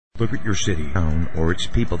look at your city, town, or its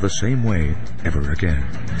people the same way ever again.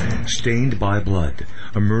 Stained by Blood,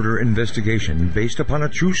 a murder investigation based upon a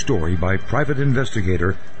true story by private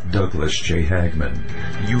investigator Douglas J. Hagmann.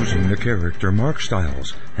 Using the character Mark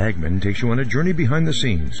Stiles, Hagmann takes you on a journey behind the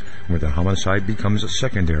scenes where the homicide becomes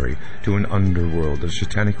secondary to an underworld of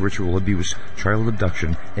satanic ritual abuse, child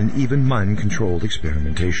abduction, and even mind-controlled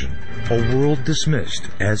experimentation. A world dismissed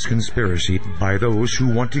as conspiracy by those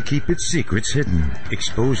who want to keep its secrets hidden,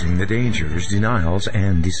 exposing the dangers, denials,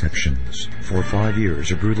 and deceptions. For 5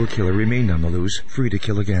 years, a brutal killer remained on the loose, free to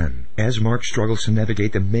kill again. As Mark struggles to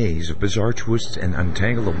navigate the maze of bizarre twists and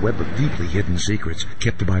untangle a web of deeply hidden secrets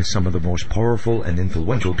kept by some of the most powerful and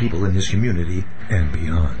influential people in his community and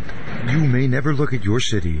beyond. You may never look at your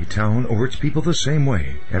city, town, or its people the same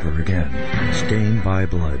way ever again. Stained by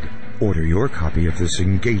Blood. Order your copy of this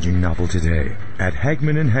engaging novel today at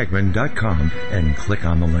HagmannandHagmann.com and click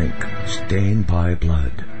on the link. Stained by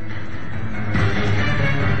Blood.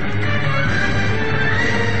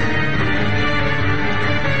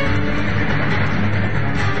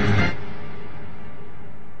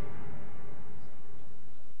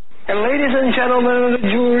 And ladies and gentlemen of the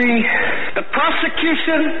jury, the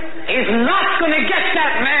prosecution is not going to get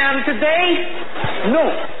that man today.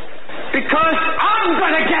 No. Because I'm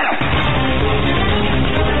going to get him!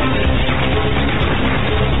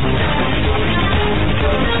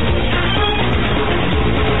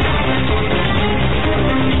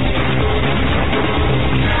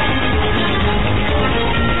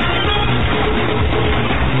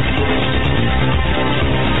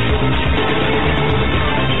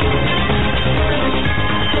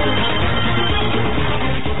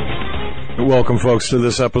 Welcome, folks, to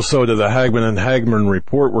this episode of the Hagmann and Hagmann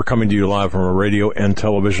Report. We're coming to you live from our radio and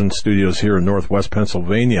television studios here in Northwest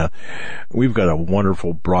Pennsylvania. We've got a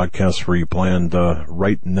wonderful broadcast for you planned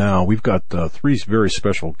right now. We've got 3 very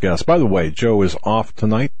special guests. By the way, Joe is off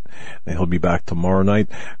tonight, and he'll be back tomorrow night.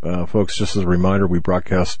 Folks, just as a reminder, we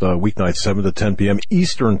broadcast weeknights 7 to 10 p.m.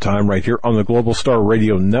 Eastern Time right here on the Global Star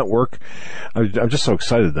Radio Network. I'm just so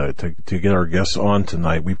excited to get our guests on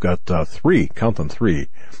tonight. We've got 3, count them 3,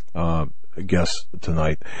 guests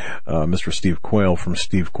tonight. Mr. Steve Quayle from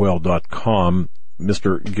stevequayle.com,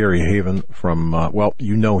 Mr. Gary Heavin from,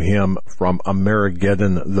 you know him from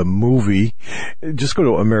Amerigeddon the Movie. Just go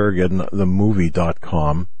to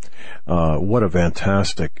AmerigeddontheMovie.com. What a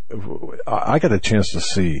fantastic, I got a chance to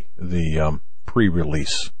see the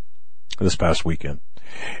pre-release this past weekend.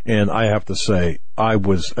 And I have to say,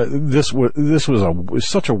 this was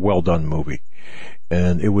such a well done movie.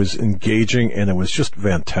 And it was engaging, and it was just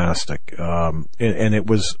fantastic. And it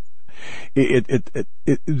was,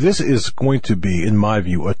 this is going to be, in my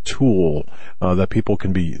view, a tool that people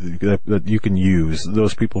can that you can use.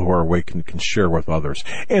 Those people who are awake can share with others.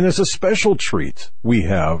 And as a special treat, we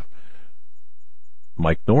have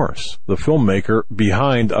Mike Norris, the filmmaker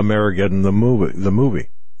behind Amerigeddon the movie.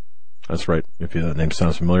 That's right. If that name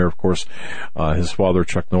sounds familiar, of course, his father,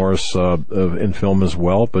 Chuck Norris, in film as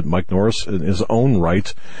well, but Mike Norris, in his own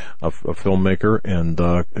right, a filmmaker, and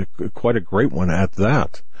quite a great one at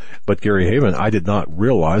that. But Gary Heavin, I did not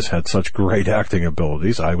realize had such great acting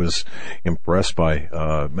abilities. I was impressed by,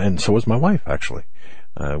 and so was my wife, actually.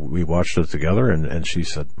 We watched it together, and she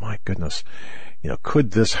said, my goodness,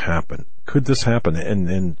 could this happen? Could this happen?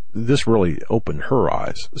 And this really opened her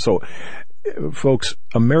eyes. So, folks,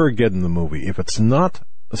 Amerigeddon the Movie, if it's not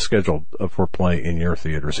scheduled for play in your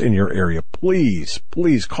theaters, in your area, please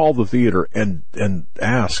call the theater and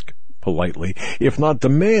ask politely, if not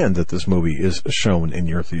demand, that this movie is shown in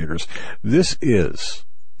your theaters. This is,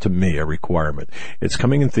 to me, a requirement. It's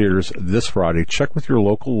coming in theaters this Friday. Check with your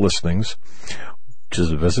local listings.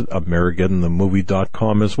 Just visit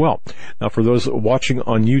AmerigeddontheMovie.com as well. Now, for those watching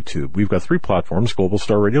on YouTube, we've got 3 platforms: Global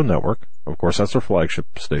Star Radio Network, of course, that's our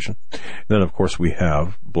flagship station. And then, of course, we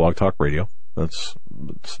have Blog Talk Radio. That's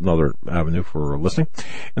another avenue for listening.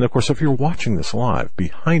 And, of course, if you're watching this live,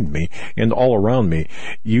 behind me and all around me,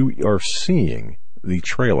 you are seeing the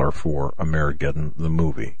trailer for Amerigeddon the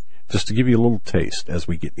Movie. Just to give you a little taste as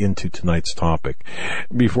we get into tonight's topic.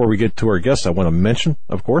 Before we get to our guests, I want to mention,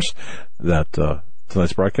 of course, that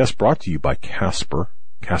tonight's broadcast brought to you by Casper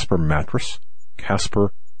Mattress,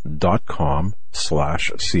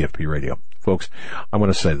 Casper.com/CFP Radio. Folks, I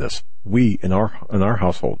want to say this. We, in our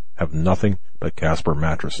household, have nothing but Casper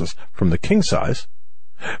mattresses, from the king size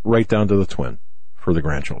right down to the twin for the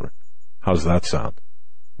grandchildren. How's that sound?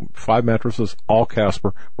 5 mattresses, all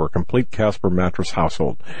Casper. We're a complete Casper mattress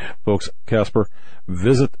household. Folks, Casper,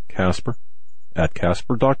 visit Casper. at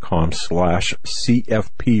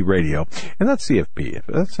Casper.com/CFP radio. And that's CFP. If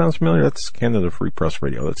that sounds familiar, that's Canada Free Press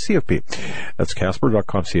Radio. That's CFP. That's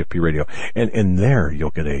Casper.com CFP radio. And there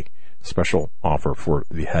you'll get a special offer for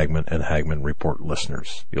the Hagmann and Hagmann Report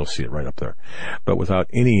listeners. You'll see it right up there. But without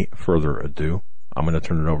any further ado, I'm going to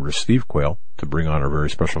turn it over to Steve Quayle to bring on our very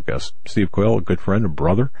special guest. Steve Quayle, a good friend, a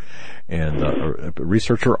brother, and a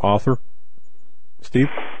researcher, author. Steve,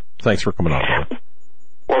 thanks for coming on, brother.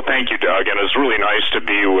 Well, thank you, Doug, and it's really nice to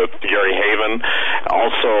be with Gary Heavin,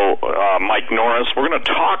 also Mike Norris. We're going to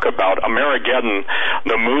talk about Amerigeddon,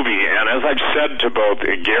 the movie, and as I've said to both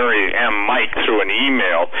Gary and Mike through an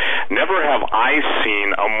email, never have I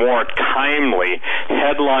seen a more timely,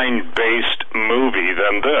 headline-based movie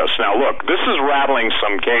than this. Now, look, this is rattling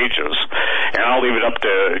some cages, and I'll leave it up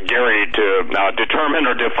to Gary to determine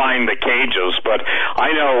or define the cages, but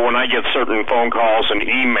I know when I get certain phone calls and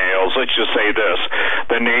emails, let's just say this,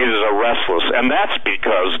 the natives are restless, and that's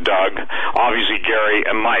because, Doug, obviously Gary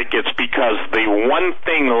and Mike, it's because the one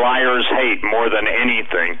thing liars hate more than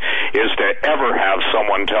anything is to ever have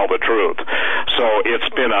someone tell the truth. So it's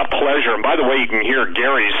been a pleasure, and by the way, you can hear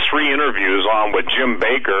Gary's 3 interviews on with Jim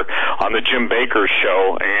Baker on the Jim Baker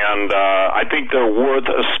Show, and I think they're worth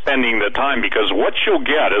spending the time, because what you'll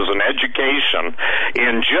get is an education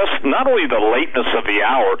in just not only the lateness of the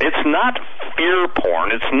hour, it's not fear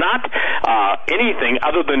porn, it's not anything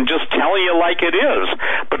other than just telling you like it is.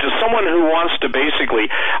 But to someone who wants to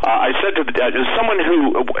basically, I said to someone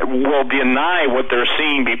who will deny what they're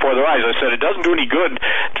seeing before their eyes, I said it doesn't do any good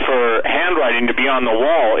for handwriting to be on the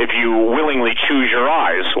wall if you willingly choose your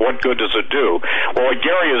eyes. What good does it do? Well, what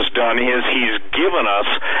Gary has done is he's given us,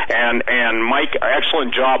 and Mike,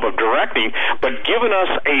 excellent job of directing, but given us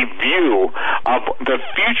a view of the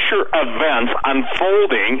future events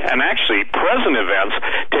unfolding, and actually present events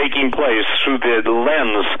taking place through the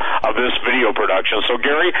lens of this video production. So,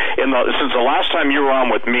 Gary, since the last time you were on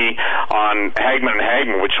with me on Hagmann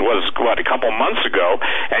Hagmann, which was, a couple months ago,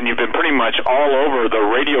 and you've been pretty much all over the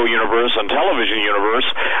radio universe and television universe,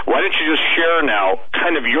 why don't you just share now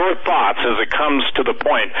kind of your thoughts as it comes to the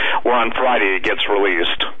point where on Friday it gets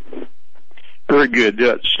released? Very good.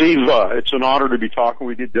 Steve, it's an honor to be talking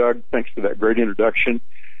with you, Doug. Thanks for that great introduction.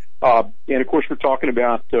 And, of course, we're talking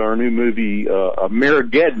about our new movie,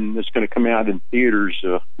 Amerigeddon, that's going to come out in theaters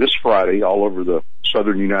this Friday all over the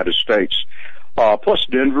southern United States, plus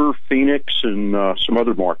Denver, Phoenix, and some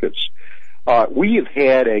other markets. We have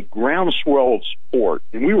had a groundswell of support,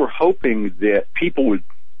 and we were hoping that people would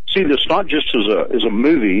see this not just as a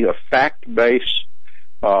movie, a fact-based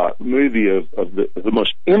movie of the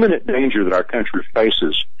most imminent danger that our country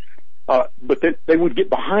faces, but that they would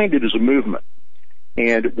get behind it as a movement.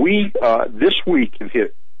 And we, this week, have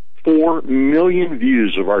hit 4 million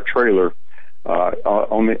views of our trailer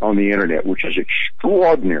on the internet, which is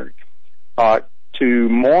extraordinary.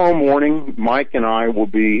 Tomorrow morning, Mike and I will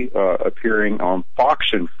be appearing on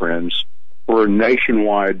Fox and Friends for a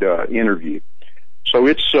nationwide interview. So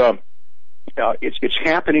it's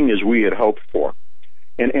happening as we had hoped for.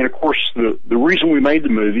 And of course, the reason we made the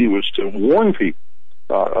movie was to warn people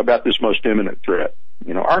about this most imminent threat.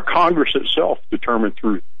 You know, our Congress itself determined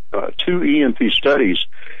through 2 EMP studies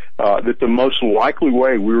that the most likely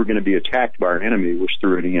way we were going to be attacked by our enemy was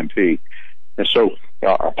through an EMP. And so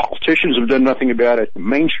our politicians have done nothing about it. The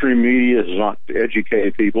mainstream media has not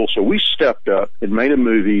educated people. So we stepped up and made a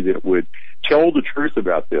movie that would tell the truth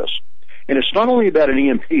about this. And it's not only about an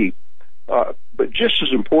EMP, but just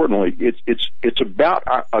as importantly, it's about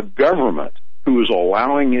a government who is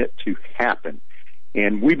allowing it to happen.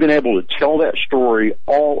 And we've been able to tell that story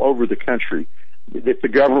all over the country, that the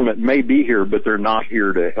government may be here, but they're not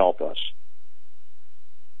here to help us.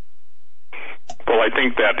 Well, I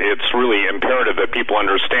think that it's really imperative that people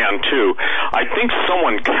understand, too. I think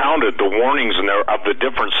someone counted the warnings in there of the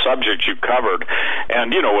different subjects you covered,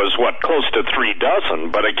 and, it was, close to 3 dozen.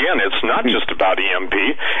 But, again, it's not just about EMP.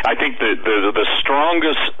 I think the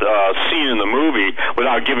strongest scene in the movie,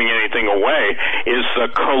 without giving anything away, is the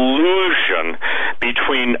collusion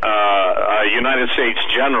between a United States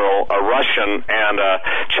general, a Russian, and a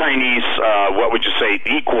Chinese,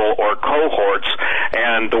 equal or cohorts,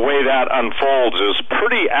 and the way that unfolds is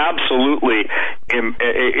pretty absolutely,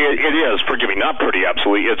 it is, forgive me, not pretty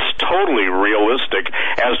absolutely, it's totally realistic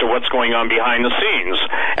as to what's going on behind the scenes.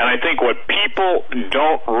 And I think what people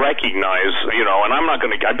don't recognize, and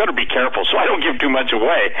I better be careful so I don't give too much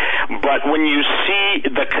away, but when you see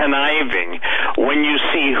the conniving, when you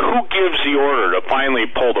see who gives the order to finally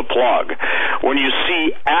pull the plug, when you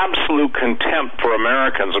see absolute contempt for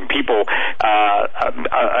Americans and people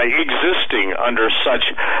existing under such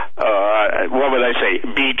what would I say,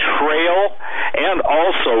 betrayal and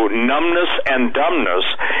also numbness and dumbness.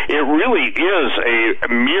 It really is a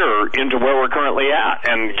mirror into where we're currently at.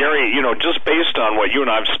 And Gary, just based on what you and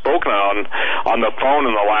I have spoken on the phone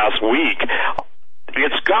in the last week,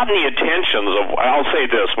 it's gotten the attentions of, I'll say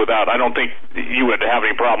this I don't think you would have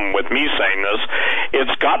any problem with me saying this,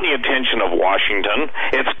 it's gotten the attention of Washington,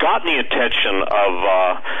 it's gotten the attention of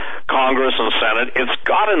Congress and Senate, it's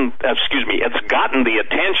gotten the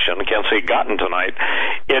attention, I can't say gotten tonight,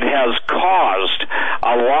 it has caused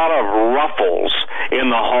a lot of ruffles in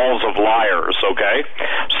the halls of liars, okay?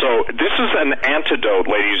 So this is an antidote,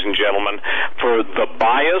 ladies and gentlemen, for the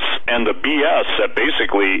bias and the BS that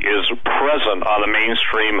basically is present on the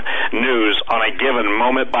mainstream news on a given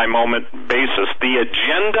moment-by-moment basis. The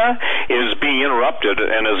agenda is being interrupted,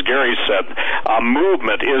 and as Gary said, a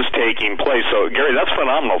movement is taking place. So, Gary, that's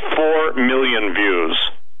phenomenal. 4 million views.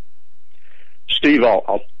 Steve,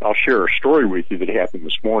 I'll share a story with you that happened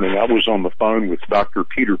this morning. I was on the phone with Dr.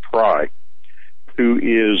 Peter Pry, who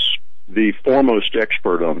is the foremost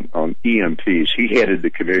expert on EMPs. He headed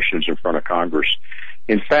the commissions in front of Congress.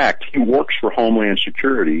 In fact, he works for Homeland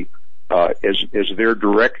Security as their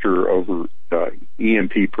director over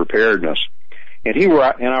EMP preparedness. And he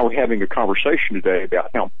and I were having a conversation today about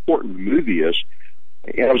how important the movie is.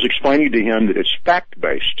 And I was explaining to him that it's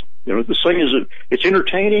fact-based. The thing is that it's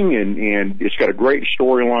entertaining and it's got a great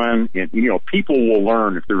storyline, and people will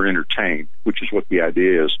learn if they're entertained, which is what the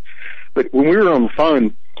idea is. But when we were on the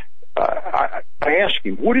phone, I asked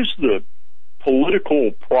him, what is the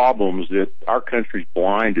political problems that our country's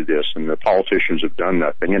blind to this and the politicians have done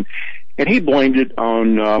nothing? And he blamed it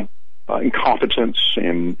on incompetence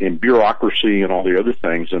and bureaucracy and all the other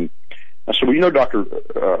things. And I said, well, Dr.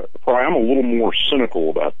 Pry, I'm a little more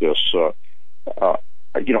cynical about this.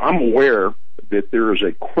 I'm aware that there is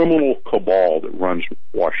a criminal cabal that runs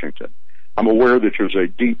Washington. I'm aware that there's a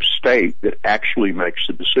deep state that actually makes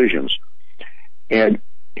the decisions. And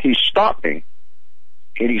he stopped me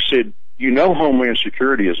and he said, Homeland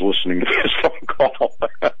Security is listening to this phone call.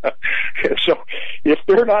 So if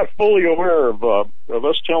they're not fully aware of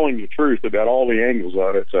us telling the truth about all the angles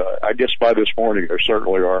on it, I guess by this morning they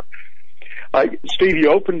certainly are. Steve,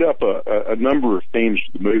 you opened up a number of themes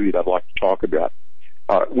to the movie that I'd like to talk about.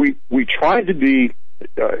 We tried to be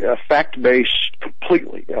fact-based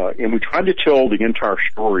completely, and we tried to tell the entire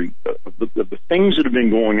story of the things that have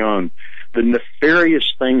been going on, the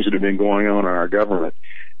nefarious things that have been going on in our government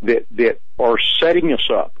that are setting us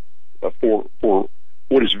up for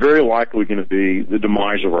what is very likely going to be the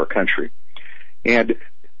demise of our country. And,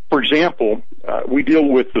 for example, we deal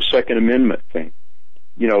with the Second Amendment thing.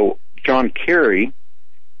 John Kerry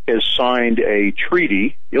has signed a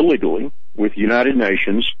treaty illegally with the United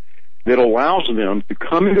Nations that allows them to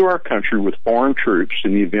come into our country with foreign troops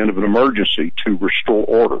in the event of an emergency to restore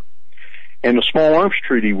order. And the Small Arms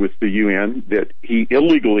Treaty with the UN that he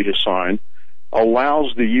illegally has signed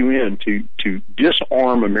allows the UN to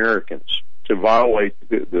disarm Americans, to violate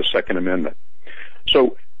the Second Amendment.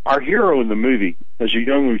 So our hero in the movie is a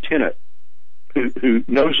young lieutenant who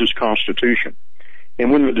knows his Constitution.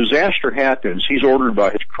 And when the disaster happens, he's ordered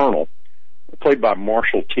by his colonel, played by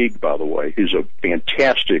Marshall Teague, by the way, who's a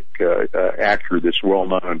fantastic actor that's well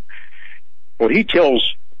known. Well, he tells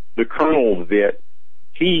the colonel that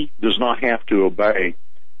he does not have to obey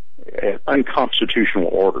an unconstitutional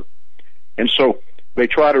order. And so they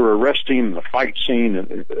try to arrest him. The fight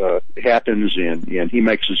scene happens, and he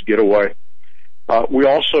makes his getaway. We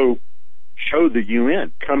also show the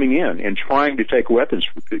UN coming in and trying to take weapons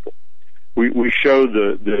from people. We show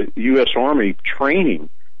the U.S. Army training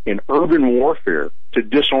in urban warfare to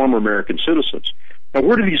disarm American citizens. Now,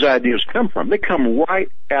 where do these ideas come from? They come right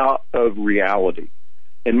out of reality.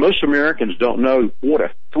 And most Americans don't know what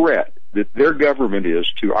a threat that their government is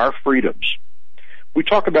to our freedoms. We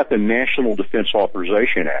talk about the National Defense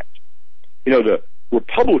Authorization Act. The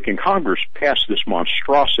Republican Congress passed this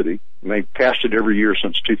monstrosity, and they've passed it every year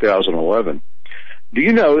since 2011. Do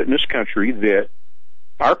you know that in this country that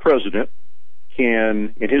our president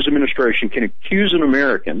and his administration can accuse an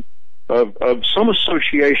American of some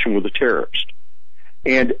association with a terrorist?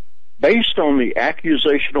 And based on the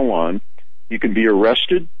accusation alone, you can be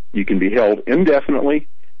arrested, you can be held indefinitely,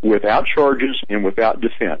 without charges and without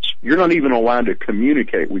defense. You're not even allowed to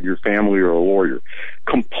communicate with your family or a lawyer.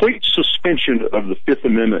 Complete suspension of the Fifth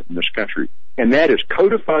Amendment in this country. And that is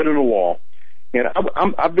codified in the law. And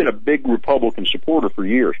I've been a big Republican supporter for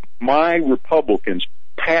years. My Republicans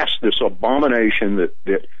passed this abomination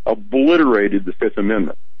that obliterated the Fifth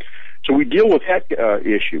Amendment. So we deal with that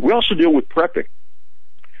issue. We also deal with prepping.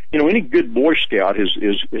 Any good Boy Scout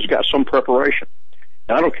has got some preparation.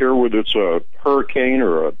 I don't care whether it's a hurricane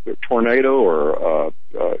or a tornado or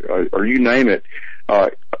you name it.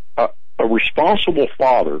 A responsible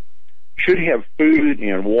father should have food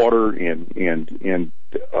and water and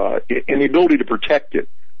the ability to protect it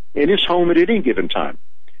in his home at any given time.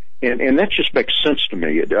 And that just makes sense to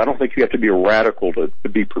me. I don't think you have to be a radical to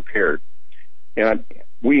be prepared. And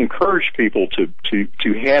we encourage people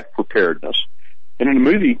to have preparedness. And in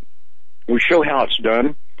the movie, we show how it's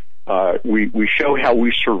done. We show how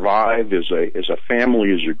we survive as a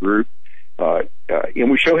family, as a group,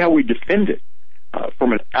 and we show how we defend it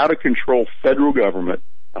from an out of control federal government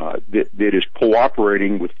that is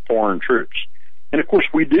cooperating with foreign troops. And of course,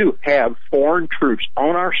 we do have foreign troops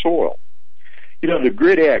on our soil. You know, the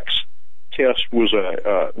Grid X test was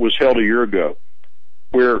held a year ago,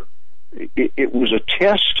 where it was a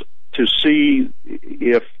test to see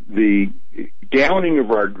if the downing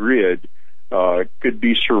of our grid could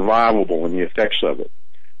be survivable and the effects of it.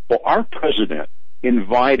 Well, our president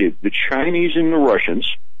invited the Chinese and the Russians,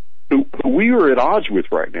 who we are at odds with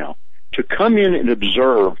right now, to come in and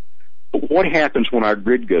observe what happens when our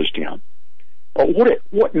grid goes down.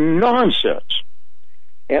 What nonsense!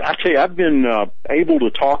 And I tell you, I've been able to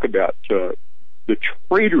talk about the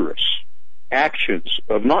traitorous actions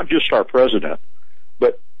of not just our president,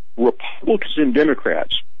 but Republicans and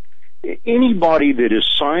Democrats. Anybody that is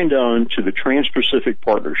signed on to the Trans-Pacific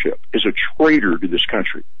Partnership is a traitor to this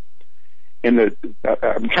country. And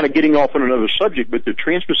I'm kind of getting off on another subject, but the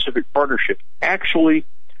Trans-Pacific Partnership actually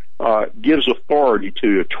gives authority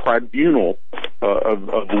to a tribunal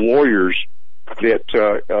of lawyers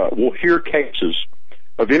that will hear cases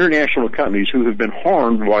of international companies who have been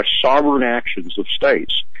harmed by sovereign actions of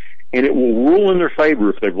states. And it will rule in their favor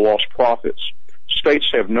if they've lost profits. States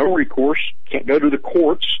have no recourse, can't go to the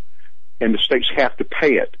courts, and the states have to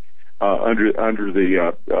pay it under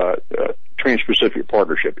the Trans-Pacific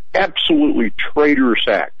Partnership. Absolutely traitorous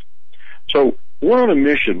act. So we're on a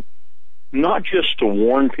mission not just to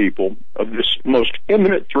warn people of this most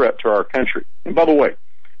imminent threat to our country. And by the way,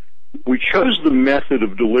 we chose the method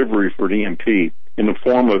of delivery for an EMP in the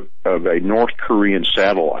form of a North Korean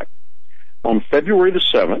satellite. On February the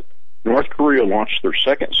 7th, North Korea launched their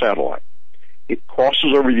second satellite. It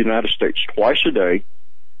crosses over the United States twice a day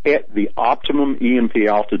at the optimum EMP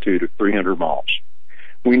altitude of 300 miles.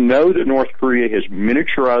 We know that North Korea has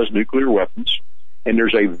miniaturized nuclear weapons, and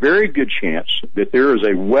there's a very good chance that there is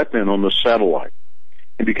a weapon on the satellite.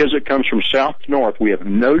 And because it comes from south to north, we have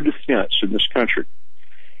no defense in this country.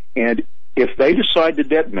 And if they decide to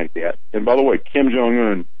detonate that, and by the way, Kim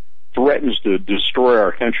Jong-un threatens to destroy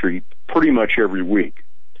our country pretty much every week.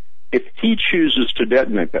 If he chooses to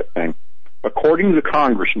detonate that thing, according to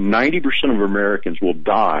Congress, 90% of Americans will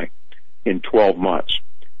die in 12 months.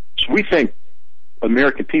 So we think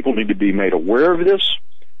American people need to be made aware of this.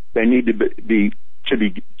 They need to be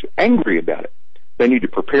angry about it. They need to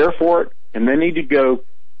prepare for it, and they need to go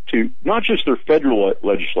to not just their federal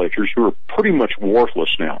legislatures, who are pretty much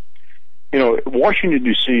worthless now. You know, Washington,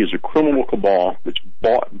 D.C. is a criminal cabal that's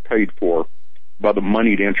bought and paid for by the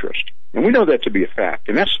moneyed interest. And we know that to be a fact.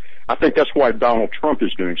 And I think that's why Donald Trump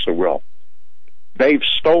is doing so well. They've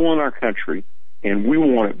stolen our country, and we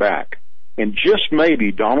want it back. And just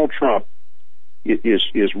maybe Donald Trump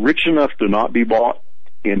is rich enough to not be bought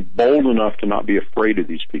and bold enough to not be afraid of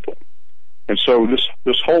these people. And so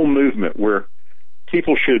this whole movement where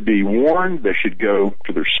people should be warned, they should go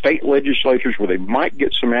to their state legislatures where they might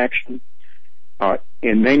get some action,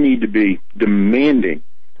 and they need to be demanding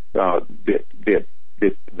that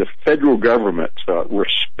the federal government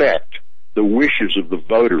respect the wishes of the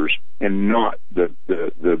voters and not the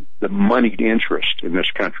moneyed interest in this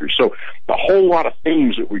country. So a whole lot of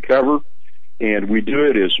themes that we cover, and we do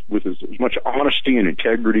it with as much honesty and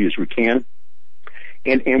integrity as we can.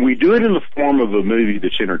 And we do it in the form of a movie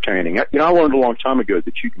that's entertaining. I learned a long time ago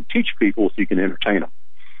that you can teach people if you can entertain them.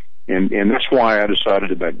 And that's why I decided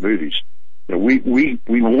to make movies. You know, we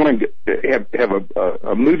want to have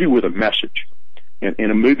a movie with a message and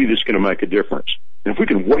a movie that's going to make a difference. And if we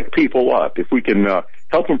can wake people up, if we can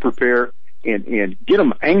help them prepare and get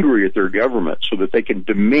them angry at their government so that they can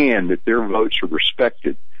demand that their votes are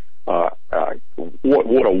respected,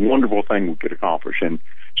 what a wonderful thing we could accomplish. And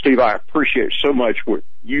Steve, I appreciate so much what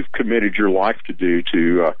you've committed your life to do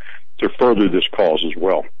to further this cause as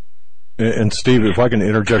well. And Steve, if I can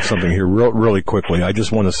interject something here really quickly, I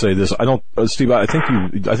just want to say this. Steve, I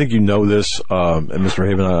think you know this, and Mr.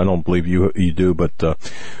 Heavin, I don't believe you do, but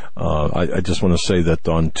I just want to say that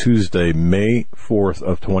on Tuesday, May 4th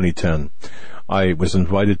of 2010, I was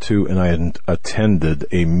invited to, and I had attended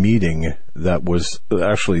a meeting that was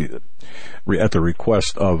actually at the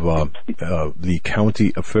request of the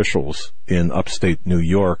county officials in upstate New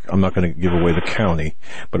York. I'm not going to give away the county,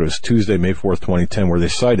 but it was Tuesday, May 4th, 2010, where they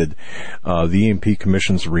cited the EMP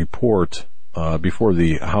Commission's report before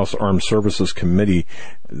the House Armed Services Committee.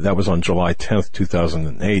 That was on July 10th,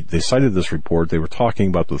 2008. They cited this report. They were talking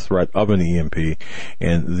about the threat of an EMP,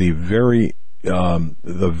 and the very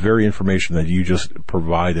information that you just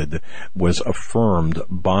provided was affirmed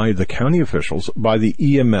by the county officials, by the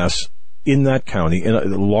EMS in that county, in a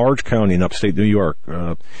large county in upstate New York.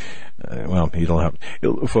 Well, you don't have,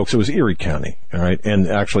 folks, it was Erie County, all right? And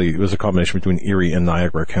actually, it was a combination between Erie and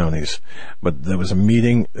Niagara counties. But there was a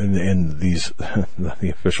meeting, and the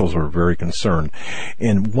officials were very concerned.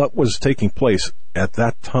 And what was taking place at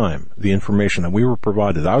that time, the information that we were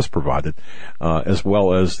provided, I was provided, as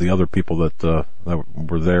well as the other people that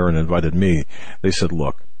were there and invited me, they said,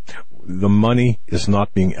 look, the money is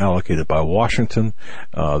not being allocated by Washington.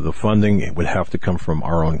 The funding would have to come from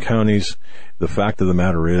our own counties. The fact of the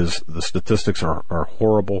matter is the statistics are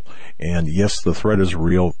horrible, and yes, the threat is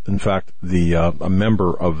real. In fact, a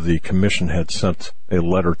member of the commission had sent a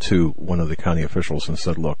letter to one of the county officials and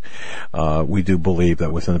said, look, we do believe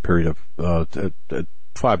that within a period of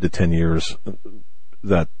 5 to 10 years,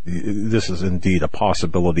 that this is indeed a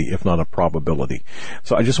possibility, if not a probability.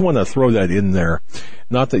 So I just want to throw that in there.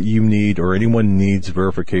 Not that you need or anyone needs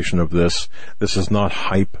verification of this. This is not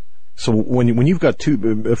hype. So when you've got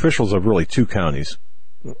two officials of really two counties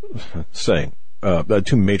saying,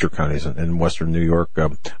 two major counties in western New York,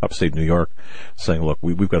 upstate New York, saying, look,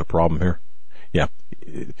 we've got a problem here. Yeah.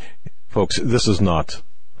 Folks, this is not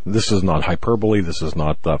hyperbole. This is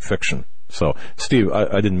not fiction. So, Steve,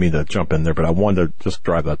 I didn't mean to jump in there, but I wanted to just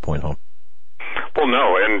drive that point home. Well,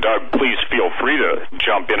 no, and please feel free to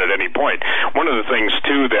jump in at any point. One of the things,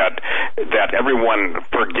 too, that everyone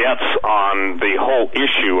forgets on the whole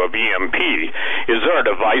issue of EMP is there are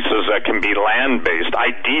devices that can be land-based.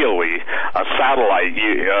 Ideally, a satellite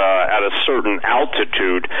at a certain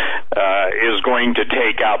altitude is going to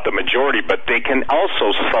take out the majority, but they can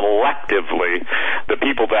also selectively, the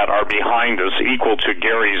people that are behind us, equal to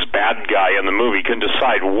Gary's bad guy in the movie, can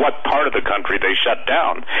decide what part of the country they shut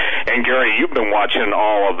down. And Gary, you've been watching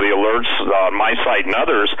all of the alerts on my site and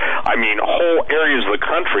others. I mean, whole areas of the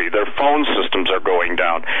country, their phone systems are going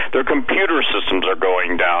down, their computer systems are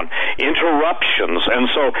going down, interruptions. And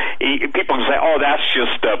so people can say, oh, that's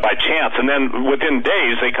just by chance. And then within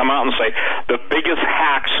days, they come out and say the biggest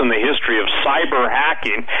hacks in the history of cyber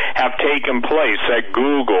hacking have taken place at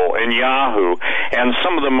Google and Yahoo. And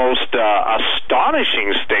some of the most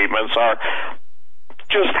astonishing statements are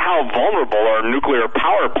just how vulnerable our nuclear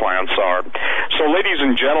power plants are. So, ladies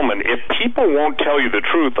and gentlemen, if people won't tell you the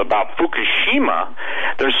truth about Fukushima,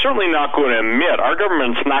 they're certainly not going to admit, our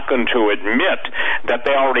government's not going to admit that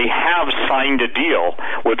they already have signed a deal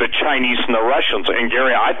with the Chinese and the Russians. And,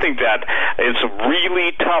 Gary, I think that it's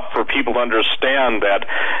really tough for people to understand that,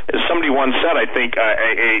 as somebody once said, I think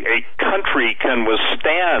a country can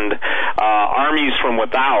withstand armies from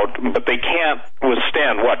without, but they can't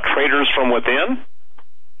withstand, what, traitors from within?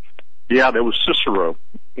 Yeah, there was Cicero,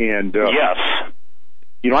 and yes,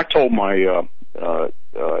 I told my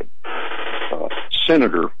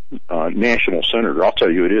senator, national senator, I'll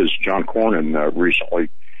tell you it is, John Cornyn, recently,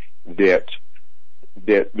 that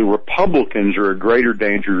the Republicans are a greater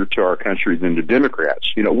danger to our country than the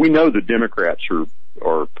Democrats. We know the Democrats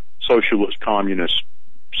are socialist, communists,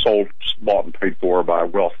 sold, bought, and paid for by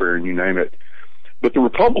welfare, and you name it, but the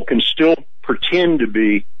Republicans still pretend to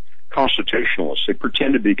be constitutionalists. They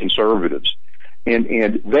pretend to be conservatives, and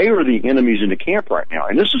they are the enemies in the camp right now.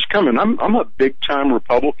 And this is coming. I'm a big time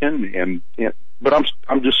Republican, but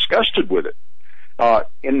I'm disgusted with it.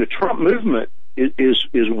 And the Trump movement is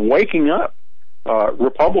waking up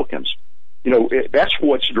Republicans. That's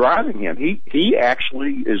what's driving him. He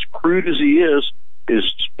actually, as crude as he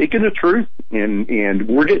is speaking the truth, and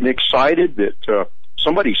we're getting excited that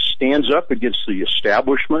somebody stands up against the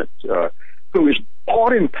establishment, who is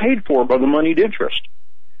bought and paid for by the moneyed interest.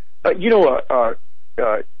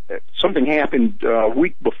 Something happened a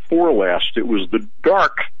week before last. It was the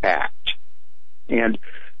Dark Act. And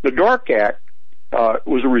the Dark Act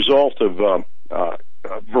was a result of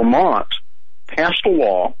Vermont passed a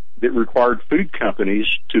law that required food companies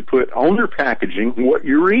to put on their packaging what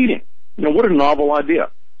you're eating. What a novel idea.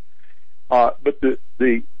 But the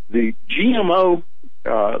GMO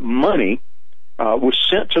money was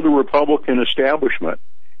sent to the Republican establishment,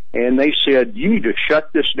 and they said, you need to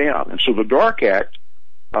shut this down. And so the Dark Act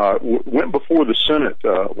went before the Senate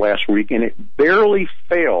last week, and it barely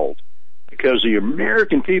failed to because the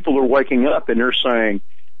American people are waking up and they're saying,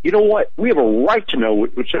 you know what, we have a right to know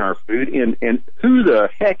what's in our food, and who the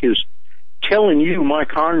heck is telling you, my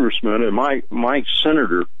congressman and my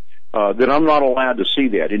senator, that I'm not allowed to see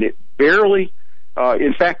that? And it barely,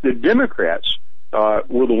 in fact, the Democrats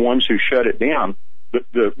were the ones who shut it down.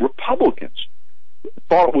 The Republicans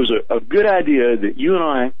thought it was a good idea that you and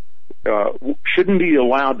I shouldn't be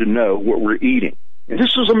allowed to know what we're eating. And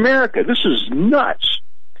this is America. This is nuts.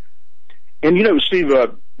 And you know, Steve,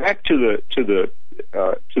 back to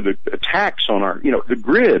the attacks on our, you know, the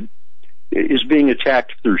grid is being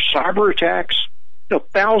attacked through cyber attacks, you know,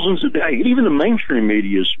 thousands a day. Even the mainstream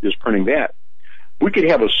media is printing that. We could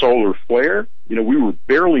have a solar flare. You know, we were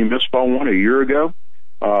barely missed by one a year ago.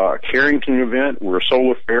 A Carrington event where a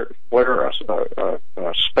solar flare,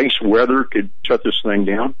 space weather could shut this thing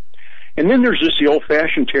down. And then there's just the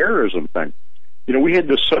old-fashioned terrorism thing. You know, we had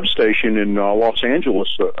this substation in Los Angeles,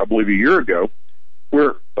 I believe a year ago,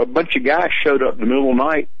 where a bunch of guys showed up in the middle of the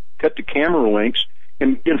night, cut the camera links,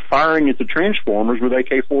 and began firing at the transformers with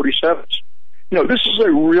AK-47s. You know, this is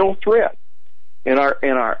a real threat, and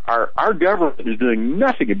our government is doing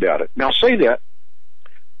nothing about it. Now, I'll say that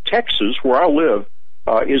Texas, where I live,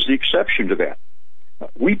 is the exception to that.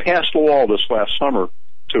 We passed a law this last summer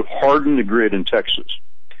to harden the grid in Texas,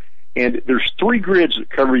 and there's 3 grids that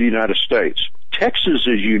cover the United States. Texas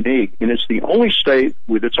is unique, and it's the only state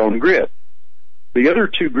with its own grid. The other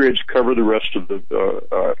 2 grids cover the rest of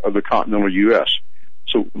the continental U.S.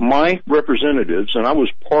 So my representatives, and I was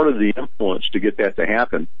part of the influence to get that to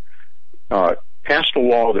happen, passed a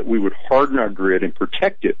law that we would harden our grid and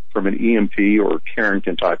protect it from an EMP or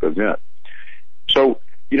Carrington type event. So,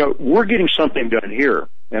 you know, we're getting something done here,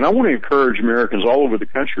 and I want to encourage Americans all over the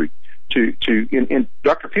country and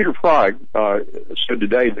Dr. Peter Prague said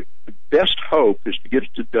today that the best hope is to get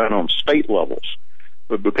it done on state levels,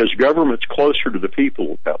 because government's closer to the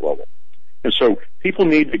people at that level. And so people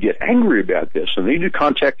need to get angry about this, and they need to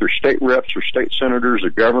contact their state reps or state senators or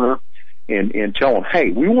governor and tell them, hey,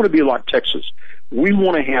 we want to be like Texas. We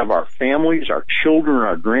want to have our families, our children,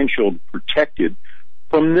 our grandchildren protected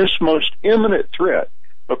from this most imminent threat,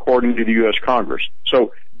 according to the U.S. Congress.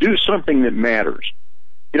 So do something that matters.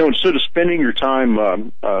 You know, instead of spending your time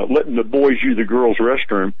letting the boys use the girls'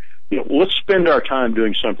 restroom, you know, let's spend our time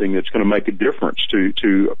doing something that's going to make a difference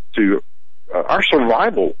to our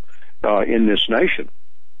survival in this nation.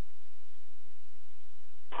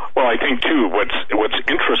 Well, I think, too, what's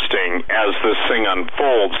interesting as this thing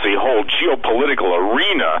unfolds, the whole geopolitical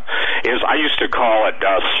arena, is I used to call it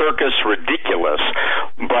circus ridiculous.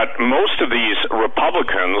 But most of these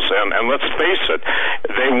Republicans, and let's face it,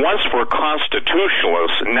 they once were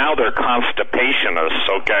constitutionalists. Now they're constipationists,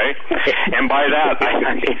 okay? And by that,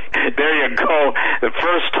 there you go, the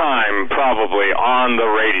first time probably on the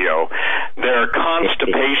radio. They're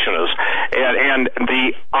constipationists. And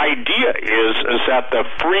the idea is that the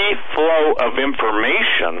free flow of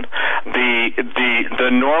information, the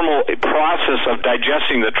normal process of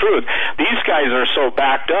digesting the truth, these guys are so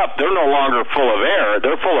backed up, they're no longer full of air,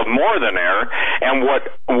 they're full of more than air. And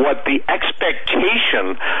what the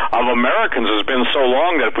expectation of Americans has been so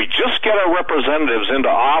long, that if we just get our representatives into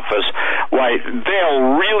office, why,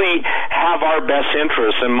 they'll really have our best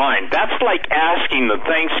interests in mind. That's like asking the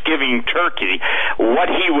Thanksgiving turkey what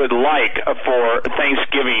he would like for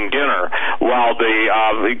Thanksgiving dinner, while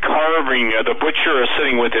the carving, the butcher is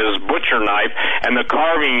sitting with his butcher knife, and the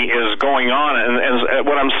carving is going on. And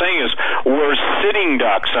what I'm saying is, we're sitting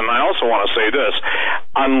ducks. And I also want to say this: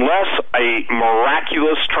 unless a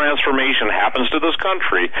miraculous transformation happens to this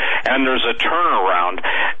country and there's a turnaround,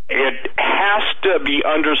 it has to be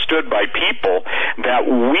understood by people that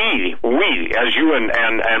we, as you and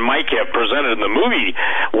Mike have presented in the movie,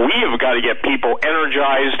 we have got to get people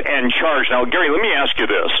energized and charged. Now, Gary, let me ask you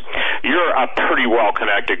this. You're a pretty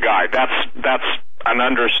well-connected guy. That's an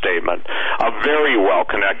understatement. A very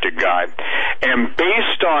well-connected guy. And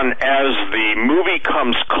based on, as the movie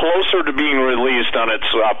comes closer to being released on its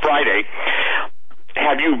Friday,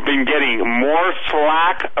 have you been getting more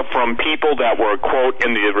flack from people that were, quote,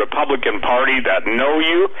 in the Republican Party that know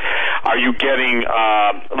you? Are you getting,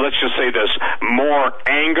 let's just say this, more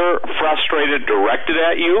anger, frustrated, directed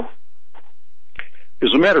at you?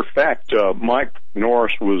 As a matter of fact, Mike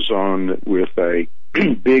Norris was on with a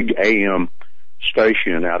big AM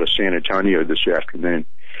station out of San Antonio this afternoon,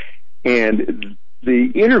 and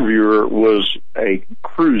the interviewer was a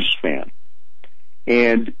Cruz fan,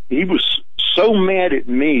 and he was so mad at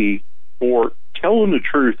me for telling the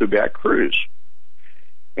truth about Cruz.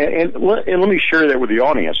 And let me share that with the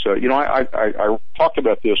audience. You know, I talked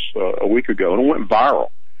about this a week ago, and it went viral.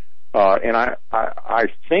 And I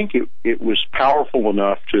think it was powerful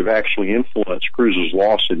enough to have actually influenced Cruz's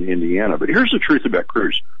loss in Indiana. But here's the truth about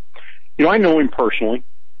Cruz. You know, I know him personally.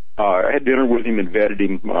 I had dinner with him and vetted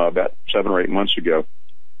him about 7 or 8 months ago.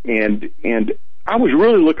 And I was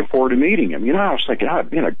really looking forward to meeting him. You know, I was thinking,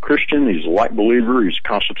 being a Christian, he's a light believer, he's a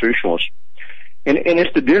constitutionalist. And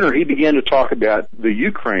at the dinner, he began to talk about the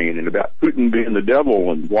Ukraine and about Putin being the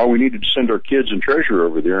devil and why we needed to send our kids and treasure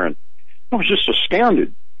over there. And I was just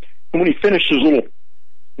astounded. And when he finished his little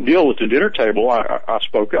deal at the dinner table, I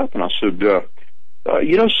spoke up and I said,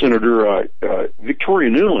 you know, Senator, Victoria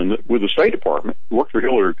Nuland with the State Department, who worked for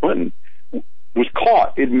Hillary Clinton, was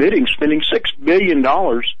caught admitting spending $6 billion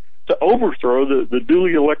to overthrow the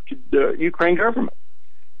duly elected Ukraine government.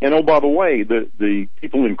 And oh, by the way, the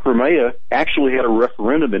people in Crimea actually had a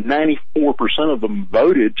referendum, and 94% of them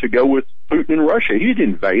voted to go with Putin and Russia. He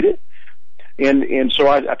didn't invade it. And so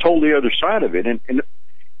I told the other side of it. And at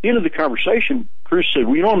the end of the conversation, Cruz said,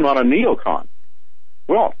 well, you know, I'm not a neocon.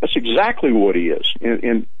 Well, that's exactly what he is.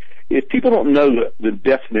 And if people don't know the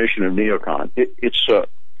definition of neocon, it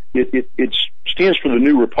stands for the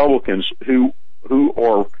New Republicans who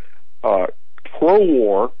are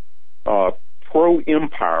pro-war,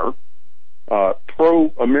 pro-empire,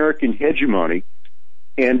 pro-American hegemony,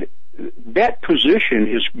 and that position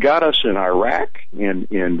has got us in Iraq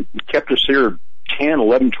and kept us there 10,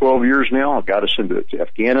 11, 12 years now. It got us into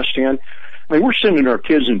Afghanistan. I mean, we're sending our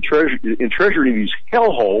kids in treasure to these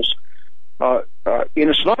hellholes, and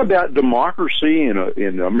it's not about democracy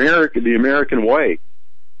in America, the American way.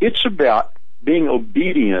 It's about being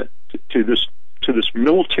obedient to this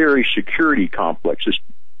military security complex, this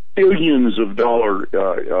billions of dollar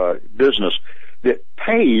business that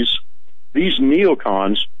pays these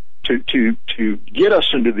neocons to get us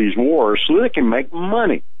into these wars so they can make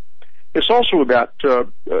money. It's also about the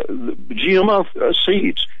GMO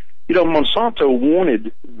seeds. You know, Monsanto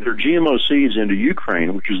wanted their GMO seeds into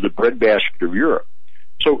Ukraine, which is the breadbasket of Europe.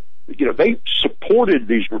 So, you know, they supported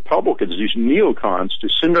these Republicans, these neocons, to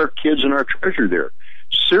send our kids and our treasure there.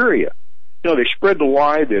 Syria, you know, they spread the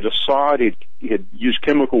lie that Assad had used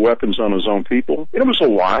chemical weapons on his own people. It was a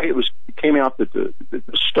lie. It came out that the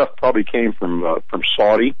stuff probably came from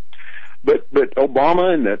Saudi. But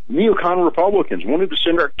Obama and the neocon Republicans wanted to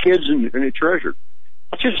send our kids and a treasure.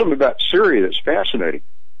 I'll tell you something about Syria that's fascinating.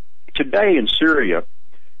 Today in Syria,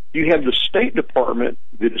 you have the State Department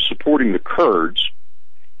that is supporting the Kurds,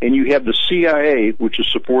 and you have the CIA, which is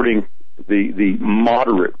supporting the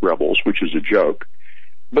moderate rebels, which is a joke.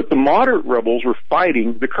 But the moderate rebels are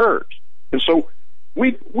fighting the Kurds. And so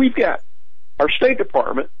we've got our State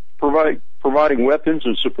Department providing weapons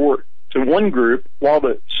and support to one group, while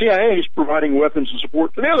the CIA is providing weapons and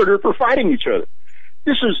support to the other group for fighting each other.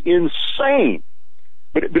 This is insane.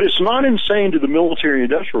 But it's not insane to the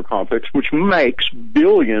military-industrial complex, which makes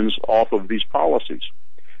billions off of these policies.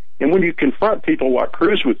 And when you confront people like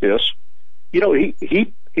Cruz with this, you know,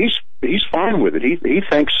 he's fine with it. He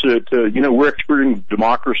thinks that, you know, we're experiencing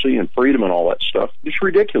democracy and freedom and all that stuff. It's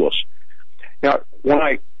ridiculous. Now, when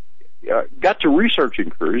I got to researching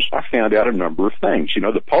Cruz, I found out a number of things. You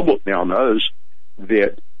know, the public now knows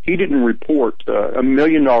that he didn't report a $1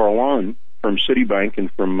 million loan from Citibank and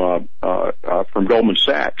from Goldman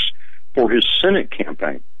Sachs for his Senate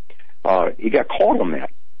campaign. He got caught on that,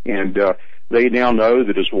 and they now know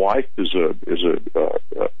that his wife is a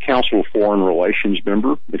Council of Foreign Relations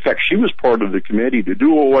member. In fact, she was part of the committee to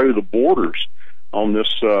do away with the borders on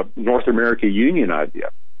this North America Union idea.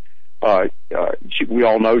 We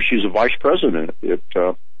all know she's a vice president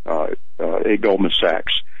at Goldman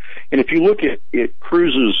Sachs. And if you look at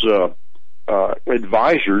Cruz's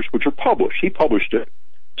advisors, which are published, he published it.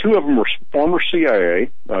 2 of them were former CIA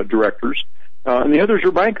directors, and the others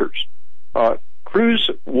are bankers. Cruz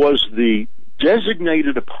was the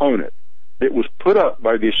designated opponent that was put up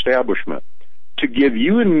by the establishment to give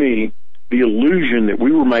you and me the illusion that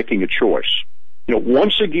we were making a choice. You know,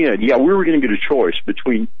 once again, we were going to get a choice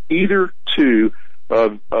between either 2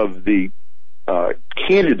 of the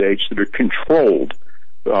candidates that are controlled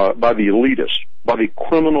by the elitists, by the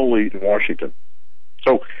criminal elite in Washington.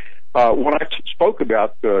 So when I spoke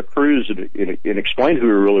about Cruz and explained who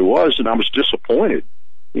he really was, and I was disappointed,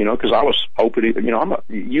 you know, because I was hoping, you know,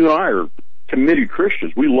 you and I are committed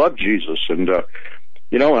Christians. We love Jesus, and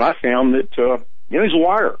you know, and I found that you know, he's a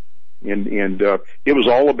liar, and it was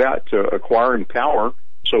all about acquiring power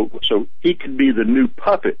so he could be the new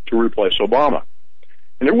puppet to replace Obama.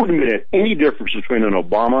 And there wouldn't have been any difference between an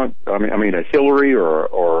Obama, a Hillary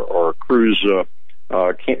or a Cruz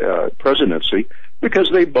presidency, because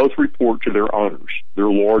they both report to their owners, their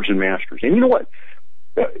lords and masters. And you know what?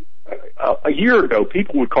 a year ago,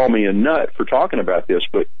 people would call me a nut for talking about this,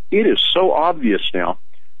 but it is so obvious now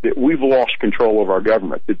that we've lost control of our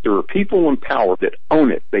government, that there are people in power that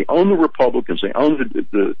own it. They own the Republicans. They own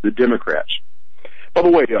the Democrats. By the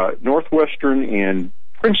way, Northwestern and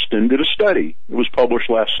Princeton did a study. It was published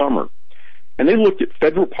last summer. And they looked at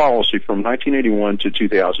federal policy from 1981 to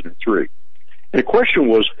 2003. And the question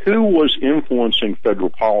was, who was influencing federal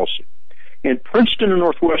policy? And Princeton and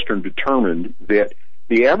Northwestern determined that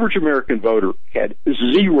the average American voter had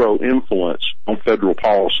zero influence on federal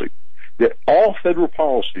policy, that all federal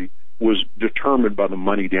policy was determined by the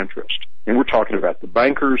moneyed interest. And we're talking about the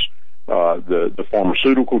bankers, the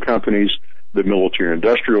pharmaceutical companies, the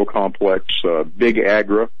military-industrial complex, big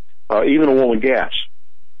agri, even oil and gas.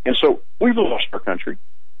 And so we've lost our country.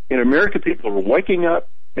 And American people are waking up,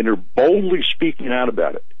 and they're boldly speaking out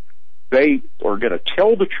about it. They are going to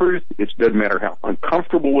tell the truth. It doesn't matter how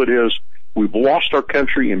uncomfortable it is. We've lost our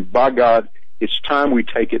country, and by God, it's time we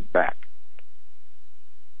take it back.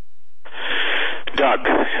 Doug,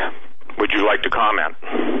 would you like to comment?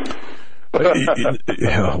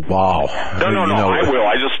 Wow. No, I will.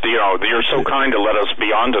 I just, you're so kind to let us be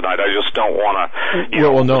on tonight. I just don't want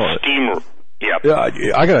to, steam. Yeah,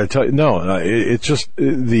 I gotta tell you, it's just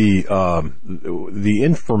the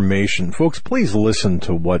information. Folks, please listen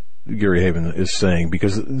to what Gary Heavin is saying,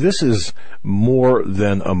 because this is more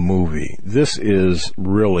than a movie. This is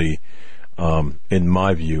really, in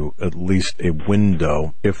my view, at least a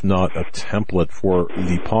window, if not a template for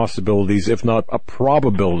the possibilities, if not a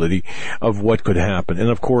probability of what could happen. And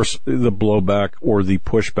of course, the blowback or the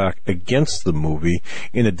pushback against the movie,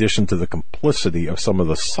 in addition to the complicity of some of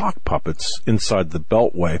the sock puppets inside the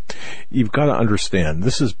Beltway, you've got to understand,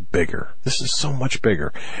 this is bigger. This is so much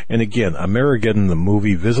bigger. And again, Amerigeddon, the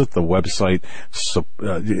movie, visit the website,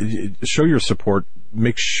 show your support,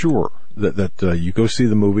 make sure that you go see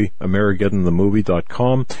the movie.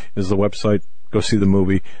 Amerigeddonthemovie.com is the website. Go see the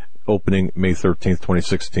movie, opening May 13th,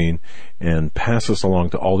 2016, and pass this along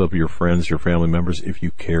to all of your friends, your family members, if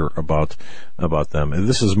you care about them. And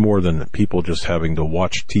this is more than people just having to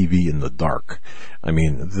watch TV in the dark. I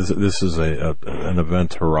mean, this is an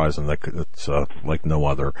event horizon that's like no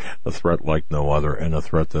other, a threat like no other, and a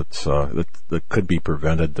threat that could be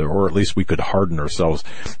prevented, or at least we could harden ourselves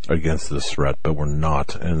against this threat, but we're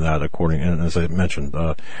not. And that, and as I mentioned,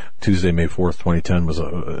 Tuesday, May 4th, 2010 was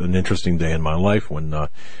an interesting day in my life when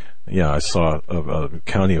I saw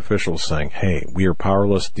county officials saying, hey, we are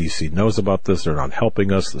powerless. D.C. knows about this. They're not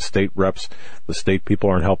helping us. The state reps, the state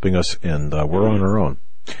people aren't helping us, and we're on our own.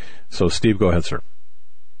 So, Steve, go ahead, sir.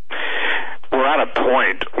 We're at a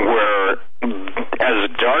point where,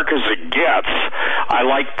 as dark as it gets, I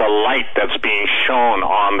like the light that's being shown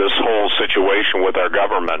on this whole situation with our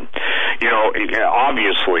government.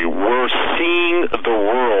 Obviously, we're seeing the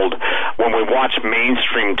world when we watch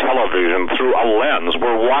mainstream television through a lens.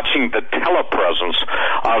 We're watching the telepresence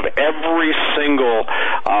of every single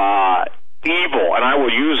evil, and I will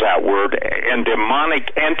use that word, and demonic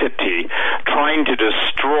entity trying to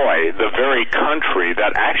destroy the very country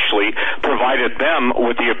that actually provided them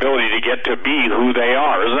with the ability to get to be who they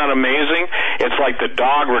are. Isn't that amazing? It's like the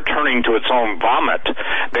dog returning to its own vomit.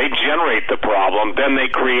 They generate the problem, then they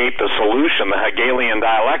create the solution, the Hegelian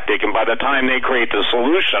dialectic, and by the time they create the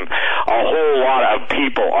solution, a whole lot of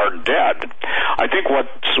people are dead. I think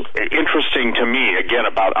what's interesting to me, again,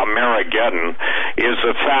 about Amerigeddon is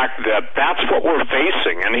the fact that that's what we're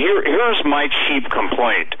facing. And here's my chief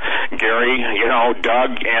complaint, Gary,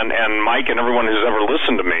 Doug, and Mike, and everyone who's ever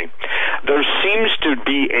listened to me. There seems to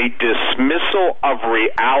be a dismissal of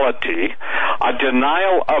reality, a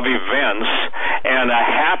denial of events, and a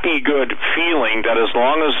happy, good feeling that as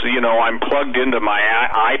long as, I'm plugged into my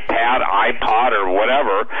iPad, iPod, or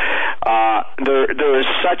whatever, there is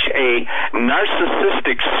such a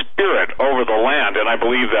narcissistic spirit over the land, and I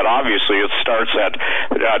believe that obviously it starts at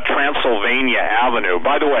Transylvania Avenue.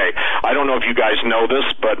 By the way, I don't know if you guys know this,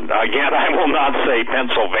 but again, I will not say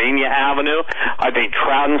Pennsylvania Avenue. I think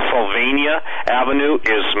Transylvania Avenue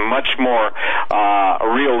is much more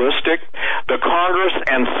realistic. The Congress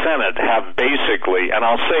and Senate have basically, and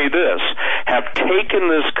I'll say this, have taken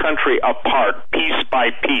this country apart piece by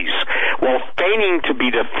piece, while feigning to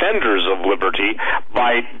be defenders of liberty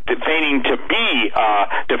by feigning to be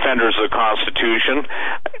defenders of the Constitution.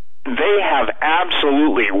 They have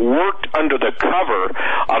absolutely worked under the cover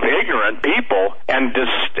of ignorant people and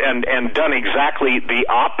done exactly the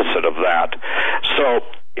opposite of that. So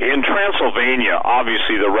in Transylvania,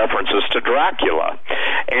 obviously the references to Dracula.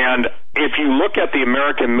 And if you look at the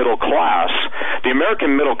American middle class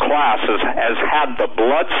has had the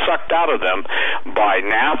blood sucked out of them by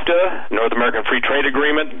NAFTA, North American Free Trade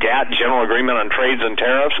Agreement, GATT, General Agreement on Trades and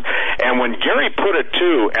Tariffs. And when Gary put it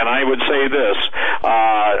to, and I would say this,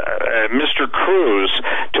 Mr. Cruz,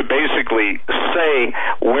 to basically say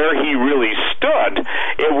where he really stood,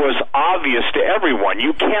 it was obvious to everyone.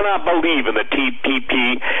 You cannot believe in the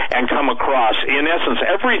TPP and come across, in essence,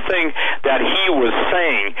 everything that he was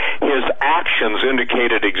saying, his actions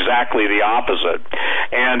indicated exactly the opposite.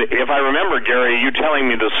 And if I remember, Gary, you telling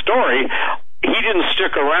me the story, he didn't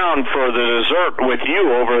stick around for the dessert with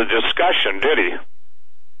you over the discussion, did he?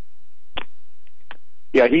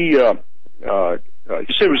 Yeah, he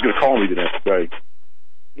said he was going to call me the next day.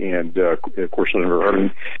 And, of course, I never heard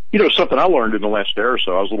him. You know, something I learned in the last day or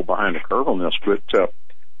so, I was a little behind the curve on this, but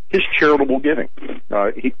his charitable giving.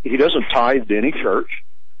 He doesn't tithe to any church.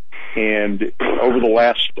 And over the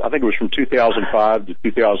last, I think it was from 2005 to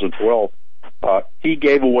 2012, he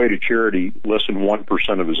gave away to charity less than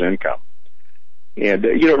 1% of his income. And,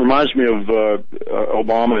 you know, it reminds me of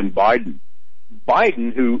Obama and Biden.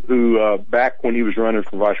 Biden, who back when he was running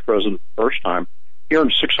for vice president the first time, he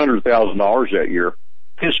earned $600,000 that year.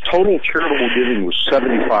 His total charitable giving was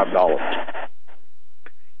 $75.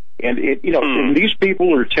 And and these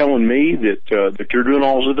people are telling me that you're doing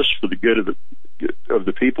all of this for the good of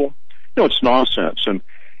the people. You know, it's nonsense. And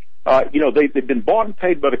they've been bought and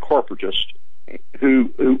paid by the corporatists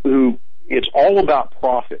who it's all about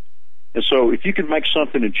profit. And so if you can make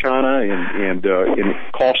something in China and it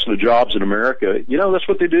costs the jobs in America, you know, that's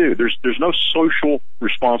what they do. There's no social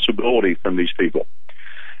responsibility from these people.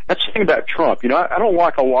 That's the thing about Trump. You know, I don't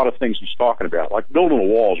like a lot of things he's talking about. Like building a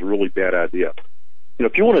wall is a really bad idea. You know,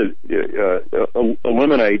 if you want to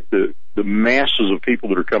eliminate the masses of people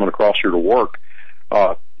that are coming across here to work,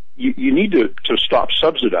 you need to stop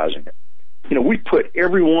subsidizing it. You know, we put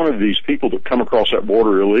every one of these people that come across that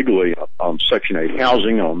border illegally on Section 8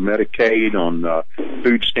 housing, on Medicaid, on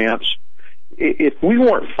food stamps. If we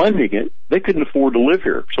weren't funding it, they couldn't afford to live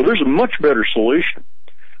here. So there's a much better solution.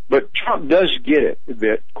 But Trump does get it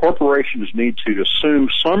that corporations need to assume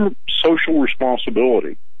some social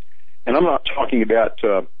responsibility. And I'm not talking about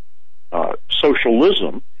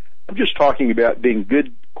socialism. I'm just talking about being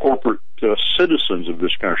good corporate citizens of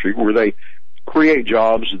this country, where they create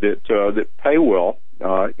jobs that pay well,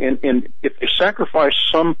 and if they sacrifice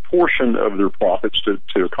some portion of their profits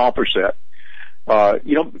to accomplish that,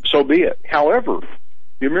 so be it. However,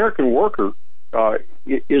 the American worker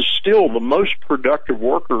is still the most productive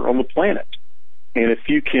worker on the planet. And if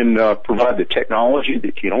you can provide the technology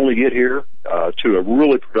that you can only get here to a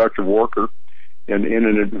really productive worker in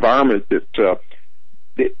an environment that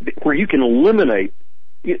where you can eliminate,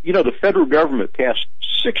 you know, the federal government passed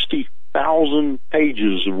 60,000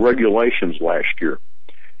 pages of regulations last year,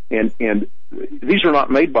 and these are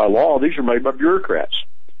not made by law; these are made by bureaucrats,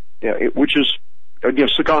 which is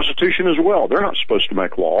against the Constitution as well. They're not supposed to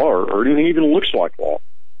make law or anything even looks like law.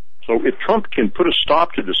 So if Trump can put a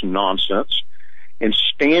stop to this nonsense and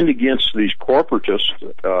stand against these corporatists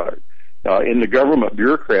and the government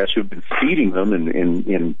bureaucrats who've been feeding them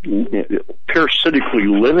and parasitically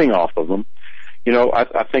living off of them, you know,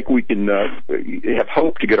 I think we can have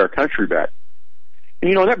hope to get our country back. And,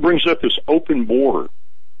 you know, that brings up this open border.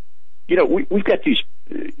 You know, we've got these,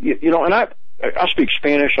 you know, and I speak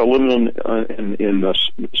Spanish. I live in the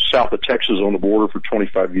south of Texas on the border for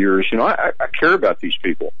 25 years. You know, I care about these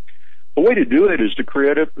people. The way to do it is to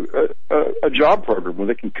create a job program where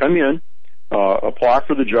they can come in, apply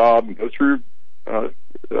for the job, and go through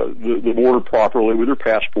the border properly with their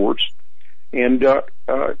passports, and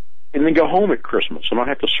then go home at Christmas and not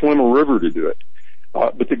have to swim a river to do it.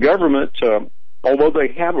 But the government, although they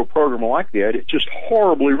have a program like that, it's just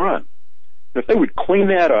horribly run. If they would clean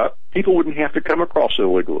that up, people wouldn't have to come across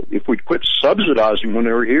illegally. If we'd quit subsidizing when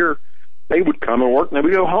they were here, they would come and work and they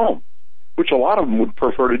would go home, which a lot of them would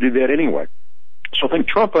prefer to do that anyway. So I think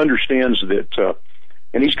Trump understands that,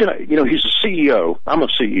 and he's going to, you know, he's a CEO. I'm a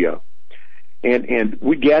CEO. And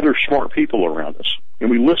we gather smart people around us, and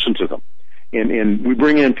we listen to them. And we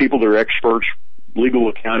bring in people that are experts, legal,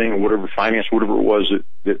 accounting, or whatever, finance, whatever it was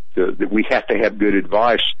that we have to have good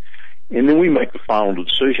advice. And then we make the final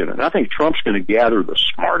decision. And I think Trump's going to gather the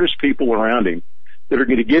smartest people around him that are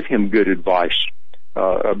going to give him good advice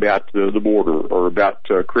about the border or about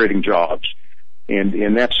creating jobs.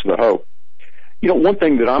 And that's the hope. You know, one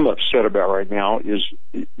thing that I'm upset about right now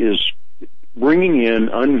is bringing in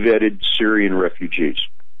unvetted Syrian refugees.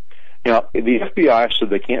 Now, the FBI said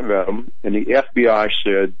they can't vet them, and the FBI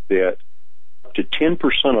said that up to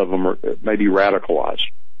 10% of them are maybe radicalized.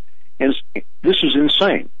 And this is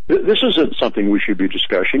insane. This isn't something we should be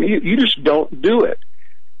discussing. You just don't do it.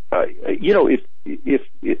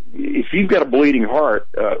 If you've got a bleeding heart,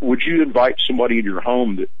 would you invite somebody into your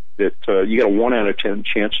home that you got a 1 out of 10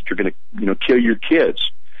 chance that you're going to kill your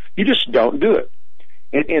kids? You just don't do it.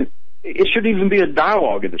 And it shouldn't even be a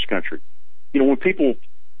dialogue in this country. When people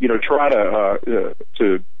try to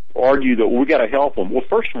argue that we got to help them. Well,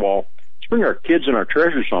 first of all, let's bring our kids and our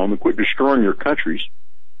treasures home and quit destroying your countries,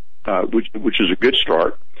 which is a good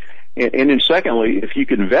start. And then secondly, if you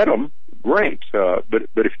can vet them, great. But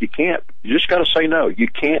if you can't, you just got to say no. You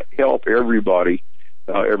can't help everybody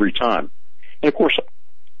every time. And of course,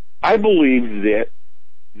 I believe that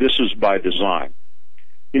this is by design.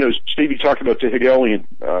 Steve, you talked about the Hegelian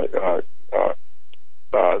principle.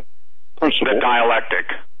 The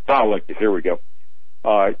dialectic. Dialectic. There we go.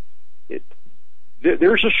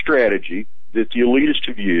 There's a strategy that the elitists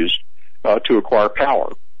have used to acquire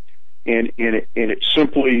power, and it's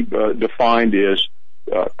simply defined as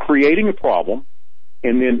creating a problem,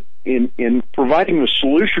 and then in providing the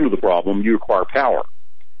solution to the problem, you acquire power.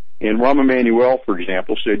 And Rahm Emanuel, for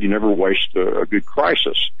example, said you never waste a good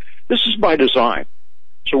crisis. This is by design.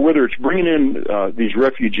 So whether it's bringing in these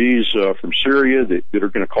refugees from Syria that are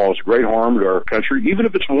going to cause great harm to our country, even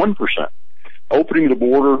if it's 1%, opening the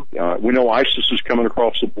border, we know ISIS is coming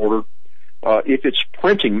across the border. If it's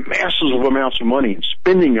printing massive amounts of money and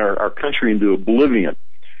spending our country into oblivion,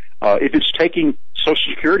 if it's taking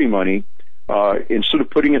Social Security money instead of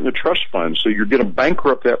putting it in the trust fund, so you're going to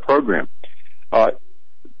bankrupt that program.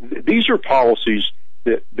 These are policies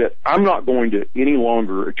that I'm not going to any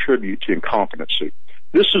longer attribute to incompetency.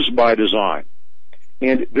 This is by design.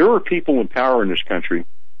 And there are people in power in this country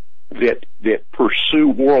that pursue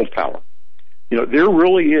world power. There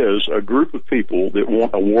really is a group of people that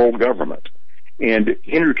want a world government. And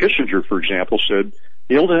Henry Kissinger, for example, said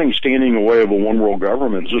the only thing standing in the way of a one world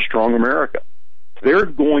government is a strong America. They're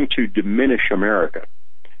going to diminish America.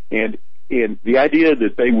 And the idea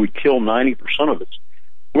that they would kill 90% of it,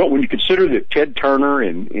 well, when you consider that Ted Turner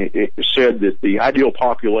said that the ideal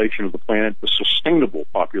population of the planet, the sustainable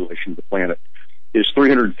population of the planet, is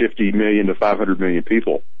 350 million to 500 million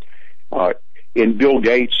people, and Bill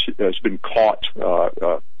Gates has been caught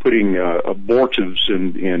putting abortives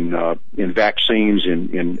in vaccines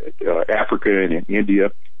in Africa and in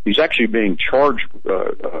India. He's actually being charged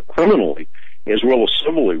criminally as well as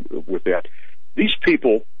civilly with that. These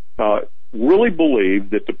people really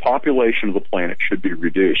believe that the population of the planet should be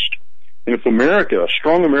reduced. And if a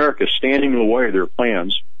strong America, is standing in the way of their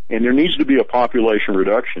plans, and there needs to be a population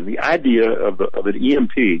reduction, the idea of an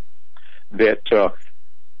EMP that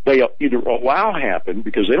they either allow happen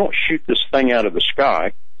because they don't shoot this thing out of the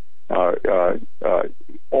sky, or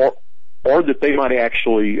that they might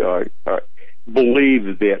actually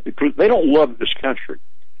believe that because they don't love this country,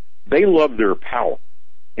 they love their power,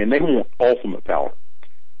 and they want ultimate power.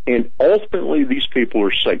 And ultimately, these people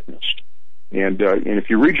are Satanists. And if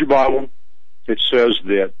you read your Bible, it says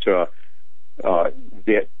that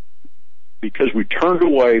because we turned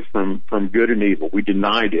away from good and evil, we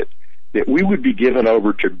denied it, that we would be given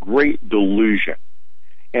over to great delusion.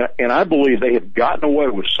 And I believe they have gotten away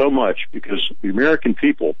with so much because the American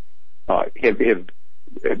people have been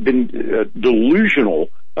delusional.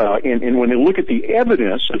 And when they look at the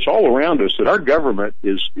evidence that's all around us that our government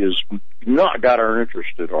is not got our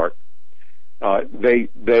interest at heart, they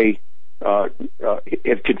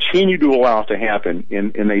have continued to allow it to happen,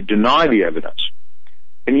 and they deny the evidence.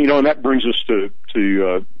 And and that brings us to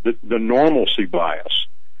the normalcy bias.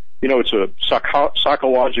 It's a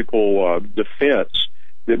psychological defense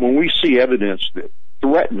that when we see evidence that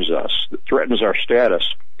threatens us, that threatens our status,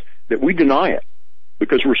 that we deny it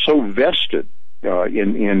because we're so vested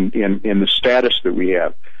in the status that we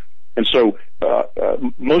have. And so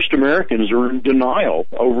most Americans are in denial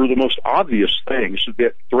over the most obvious things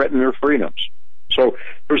that threaten their freedoms. So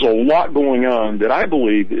there's a lot going on that I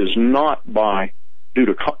believe is not due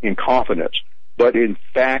to incompetence, but in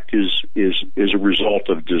fact is a result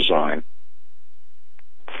of design.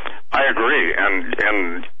 I agree,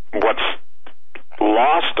 and what's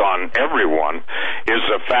lost on everyone is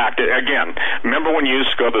the fact that, again, remember when you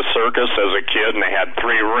used to go to the circus as a kid and they had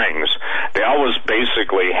 3 rings? They always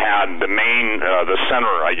basically had the main, the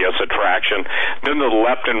center, I guess, attraction. Then to the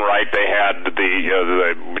left and right they had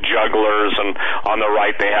the jugglers, and on the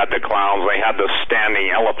right they had the clowns. They had the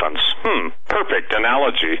standing elephants. Perfect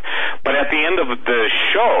analogy. But at the end of the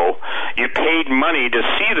show, you paid money to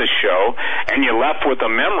see the show, and you left with a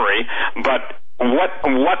memory, but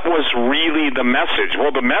what was really the message? Well,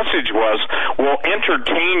 the message was, we'll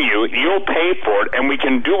entertain you, you'll pay for it, and we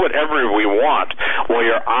can do whatever we want while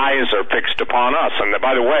your eyes are fixed upon us. And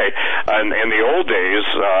by the way, in the old days,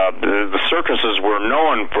 the circuses were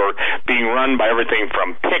known for being run by everything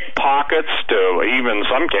from pickpockets to even, in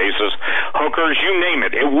some cases, hookers, you name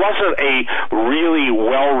it. It wasn't a really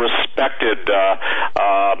well-respected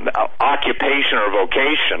occupation or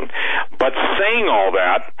vocation. But saying all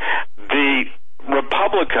that, the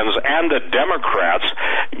Republicans and the Democrats,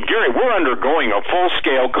 Gary, we're undergoing a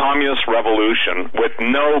full-scale communist revolution with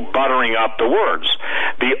no buttering up the words.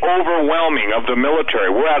 The overwhelming of the military.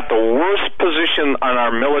 We're at the worst position on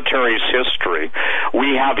our military's history.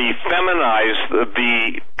 We have effeminized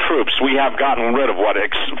the troops. We have gotten rid of,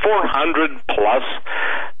 400 plus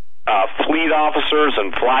fleet officers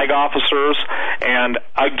and flag officers. And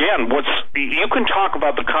again, you can talk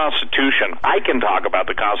about the Constitution. I can talk about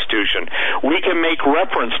the Constitution. We can make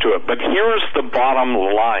reference to it. But here's the bottom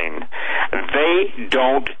line. They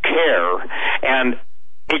don't care. And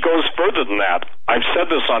it goes further than that. I've said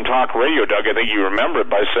this on talk radio, Doug. I think you remember it.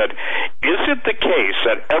 But I said, is it the case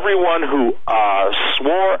that everyone who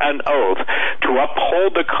swore an oath to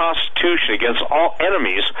uphold the Constitution against all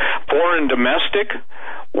enemies, foreign and domestic,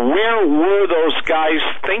 where were those guys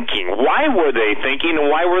thinking? Why were they thinking, and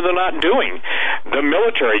why were they not doing? The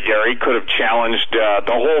military, Gary, could have challenged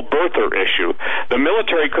the whole birther issue. The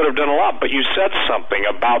military could have done a lot, but you said something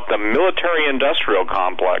about the military-industrial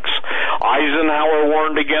complex. Eisenhower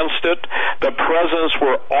warned against it. The presidents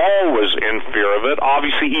were always in fear of it.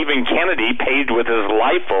 Obviously, even Kennedy paid with his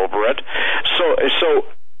life over it. So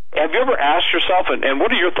have you ever asked yourself, and what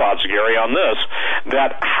are your thoughts, Gary, on this,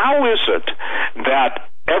 that how is it that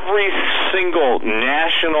every single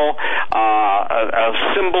national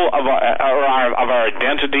symbol of our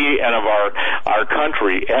identity and of our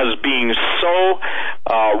country as being so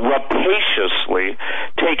rapaciously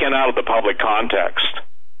taken out of the public context?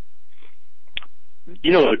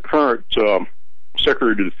 You know, the current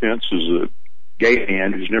Secretary of Defense is a gay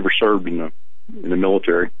man who's never served in the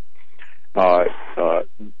military.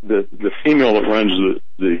 The female that runs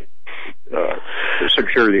the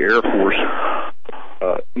Secretary of the Air Force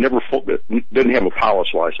doesn't have a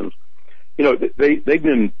pilot's license. You know, they've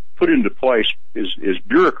been put into place as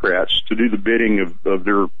bureaucrats to do the bidding of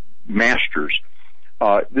their masters.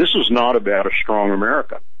 This is not about a strong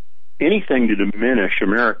America. Anything to diminish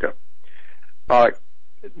America.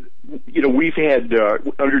 You know, we've had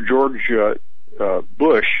under George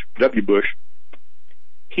Bush, W. Bush,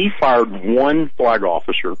 he fired one flag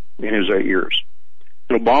officer in his 8 years.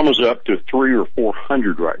 And Obama's up to 300 or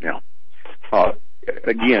 400 right now.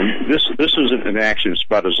 Again, this isn't an accident, it's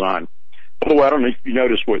by design. Although I don't know if you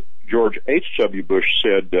noticed what George H.W. Bush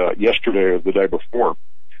said yesterday or the day before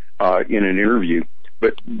in an interview,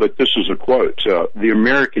 but this is a quote, the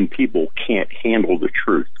American people can't handle the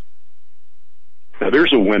truth. Now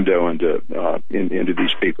there's a window into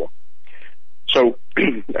these people. So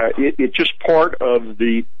it's just part of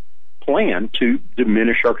the plan to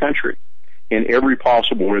diminish our country in every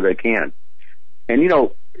possible way they can. And, you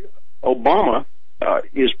know, Obama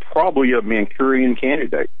is probably a Manchurian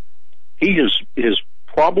candidate. He has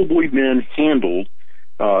probably been handled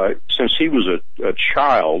since he was a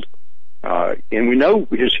child, and we know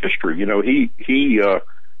his history. You know, he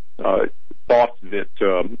thought that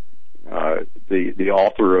the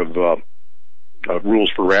author of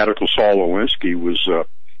Rules for Radical, Saul Alinsky, was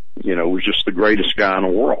just the greatest guy in the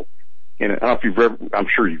world. And I don't know if you've read, I'm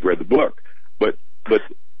sure you've read the book, but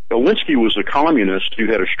Alinsky was a communist who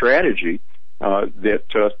had a strategy that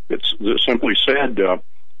simply said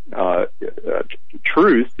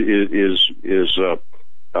truth is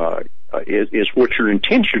what your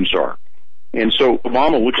intentions are. And so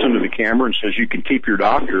Obama looks into the camera and says, "You can keep your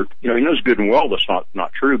doctor." You know, he knows good and well that's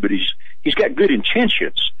not true, but he's got good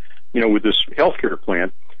intentions, you know, with this healthcare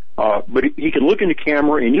plan. But he can look in the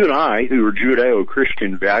camera, and you and I, who are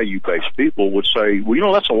Judeo-Christian value-based people, would say, well, you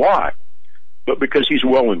know, that's a lie. But because he's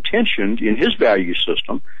well-intentioned in his value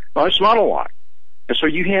system, it's not a lie. And so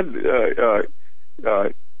you have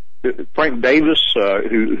Frank Davis,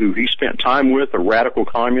 who he spent time with, a radical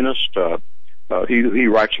communist. He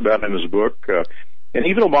writes about in his book, and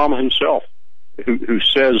even Obama himself, who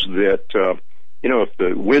says that if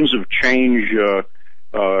the winds of change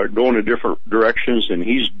go in different directions, and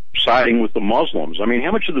he's siding with the Muslims. I mean,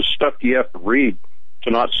 how much of this stuff do you have to read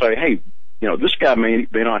to not say, hey, this guy may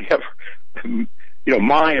not have,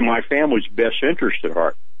 my and my family's best interest at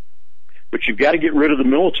heart. But you've got to get rid of the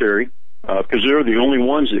military because they're the only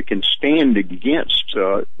ones that can stand against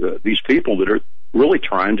these people that are really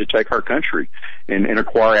trying to take our country and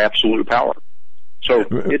acquire absolute power. So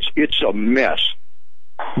it's a mess.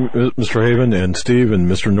 Mr. Heavin and Steve and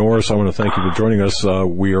Mr. Norris, I want to thank you for joining us.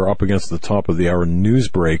 We are up against the top of the hour news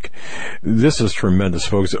break. This is tremendous,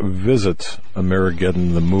 folks. Visit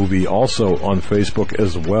Amerigeddon, the movie, also on Facebook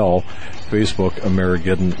as well. Facebook,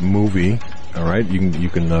 Amerigeddon Movie. All right, you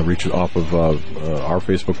can reach it off of our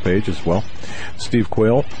Facebook page as well. Steve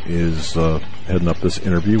Quayle is heading up this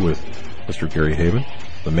interview with Mr. Gary Heavin,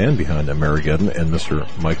 the man behind Amerigeddon, and Mr.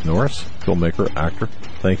 Mike Norris, filmmaker, actor.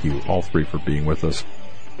 Thank you, all three, for being with us.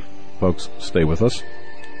 Folks, stay with us.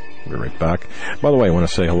 We'll be right back. By the way, I want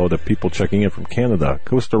to say hello to people checking in from Canada,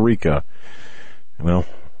 Costa Rica, well,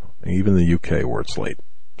 even the UK where it's late.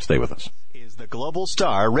 Stay with us. Is the Global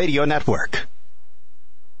Star Radio Network.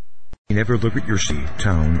 Never look at your city,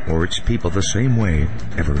 town, or its people the same way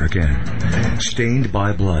ever again. Stained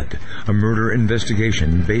by Blood, a murder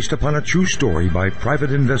investigation based upon a true story by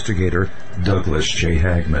private investigator Douglas J.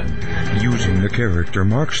 Hagmann. Using the character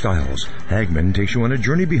Mark Stiles, Hagmann takes you on a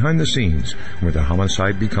journey behind the scenes where the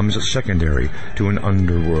homicide becomes secondary to an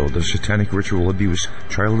underworld of satanic ritual abuse,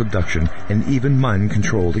 child abduction, and even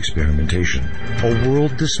mind-controlled experimentation. A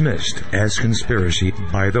world dismissed as conspiracy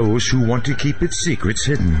by those who want to keep its secrets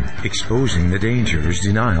hidden, exposing the dangers,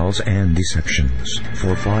 denials, and deceptions.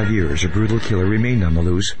 For 5 years, a brutal killer remained on the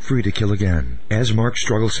loose, free to kill again. As Mark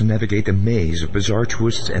struggles to navigate the maze of bizarre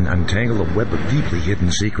twists and untangle a web of deeply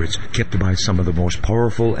hidden secrets kept by some of the most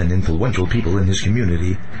powerful and influential people in his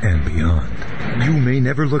community and beyond. You may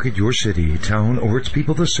never look at your city, town, or its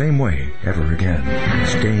people the same way ever again.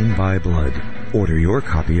 Stained by Blood. Order your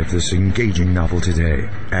copy of this engaging novel today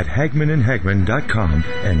at HagmannandHagmann.com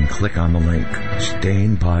and click on the link.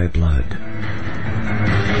 Stained by Blood.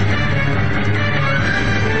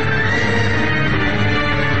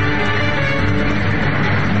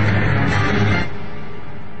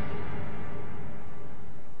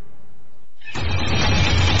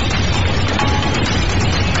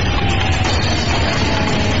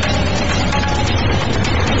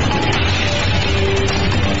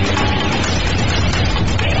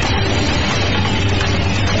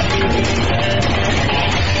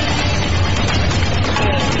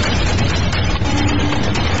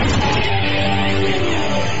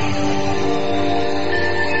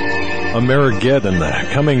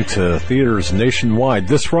 Amerigeddon, coming to theaters nationwide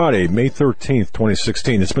this Friday, May 13th,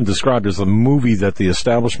 2016. It's been described as a movie that the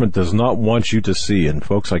establishment does not want you to see, and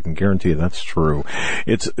folks, I can guarantee you that's true.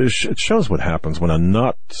 It shows what happens when a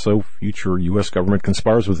not-so-future U.S. government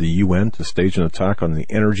conspires with the UN to stage an attack on the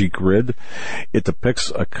energy grid. It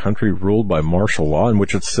depicts a country ruled by martial law in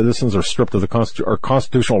which its citizens are stripped of our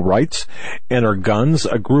constitutional rights and our guns.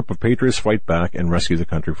 A group of patriots fight back and rescue the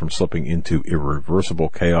country from slipping into irreversible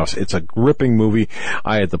chaos. It's a gripping movie.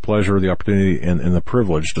 I had the pleasure, the opportunity, and the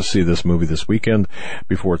privilege to see this movie this weekend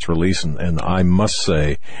before its release, and I must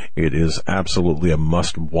say it is absolutely a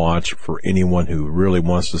must-watch for anyone who really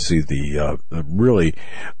wants to see the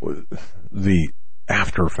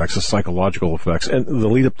after effects, the psychological effects, and the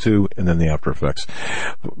lead up to, and then the after effects.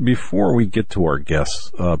 Before we get to our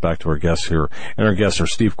guests, back to our guests here, and our guests are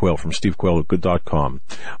Steve Quayle from SteveQuayle.com,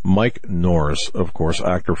 Mike Norris, of course,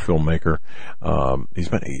 actor, filmmaker. He's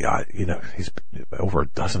been, he's been over a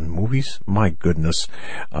dozen movies. My goodness.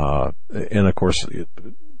 And of course,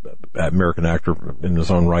 American actor in his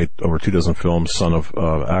own right, over 24 films, son of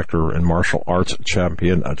actor and martial arts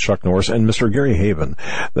champion Chuck Norris, and Mr. Gary Heavin,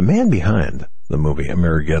 the man behind the movie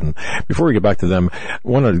Amerigeddon. Before we get back to them, I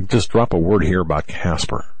want to just drop a word here about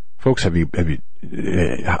Casper. Folks, how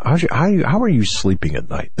are you sleeping at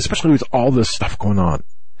night, especially with all this stuff going on?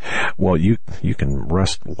 Well, you can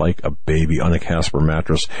rest like a baby on a Casper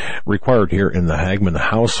mattress. Required here in the Hagmann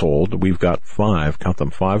household, we've got 5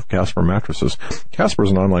 Casper mattresses. Casper is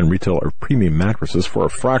an online retailer of premium mattresses for a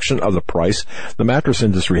fraction of the price. The mattress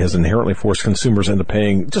industry has inherently forced consumers into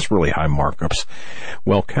paying just really high markups.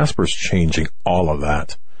 Well, Casper's changing all of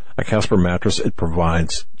that. A Casper mattress, it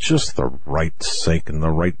provides just the right sink and the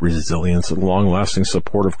right resilience and long-lasting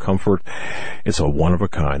supportive comfort. It's a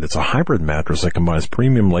one-of-a-kind. It's a hybrid mattress that combines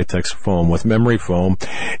premium latex foam with memory foam.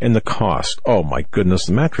 And the cost, oh my goodness,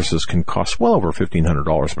 the mattresses can cost well over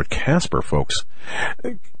 $1,500. But Casper, folks,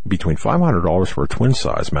 between $500 for a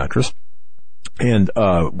twin-size mattress, and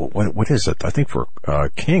what is it? I think for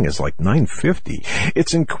King is like $950.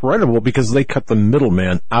 It's incredible because they cut the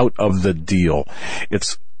middleman out of the deal.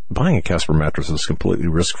 Buying a Casper mattress is completely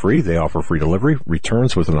risk-free. They offer free delivery,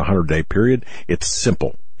 returns within a 100-day period. It's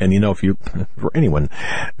simple. And for anyone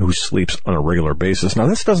who sleeps on a regular basis, now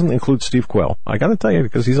this doesn't include Steve Quayle. I gotta tell you,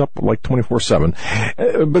 because he's up like 24/7.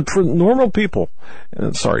 But for normal people,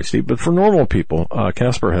 sorry Steve, but for normal people,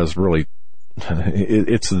 Casper has really,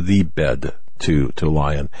 it's the bed to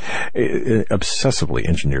lie in. Obsessively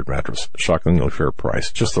engineered mattress, shockingly fair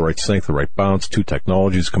price, just the right strength, the right bounce, 2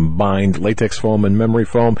 technologies combined, latex foam and memory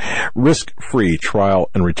foam, risk-free trial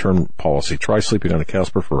and return policy. Try sleeping on a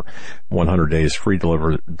Casper for 100 days, free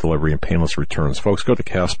delivery and painless returns. Folks, go to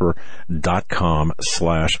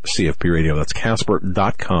Casper.com/CFP radio. That's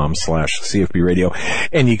Casper.com/CFP radio.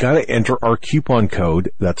 And you got to enter our coupon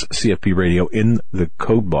code, that's CFP radio, in the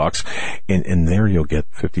code box. And there you'll get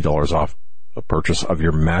 $50 off a purchase of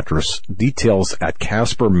your mattress. Details at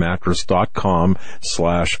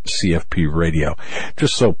CasperMattress.com/CFP radio.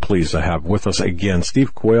 Just so pleased to have with us again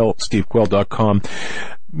Steve Quayle, SteveQuayle.com,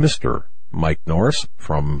 Mr. Mike Norris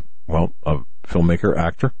from, well, a filmmaker,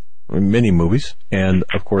 actor, many movies, and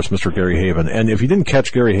of course Mr. Gary Heavin. And if you didn't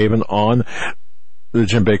catch Gary Heavin on the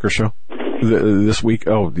Jim Baker Show this week,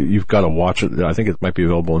 you've got to watch it. I think it might be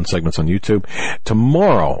available in segments on YouTube.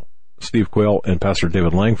 Tomorrow, Steve Quayle and Pastor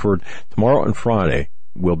David Langford, tomorrow and Friday,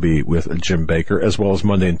 will be with Jim Baker, as well as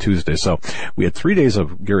Monday and Tuesday. So we had 3 days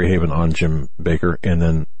of Gary Heavin on Jim Baker, and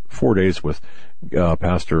then 4 days with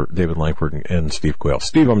Pastor David Langford and Steve Quayle.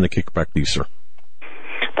 Steve, I'm going to kick it back to you, sir.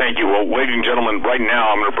 Thank you. Well, ladies and gentlemen, right now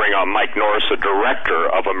I'm going to bring on Mike Norris, the director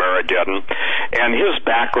of Amerigeddon, and his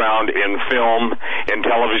background in film, in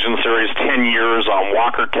television series, 10 years on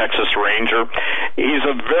Walker, Texas Ranger. He's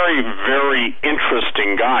a very, very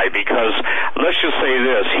interesting guy because, let's just say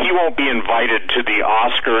this, he won't be invited to the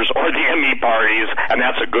Oscars or the Emmy parties, and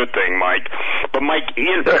that's a good thing, Mike. But Mike,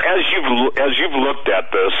 as you've looked at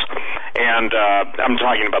this, and I'm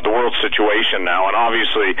talking about the world situation now, and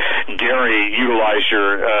obviously Gary utilized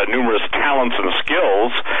your numerous talents and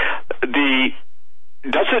skills,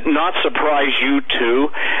 does it not surprise you, too,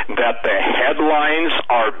 that the headlines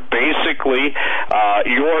are basically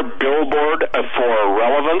your billboard for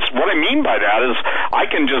relevance? What I mean by that is I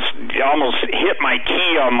can just almost hit my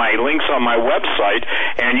key on my links on my website,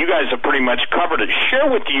 and you guys have pretty much covered it. Share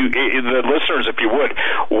with you, the listeners, if you would,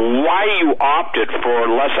 why you opted for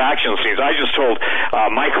less action scenes. I just told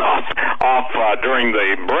Mike off during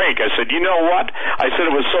the break. I said, you know what? I said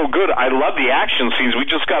it was so good. I love the action scenes. We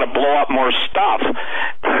just got to blow up more stuff.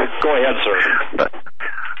 Go ahead, sir.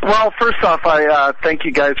 Well, first off, I thank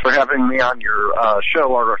you guys for having me on your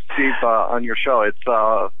show, or Steve on your show. It's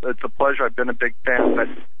a pleasure. I've been a big fan. But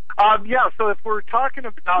so if we're talking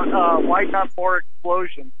about why not more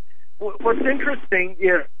explosions, what's interesting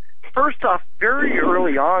is, first off, very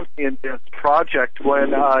early on in this project,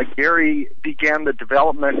 when Gary began the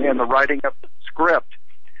development and the writing of the script,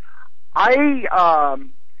 I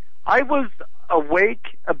was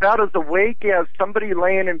about as awake as somebody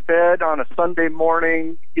laying in bed on a Sunday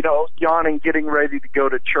morning, yawning, getting ready to go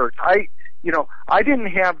to church. I didn't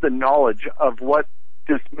have the knowledge of what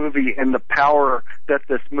this movie and the power that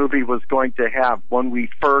this movie was going to have when we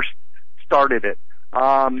first started it.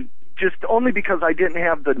 Just only because I didn't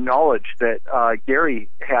have the knowledge that Gary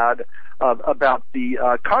had about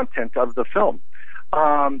the content of the film.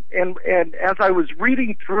 And as I was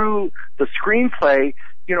reading through the screenplay,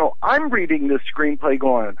 I'm reading this screenplay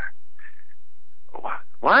going,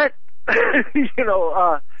 what?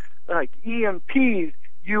 Like EMPs,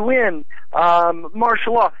 UN,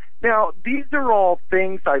 martial law. Now, these are all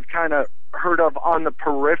things I've kind of heard of on the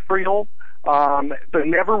peripheral, but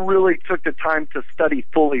never really took the time to study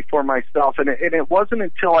fully for myself. And it wasn't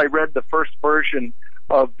until I read the first version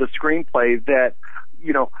of the screenplay that,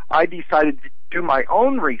 I decided to do my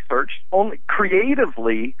own research, only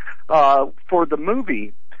creatively, for the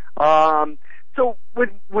movie. So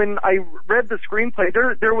when I read the screenplay,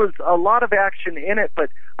 there was a lot of action in it, but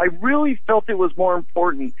I really felt it was more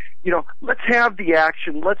important. Let's have the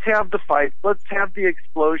action, let's have the fights, let's have the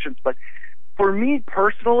explosions. But for me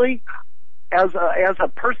personally, as a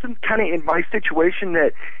person kind of in my situation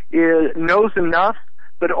that knows enough,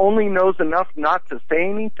 but only knows enough not to say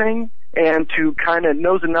anything, and to kind of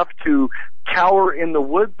knows enough to cower in the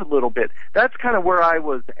woods a little bit. That's kind of where I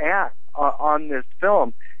was at on this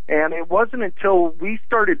film. And it wasn't until we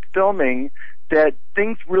started filming that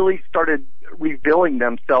things really started revealing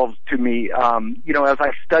themselves to me, as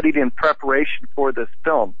I studied in preparation for this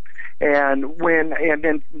film. And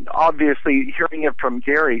then obviously hearing it from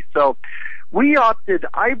Gary. So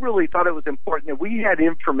I really thought it was important that we had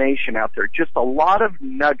information out there, just a lot of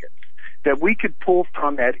nuggets that we could pull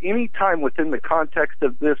from at any time within the context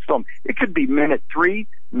of this film. It could be minute 3,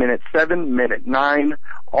 minute 7, minute 9,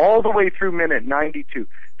 all the way through minute 92.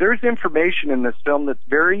 There's information in this film that's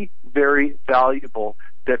very, very valuable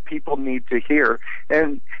that people need to hear.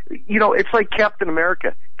 And, it's like Captain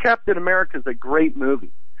America. Captain America is a great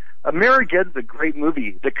movie. Amerigeddon is a great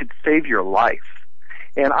movie that could save your life.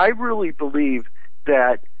 And I really believe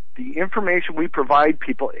that the information we provide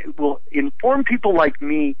people will inform people like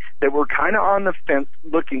me that were kind of on the fence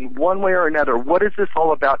looking one way or another. What is this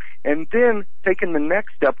all about? And then taking the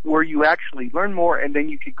next step where you actually learn more and then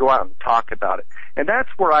you could go out and talk about it. And that's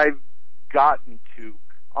where I've gotten to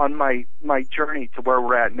on my journey to where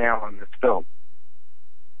we're at now on this film.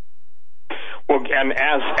 Well, and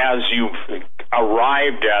as you've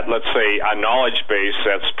arrived at, let's say, a knowledge base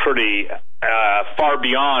that's pretty far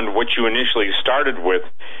beyond what you initially started with,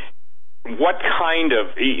 what kind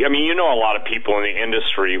of, I mean, you know a lot of people in the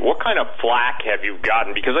industry, what kind of flack have you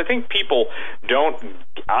gotten? Because I think people don't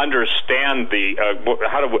understand the,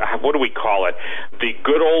 what do we call it? The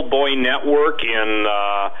good old boy network in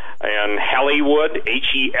Hollywood,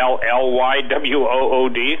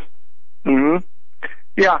 HELLYWOOD. Mm-hmm.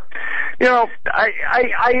 Yeah. You know,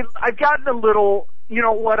 I've gotten a little, you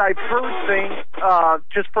know, what I've heard things,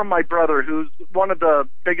 just from my brother, who's one of the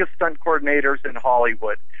biggest stunt coordinators in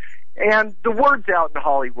Hollywood. And the word's out in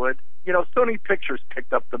Hollywood. You know, Sony Pictures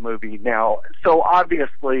picked up the movie now, so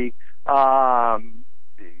obviously Hollywood's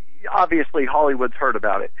heard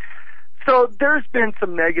about it. So there's been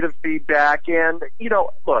some negative feedback, and, you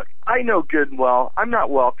know, look, I know good and well, I'm not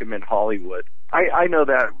welcome in Hollywood. I know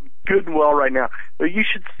that good and well right now. But you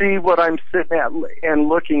should see what I'm sitting at and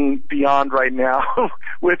looking beyond right now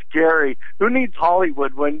with Gary. Who needs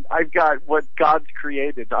Hollywood when I've got what God's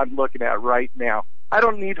created I'm looking at right now? I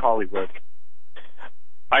don't need Hollywood.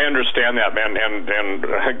 I understand that, man, and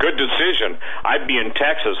a good decision. I'd be in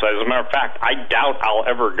Texas. As a matter of fact, I doubt I'll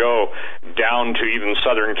ever go down to even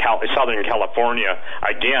Southern California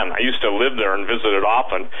again. I used to live there and visit it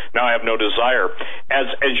often. Now I have no desire. As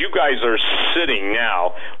you guys are sitting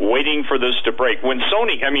now, waiting for this to break, when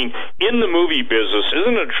Sony, I mean, in the movie business,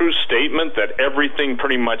 isn't it a true statement that everything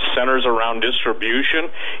pretty much centers around distribution?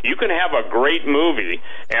 You can have a great movie,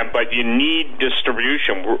 but you need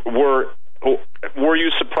distribution. Were you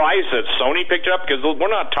surprised that Sony picked it up? Because we're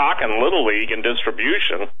not talking Little League and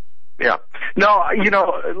distribution. Yeah. No, you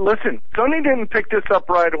know, listen, Sony didn't pick this up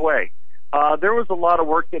right away. There was a lot of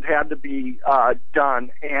work that had to be done,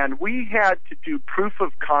 and we had to do proof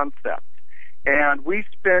of concept. And we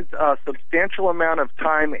spent a substantial amount of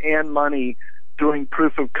time and money doing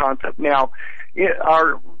proof of concept. Now,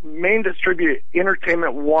 our main distributor,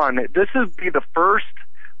 Entertainment One, this would be the first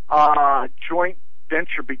joint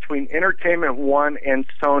venture between Entertainment One and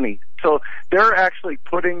Sony. So they're actually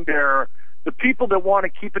putting the people that want to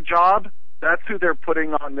keep a job, that's who they're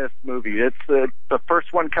putting on this movie. It's the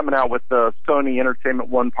first one coming out with the Sony Entertainment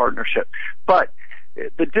One partnership. But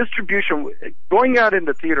the distribution, going out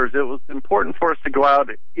into theaters, it was important for us to go out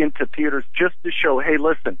into theaters just to show, hey,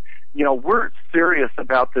 listen, you know, we're serious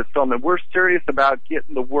about this film and we're serious about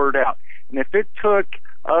getting the word out. And if it took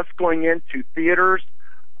us going into theaters,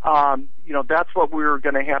 you know, that's what we were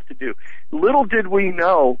going to have to do. Little did we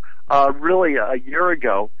know, really a year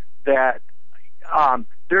ago, that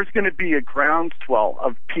there's going to be a groundswell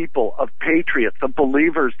of people, of patriots, of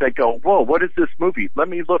believers that go, whoa, what is this movie? Let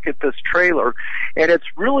me look at this trailer. And it's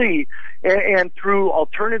really, and through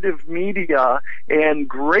alternative media and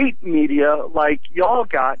great media like y'all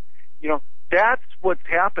got, you know, that's what's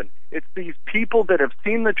happened. It's these people that have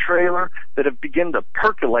seen the trailer that have begun to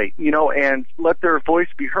percolate, you know, and let their voice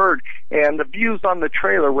be heard. And the views on the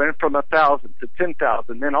trailer went from 1,000 to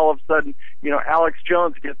 10,000. Then all of a sudden, you know, Alex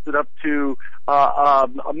Jones gets it up to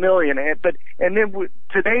 1 million. And then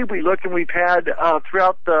today we look and we've had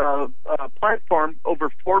throughout the platform over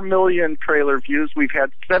 4 million trailer views. We've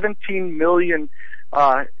had 17 million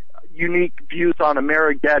unique views on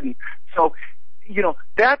Amerigeddon. So, you know,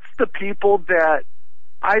 that's the people that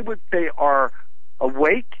I would say are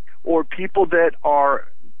awake, or people that are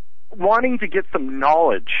wanting to get some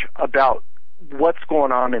knowledge about what's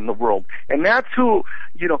going on in the world. And that's who,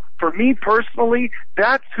 you know, for me personally,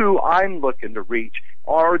 that's who I'm looking to reach,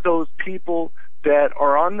 are those people that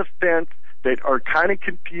are on the fence, that are kind of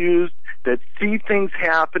confused, that see things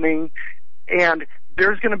happening, and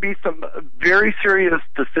there's going to be some very serious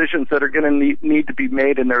decisions that are going to need to be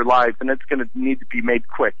made in their lives, and it's going to need to be made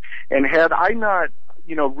quick. And had I not,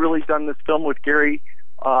 you know, really done this film with Gary,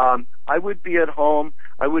 I would be at home.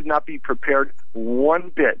 I would not be prepared one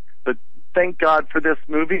bit. But thank God for this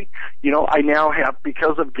movie. You know, I now have,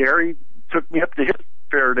 because of Gary, took me up to his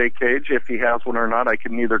Faraday cage. If he has one or not, I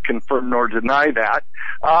can neither confirm nor deny that.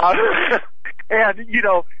 And, you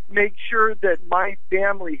know, make sure that my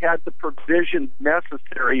family had the provisions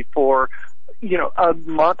necessary for, you know, a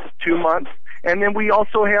month, 2 months. And then we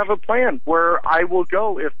also have a plan where I will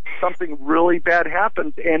go if something really bad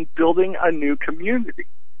happens, and building a new community.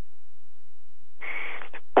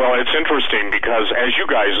 Well, it's interesting because, as you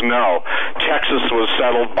guys know, Texas was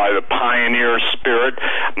settled by the pioneer spirit.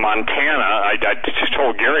 Montana, I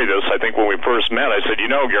told Gary this, I think, when we first met. I said, you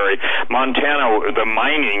know, Gary, Montana, the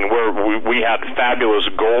mining, where we had fabulous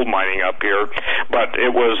gold mining up here, but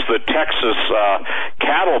it was the Texas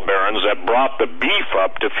cattle barons that brought the beef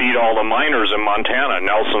up to feed all the miners in Montana,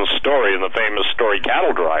 Nelson's story and the famous story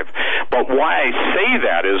Cattle Drive. But why I say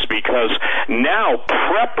that is because now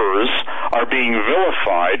preppers are being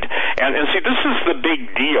vilified. And see, this is the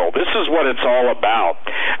big deal. This is what it's all about.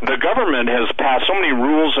 The government has passed so many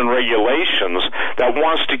rules and regulations that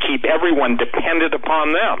wants to keep everyone dependent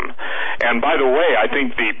upon them. And by the way, I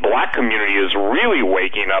think the black community is really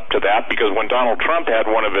waking up to that, because when Donald Trump had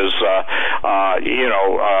one of his,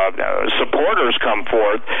 supporters come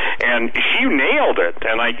forth, and she nailed it.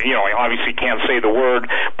 And I obviously can't say the word,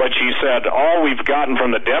 but she said, all we've gotten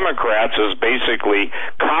from the Democrats is basically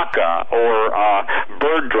caca or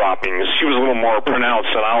bird droppings. She was a little more pronounced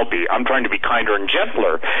than I'll be. I'm trying to be kinder and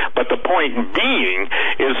gentler. But the point being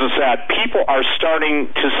is that people are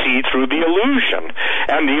starting to see through the illusion.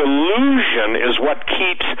 And the illusion is what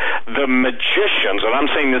keeps the magicians, and I'm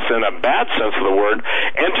saying this in a bad sense of the word,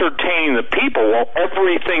 entertaining the people while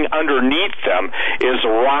everything underneath them is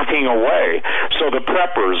rotting away. So the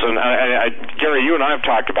preppers, and Gary, you and I have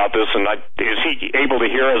talked about this, and is he able to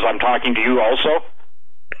hear as I'm talking to you also?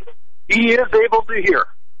 He is able to hear.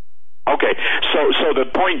 Okay, so the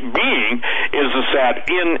point being is that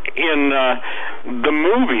in the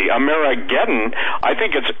movie Amerigeddon, I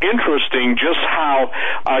think it's interesting just how,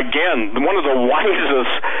 again, one of the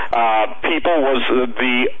wisest people was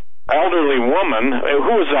the elderly woman.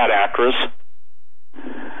 Who was that actress?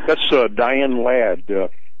 That's Diane Ladd.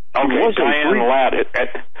 Okay, Diane Ladd.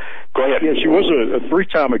 Go ahead. Yeah, she was a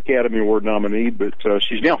 3-time Academy Award nominee, but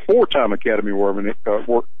she's now 4-time Academy Award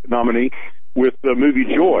nominee with the movie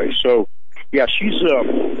Joy. So, yeah, she's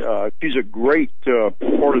a great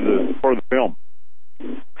part of the film.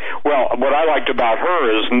 Well, what I liked about her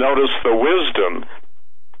is notice the wisdom,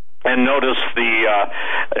 and notice the.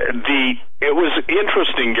 It was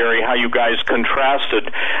interesting, Gary, how you guys contrasted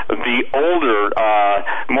the older,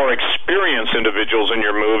 more experienced individuals in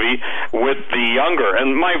your movie with the younger.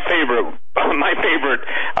 And my favorite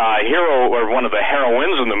hero, or one of the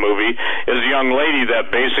heroines in the movie, is a young lady that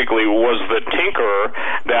basically was the tinkerer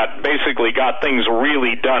that basically got things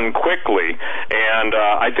really done quickly. And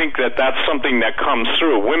I think that's something that comes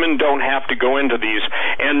through. Women don't have to go into these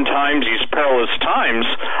end times, these perilous times,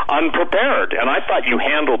 unprepared. And I thought you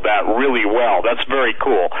handled that really well. That's very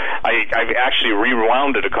cool. I've actually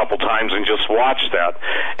rewound it a couple times and just watched that.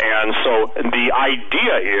 And so the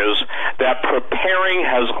idea is that preparing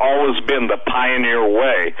has always been the pioneer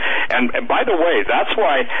way. And by the way, that's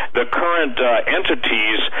why the current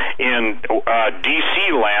entities in D.C.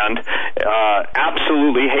 land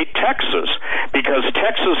absolutely hate Texas, because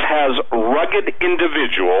Texas has rugged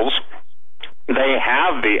individuals. They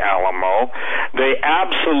have the Alamo. They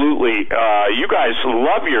absolutely, you guys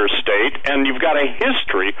love your state, and you've got a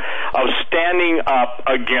history of standing up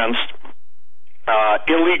against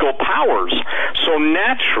illegal powers. So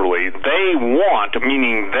naturally, they want,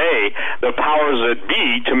 meaning the powers that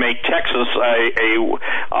be, to make Texas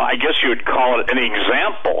I guess you would call it an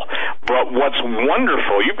example. But what's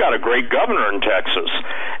wonderful, you've got a great governor in Texas,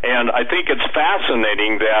 and I think it's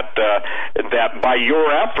fascinating that by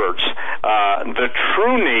your efforts, the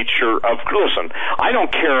true nature of, listen, I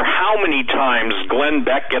don't care how many times Glenn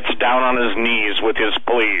Beck gets down on his knees with his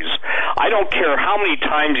pleas. I don't care how many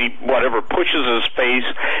times he pushes his face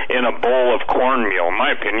in a bowl of cornmeal. In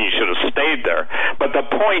my opinion, he should have stayed there. But the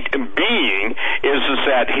point being is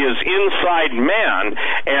that his inside man,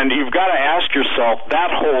 and you've got to ask yourself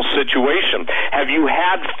that whole situation. Have you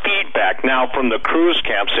had feedback now from the cruise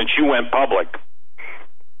camp since you went public?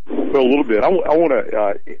 Well, a little bit. I want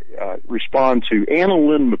to respond to Anna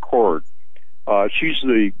Lynn McCord. She's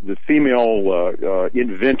the female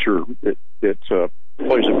inventor that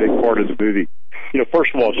plays a big part of the movie. You know,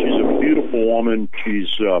 first of all, she's a beautiful woman. She's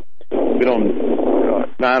been on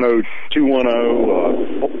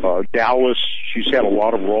 90210, Dallas. She's had a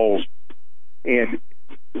lot of roles. And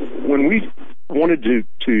when we wanted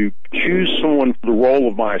to choose someone for the role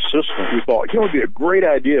of my assistant, we thought, it would be a great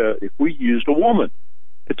idea if we used a woman,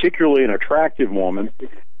 particularly an attractive woman,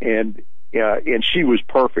 and she was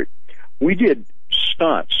perfect. We did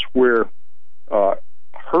stunts where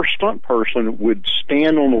her stunt person would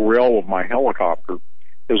stand on the rail of my helicopter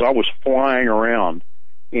as I was flying around,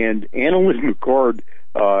 and Anna Lynn McCord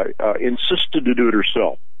insisted to do it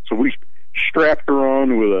herself. So we strapped her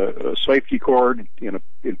on with a safety cord and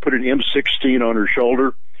put an M16 on her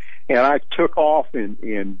shoulder, and I took off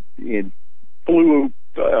and flew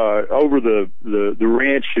over the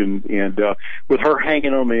ranch and with her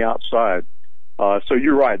hanging on the outside. So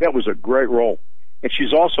you're right, that was a great role, and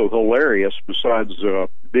she's also hilarious besides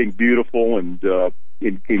being beautiful and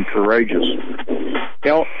courageous.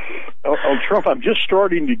 Now, on Trump, I'm just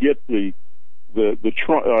starting to get the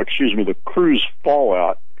cruise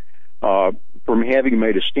fallout from having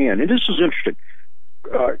made a stand, and this is interesting.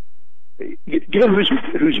 You know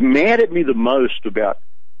who's mad at me the most about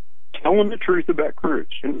telling the truth about Cruz?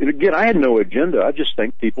 And again, I had no agenda. I just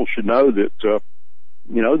think people should know that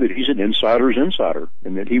that he's an insider's insider,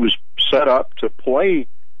 and that he was set up to play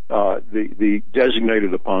the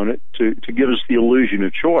designated opponent to give us the illusion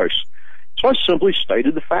of choice. So I simply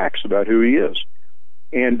stated the facts about who he is,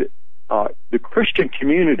 and the Christian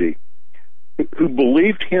community who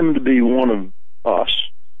believed him to be one of us.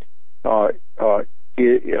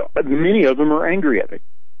 Many of them are angry at me,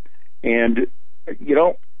 and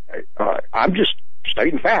I'm just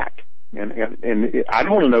stating fact, and I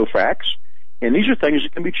don't want to know facts, and these are things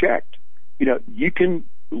that can be checked. You can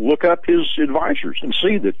look up his advisors and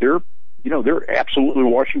see that they're absolutely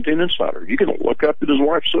Washington insider. You can look up that his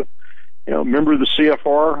wife's a member of the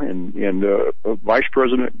CFR and vice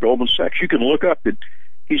president at Goldman Sachs. You can look up that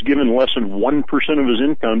he's given less than 1% of his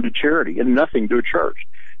income to charity and nothing to a church.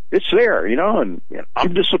 It's there, and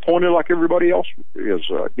I'm disappointed like everybody else is.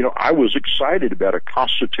 I was excited about a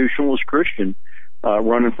constitutionalist Christian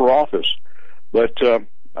running for office, but the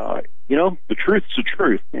truth's the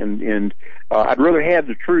truth, and I'd rather have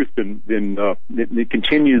the truth than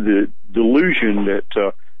continue the delusion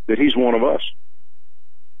that he's one of us.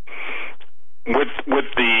 With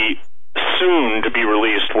the soon to be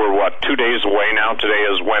released, we're 2 days away now. Today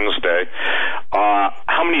is Wednesday.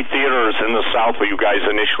 How many theaters in the South will you guys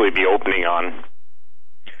initially be opening on?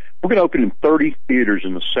 We're going to open in 30 theaters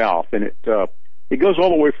in the South, and it goes all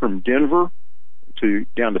the way from Denver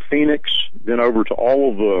down to Phoenix, then over to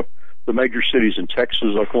all of the major cities in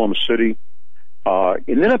Texas, Oklahoma City,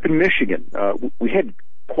 and then up in Michigan. We had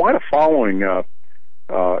quite a following.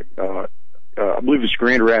 I believe it's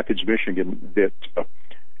Grand Rapids, Michigan. That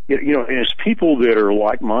and it's people that are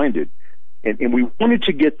like-minded, and we wanted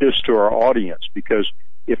to get this to our audience, because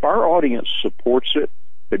if our audience supports it,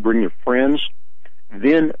 they bring their friends,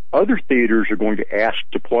 then other theaters are going to ask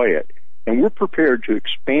to play it, and we're prepared to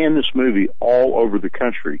expand this movie all over the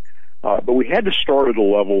country. But we had to start at a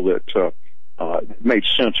level that made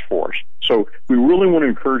sense for us. So we really want to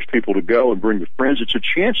encourage people to go and bring their friends. It's a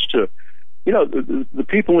chance to, the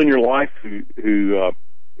people in your life who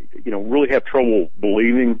really have trouble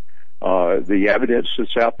believing the evidence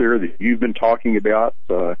that's out there that you've been talking about,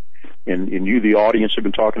 and you, the audience, have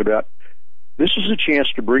been talking about. This is a chance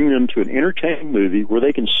to bring them to an entertaining movie where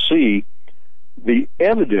they can see the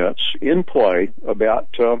evidence in play about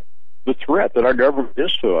the threat that our government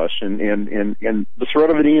is to us, and the threat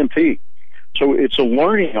of an EMP. So it's a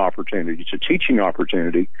learning opportunity. It's a teaching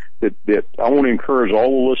opportunity that I want to encourage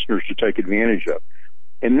all the listeners to take advantage of.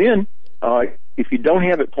 And then, if you don't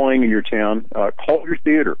have it playing in your town, call your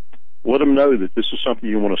theater. Let them know that this is something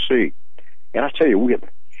you want to see. And I tell you, we have a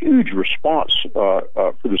huge response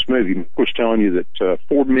for this movie. Of course, telling you that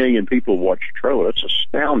 4 million people watched the trailer. That's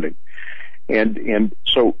astounding. And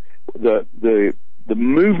so the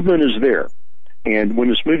movement is there. And when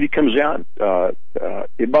this movie comes out,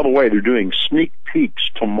 and by the way, they're doing sneak peeks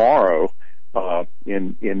tomorrow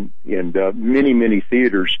in many, many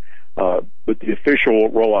theaters, but the official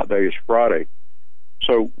rollout day is Friday.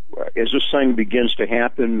 So as this thing begins to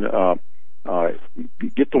happen,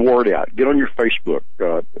 get the word out. Get on your Facebook.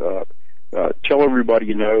 Tell everybody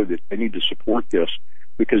you know that they need to support this,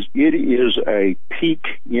 because it is a peek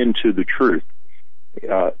into the truth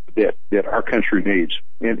that our country needs.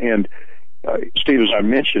 And Steve, as I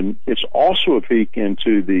mentioned, it's also a peek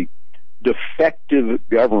into the defective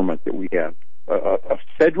government that we have, a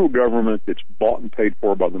federal government that's bought and paid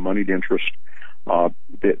for by the moneyed interest,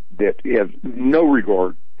 that have no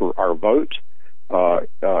regard for our vote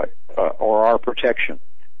or our protection.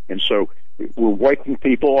 And so we're waking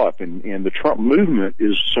people up, and the Trump movement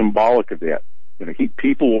is symbolic of that.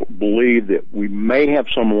 People believe that we may have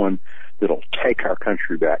someone that'll take our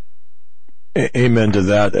country back. Amen to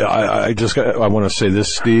that. I want to say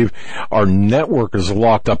this, Steve. Our network is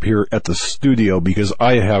locked up here at the studio because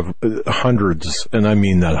I have hundreds, and I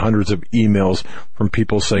mean that, hundreds of emails from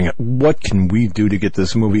people saying, what can we do to get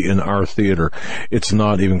this movie in our theater? It's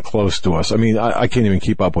not even close to us. I mean, I can't even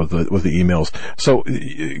keep up with the emails. So,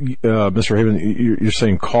 Mr. Heavin, you're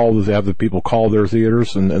saying have the people call their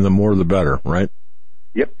theaters, and the more the better, right?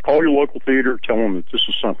 Yep. Call your local theater. Tell them that this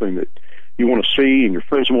is something that want to see and your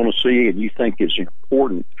friends want to see and you think is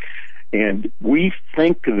important. And we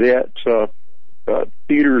think that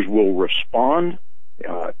theaters will respond.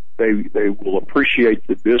 They will appreciate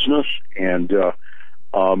the business, and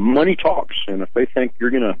money talks. And if they think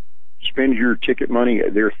you're going to spend your ticket money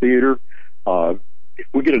at their theater, if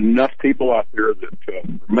we get enough people out there that are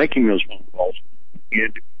making those phone calls,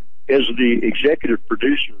 and as the executive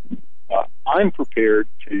producer, I'm prepared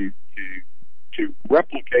to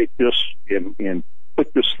replicate this and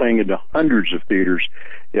put this thing into hundreds of theaters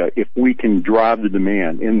if we can drive the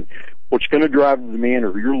demand. And what's going to drive the demand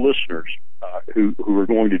are your listeners who are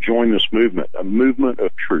going to join this movement, a movement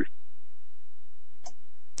of truth.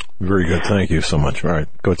 Very good. Thank you so much. All right.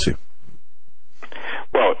 Go ahead, Steve.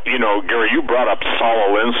 Well, Gary, you brought up Saul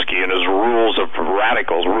Alinsky and his rules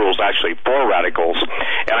actually for radicals.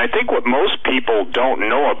 And I think what most people don't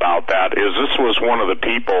know about that is this was one of the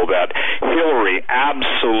people that Hillary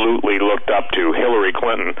absolutely looked up to, Hillary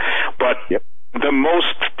Clinton. But the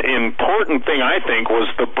most important thing, I think, was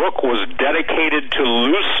the book was dedicated to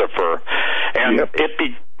Lucifer. And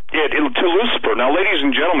to Lucifer. Now, ladies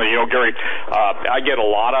and gentlemen, Gary, I get a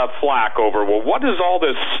lot of flack over, well, what is all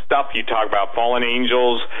this stuff you talk about, fallen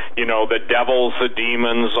angels, the devils, the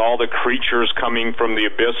demons, all the creatures coming from the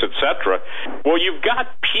abyss, etc. Well, you've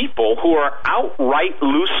got people who are outright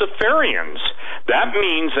Luciferians. That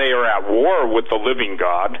means they are at war with the living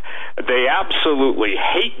God. They absolutely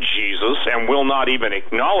hate Jesus and will not even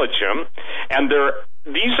acknowledge him. And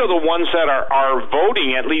these are the ones that are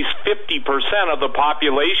voting. At least 50% of the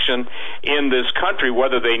population in this country,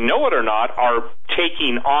 whether they know it or not, are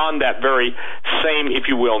taking on that very same, if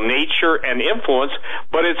you will, nature and influence.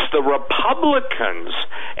 But it's the Republicans,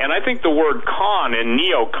 and I think the word con and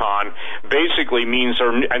neocon basically means,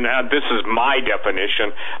 and this is my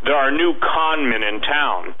definition, there are new con men in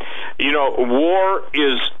town. War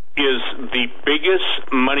is the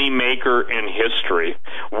biggest money maker in history.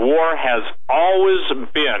 War has always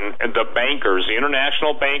been the bankers, the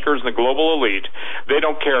international bankers, the global elite. They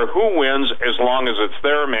don't care who wins as long as it's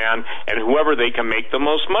their man and whoever they can make the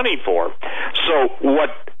most money for. So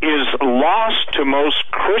what is lost to most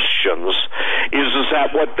Christians is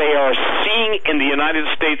that what they are seeing in the United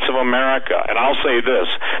States of America, and I'll say this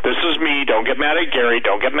is me, don't get mad at Gary,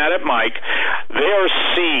 don't get mad at Mike, they are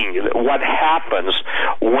seeing what happens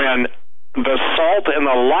when the salt and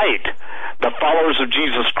the light, the followers of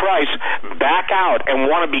Jesus Christ, back out and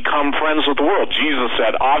want to become friends with the world. Jesus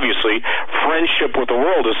said, obviously, friendship with the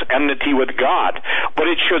world is enmity with God. But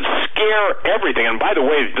it should scare everything. And by the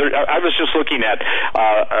way, I was just looking at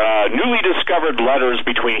newly discovered letters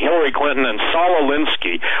between Hillary Clinton and Saul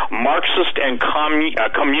Alinsky, Marxist and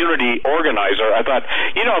community organizer. I thought,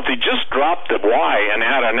 if they just dropped the Y and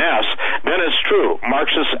add an S, then it's true,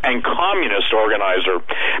 Marxist and communist organizer.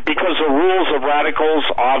 Because the rules of radicals,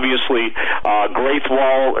 obviously,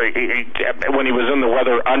 Graithwall, when he was in the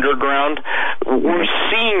Weather Underground, we're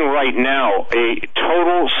seeing right now a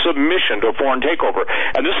total submission to a foreign takeover.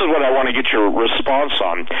 And this is what I want to get your response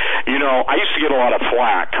on. I used to get a lot of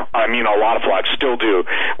flack. I mean, a lot of flack, still do,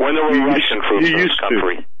 when there were Russian troops in this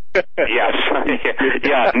country. Yes.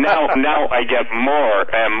 Yeah, now I get more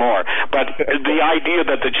and more. But the idea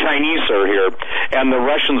that the Chinese are here and the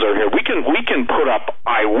Russians are here, we can put up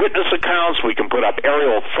eyewitness accounts, we can put up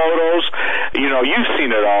aerial photos. You've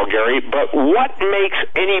seen it all, Gary. But what makes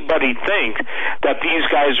anybody think that these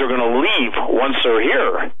guys are going to leave once they're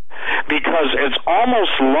here? Because it's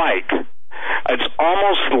almost like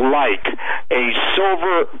a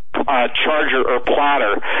silver charger or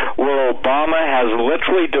platter where Obama has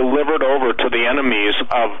literally delivered over to the enemies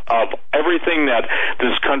of everything that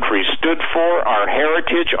this country stood for, our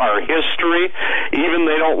heritage, our history. Even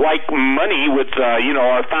they don't like money with,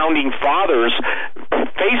 our founding fathers'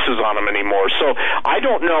 faces on them anymore. So I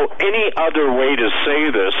don't know any other way to say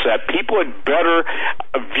this, that people had better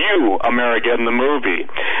view American the movie,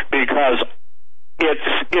 because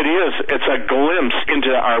it's a glimpse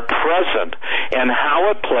into our present and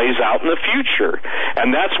how it plays out in the future.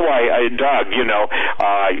 And that's why, Doug,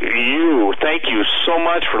 thank you so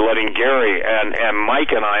much for letting Gary and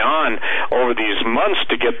Mike and I on over these months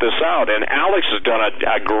to get this out. And Alex has done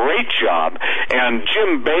a great job. And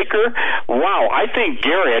Jim Baker, wow, I think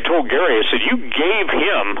Gary, I told Gary, I said, you gave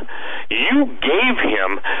him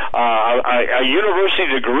a university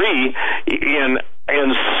degree in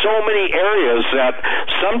in so many areas that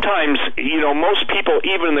sometimes, most people,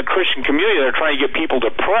 even in the Christian community that are trying to get people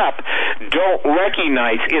to prep, don't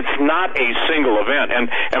recognize it's not a single event. And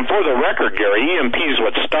for the record, Gary, EMP is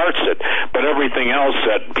what starts it, but everything else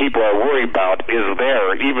that people are worried about is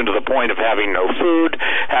there, even to the point of having no food,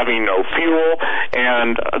 having no fuel,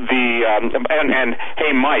 and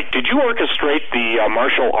hey, Mike, did you orchestrate the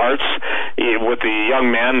martial arts with the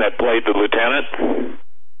young man that played the lieutenant?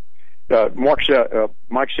 Mike's out of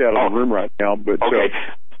the room right now, but okay.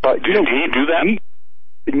 Did he do that?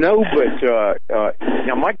 No, but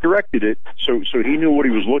now Mike directed it, so he knew what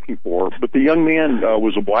he was looking for. But the young man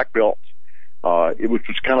was a black belt, which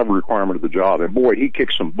was kind of a requirement of the job. And boy, he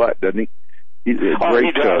kicks some butt, doesn't he? He does.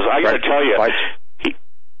 I got to tell you.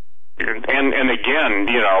 And again,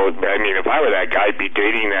 if I were that guy, I'd be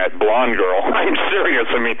dating that blonde girl. I'm serious.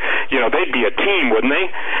 They'd be a team, wouldn't they?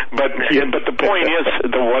 But the point is,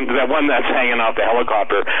 the one that's hanging off the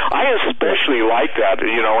helicopter. I especially like that,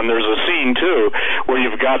 and there's a scene too where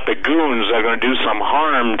you've got the goons that are going to do some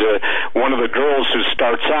harm to one of the girls who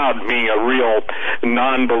starts out being a real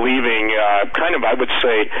non-believing kind of, I would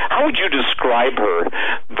say, how would you describe her?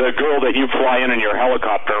 The girl that you fly in your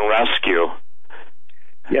helicopter and rescue.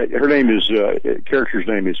 Yeah, her name is character's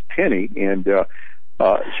name is Penny, and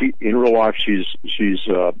she in real life she's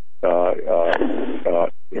her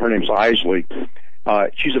name's Isley.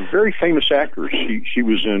 She's a very famous actress. She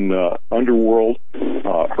was in Underworld.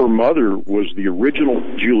 Her mother was the original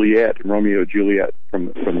Juliet, Romeo and Juliet from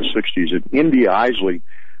the 60s. And India Isley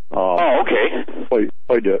played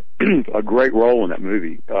a great role in that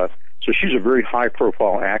movie. So she's a very high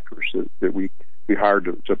profile actress that we hired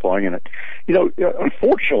to play in it.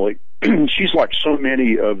 Unfortunately, she's like so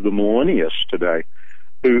many of the millennials today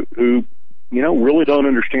who really don't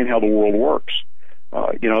understand how the world works.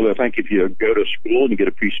 They think if you go to school and you get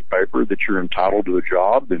a piece of paper that you're entitled to a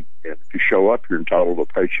job, and if you show up, you're entitled to a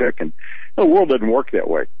paycheck. And the world doesn't work that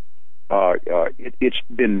way. It's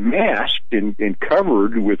been masked and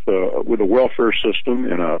covered with a welfare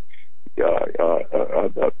system and a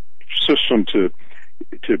system to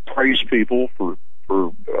praise people for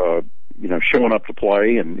showing up to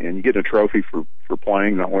play and you get a trophy for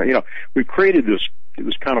playing that way. We've created this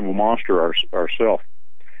kind of a monster ourselves.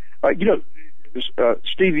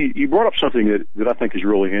 Steve, you brought up something that I think is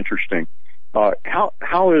really interesting.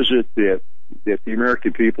 How is it that the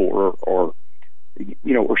American people are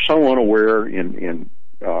so unaware and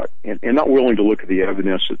not willing to look at the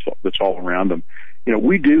evidence that's all around them?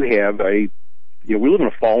 We do have we live in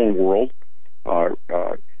a fallen world.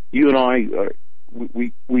 You and I,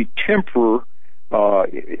 we temper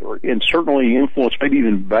and certainly influence, maybe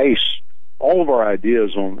even base all of our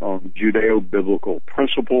ideas on Judeo-biblical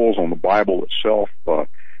principles, on the Bible itself. We're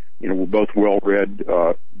both well-read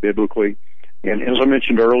biblically. And as I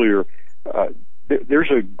mentioned earlier,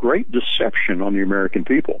 there's a great deception on the American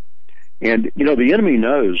people. And, the enemy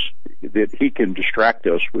knows that he can distract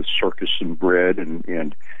us with circus and bread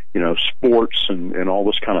and sports and all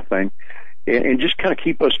this kind of thing. And just kind of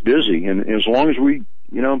keep us busy. And as long as we,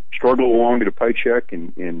 struggle along to get a paycheck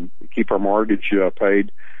and keep our mortgage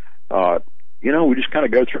paid, we just kind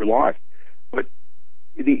of go through life. But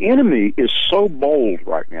the enemy is so bold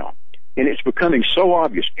right now, and it's becoming so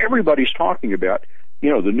obvious. Everybody's talking about, the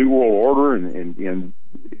New World Order and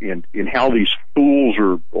how these fools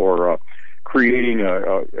are creating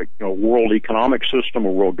a world economic system,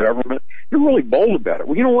 a world government. They're really bold about it.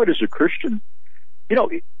 Well, you know what? As a Christian,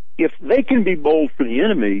 if they can be bold for the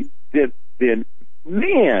enemy, then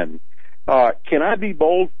man, can I be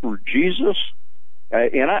bold for Jesus?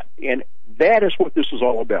 And that is what this is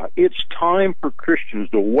all about. It's time for Christians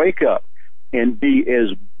to wake up and be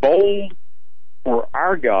as bold for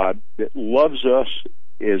our God that loves us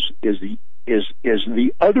as the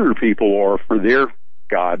other people are for their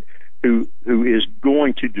God, who is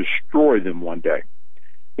going to destroy them one day.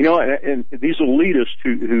 And these elitists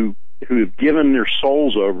who have given their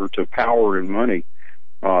souls over to power and money,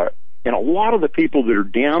 and a lot of the people that are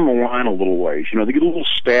down the line a little ways, they get a little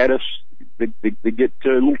status, they get a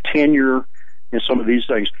little tenure in some of these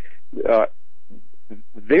things.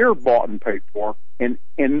 They're bought and paid for, and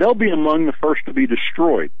they'll be among the first to be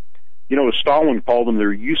destroyed. As Stalin called them,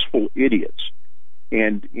 they're useful idiots.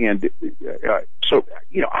 And so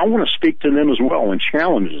I want to speak to them as well and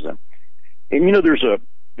challenge them. And there's a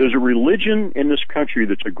religion in this country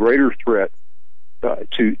that's a greater threat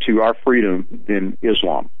to our freedom than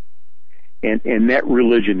Islam, and that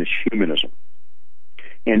religion is humanism.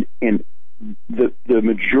 And the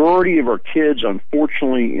majority of our kids,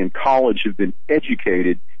 unfortunately, in college have been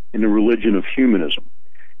educated in the religion of humanism.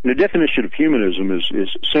 And the definition of humanism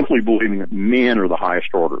is simply believing that men are the highest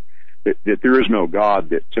order, that there is no God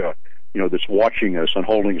that, that's watching us and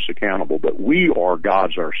holding us accountable, but we are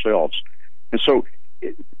gods ourselves. And so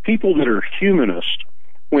people that are humanists,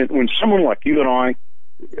 when someone like you and I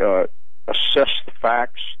assess the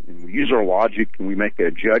facts and we use our logic and we make a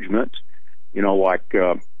judgment, like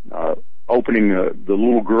opening the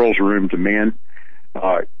little girl's room to men,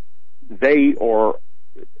 they are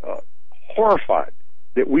horrified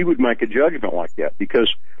that we would make a judgment like that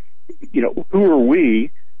because, who are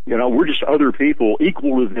we? We're just other people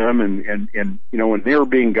equal to them and they're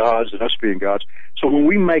being gods and us being gods. So when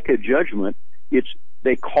we make a judgment,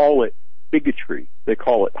 they call it bigotry. They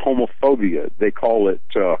call it homophobia. They call it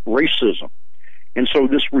racism. And so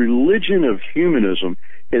this religion of humanism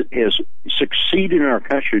has succeeded in our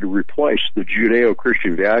country to replace the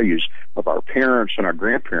Judeo-Christian values of our parents and our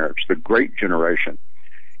grandparents, the great generation.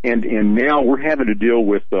 And now we're having to deal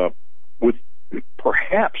with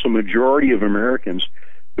perhaps a majority of Americans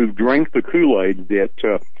who've drank the Kool-Aid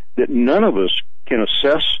that none of us can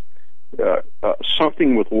assess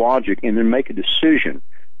something with logic and then make a decision,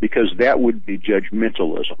 because that would be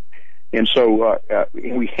judgmentalism. And so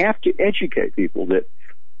we have to educate people that,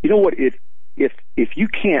 if you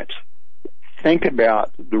can't think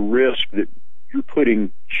about the risk that you're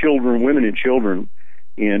putting women and children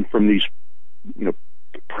in from these,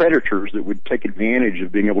 predators that would take advantage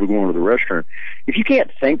of being able to go into the restaurant, if you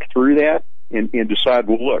can't think through that and decide,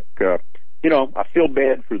 well, look, I feel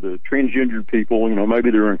bad for the transgender people,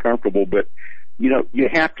 maybe they're uncomfortable, but, you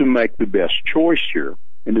have to make the best choice here.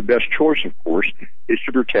 And the best choice, of course, is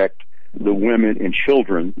to protect the women and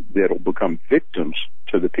children that will become victims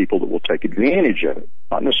to the people that will take advantage of it.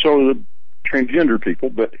 Not necessarily the transgender people,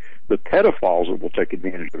 but the pedophiles that will take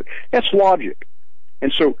advantage of it. That's logic.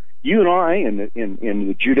 And so you and I and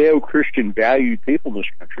the Judeo-Christian valued people in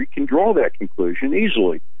this country can draw that conclusion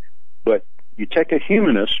easily. But you take a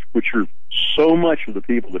humanist, which are so much of the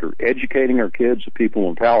people that are educating our kids, the people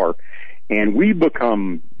in power, and we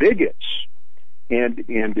become bigots.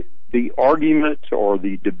 And the argument or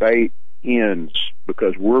the debate ends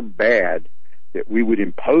because we're bad, that we would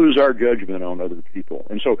impose our judgment on other people.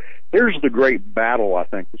 And so there's the great battle, I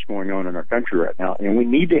think, that's going on in our country right now, and we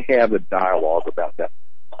need to have a dialogue about that.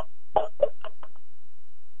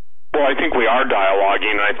 Well, I think we are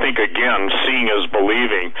dialoguing, and I think, again, seeing is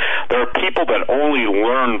believing. There are people that only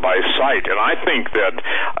learn by sight, and I think that,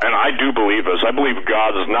 and I do believe this, I believe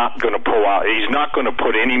God is not going to pull out, He's not going to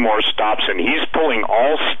put any more stops in. He's pulling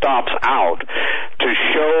all stops out to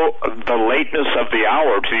show the lateness of the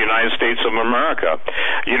hour to the United States of America.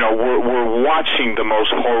 We're watching the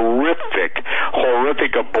most horrific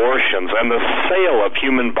abortions and the sale of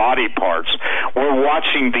human body parts. We're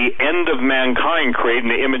watching the end of mankind creating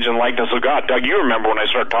the image and likeness of God. Doug, you remember when I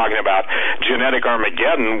started talking about genetic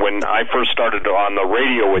Armageddon when I first started on the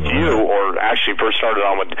radio with you, or actually first started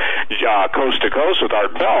on with Coast to Coast with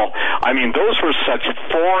Art Bell. I mean, those were such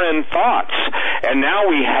foreign thoughts. And now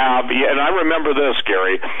we have, and I remember this,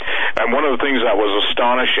 Gary, and one of the things that was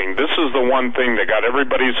astonishing, this is the one thing that got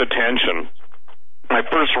everybody's attention. My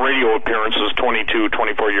first radio appearance was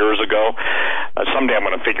 24 years ago. Someday I'm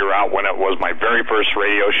going to figure out when it was my very first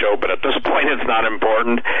radio show, but at this point it's not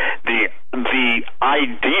important. The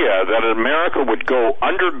idea that America would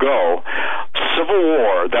undergo civil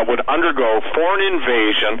war, that would undergo foreign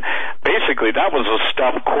invasion, basically that was the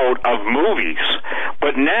stuff, quote, of movies.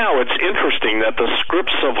 But now it's interesting that the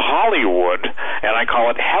scripts of Hollywood, and I call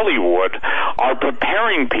it Hollywood, are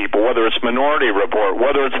preparing people, whether it's Minority Report,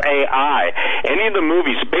 whether it's AI, any of the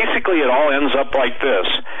movies, basically it all ends up like this.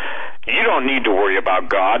 You don't need to worry about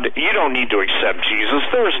God. You don't need to accept Jesus.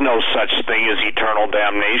 There's no such thing as eternal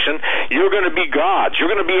damnation. You're going to be God's. You're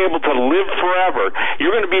going to be able to live forever. You're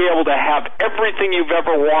going to be able to have everything you've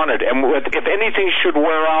ever wanted. And if anything should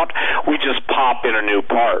wear out, we just pop in a new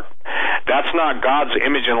part. That's not God's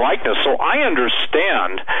image and likeness. So I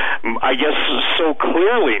understand, I guess, so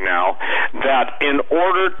clearly now that in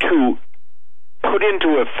order to put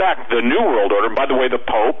into effect the New World Order. By the way, the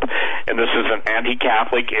Pope, and this is an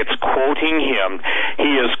anti-Catholic, it's quoting him.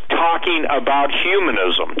 He is talking about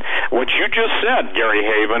humanism. What you just said, Gary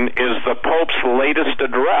Heavin, is the Pope's latest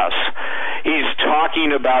address. He's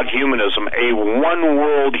talking about humanism, a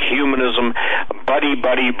one-world humanism,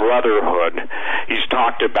 buddy-buddy brotherhood. He's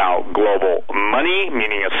talked about global money,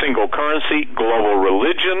 meaning a single currency, global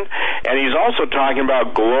religion, and he's also talking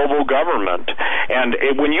about global government.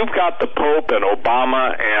 And when you've got the Pope and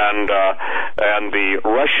Obama and the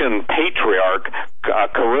Russian patriarch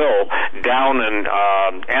Quayle down in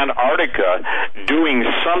Antarctica doing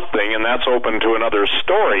something, and that's open to another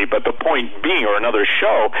story, but the point being, or another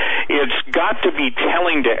show, it's got to be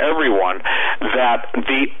telling to everyone that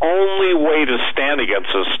the only way to stand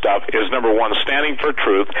against this stuff is, number one, standing for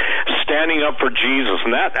truth, standing up for Jesus,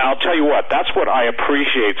 and that, I'll tell you what, that's what I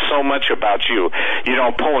appreciate so much about you. You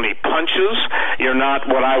don't pull any punches. You're not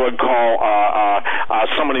what I would call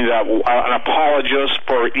somebody that an apologist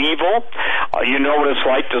for evil. You know what it's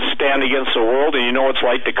like to stand against the world, and you know what it's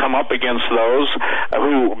like to come up against those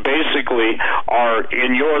who basically are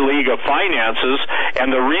in your league of finances.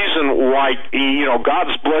 And the reason why,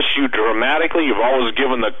 God's blessed you dramatically, you've always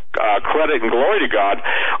given the credit and glory to God,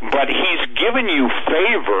 but He's given you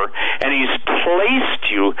favor, and He's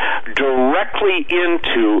placed you directly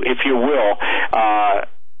into, if you will,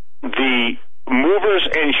 the movers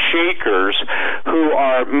and shakers who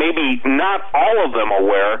are maybe not all of them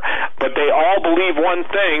aware, but they all believe one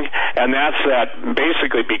thing, and that's that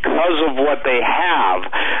basically because of what they have,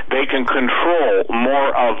 they can control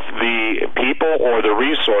more of the people or the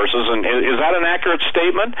resources. And is that an accurate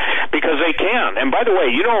statement? Because they can. And by the way,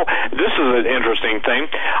 this is an interesting thing.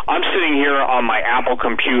 I'm sitting here on my Apple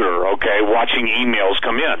computer, okay, watching emails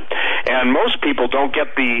come in. And most people don't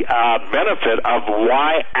get the benefit of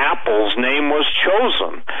why Apple's name was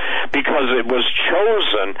chosen, because it was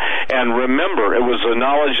chosen, and remember, it was the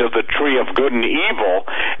knowledge of the tree of good and evil.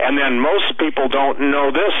 And then most people don't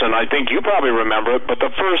know this, and I think you probably remember it, but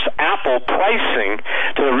the first Apple pricing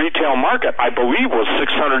to the retail market, I believe, was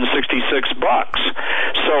 $666.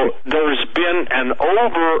 So there's been an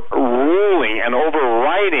overruling and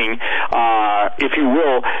overriding, if you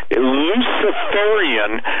will,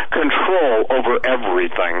 Luciferian control over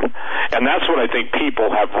everything. And that's what I think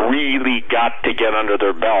people have really got to get under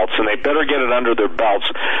their belts, and they better get it under their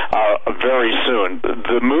belts very soon.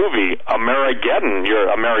 The movie Amerigeddon, your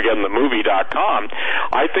AmerigeddonTheMovie.com,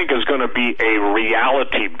 I think is going to be a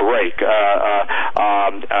reality break.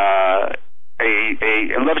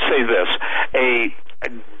 Let's say this, a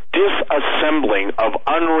disassembling of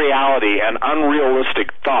unreality and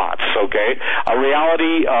unrealistic thoughts, okay? A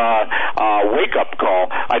reality wake-up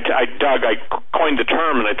call. Doug, I coined the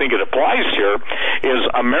term, and I think it applies here, is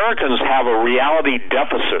Americans have a reality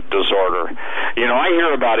deficit disorder. I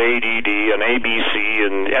hear about ADD and ABC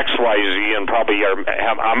and XYZ, and probably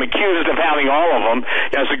I'm accused of having all of them.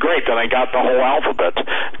 That's great, then I got the whole alphabet.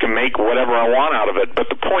 I can make whatever I want out of it. But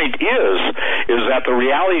the point is that the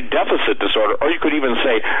reality deficit disorder, or you could even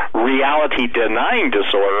say reality denying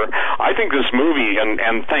disorder, I think this movie,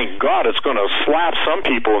 and thank God, it's going to slap some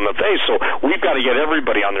people in the face. So we've got to get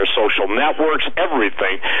everybody on their social networks,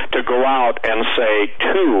 everything, to go out and say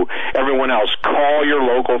to everyone else, call your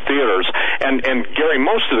local theaters. And Gary,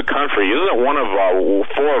 most of the country isn't one of 4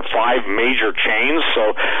 or 5 major chains.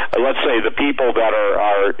 So let's say the people that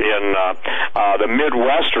are in the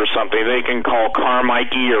Midwest or something, they can call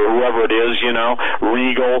Carmikey or whoever it is,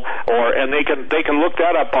 Regal, and they can look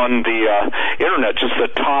that up on the internet, just the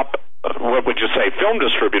top, what would you say, film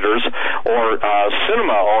distributors or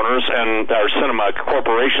cinema owners or cinema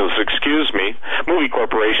corporations, movie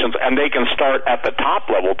corporations, and they can start at the top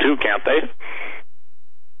level too, can't they?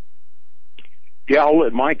 Yeah, I'll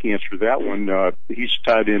let Mike answer that one. He's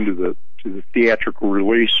tied into the theatrical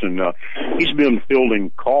release, and he's been fielding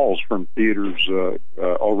calls from theaters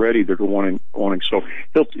already that are wanting. So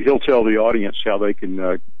he'll tell the audience how they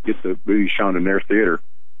can get the movie shown in their theater.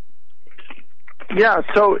 Yeah,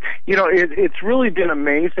 so it's really been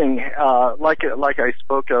amazing. Like I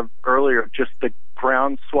spoke of earlier, just the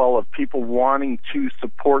groundswell of people wanting to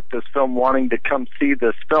support this film, wanting to come see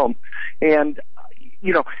this film, and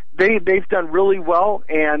they've done really well,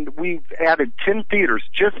 and we've added 10 theaters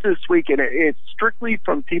just this week, and it's strictly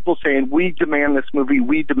from people saying, we demand this movie.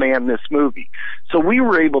 So we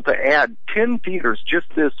were able to add 10 theaters just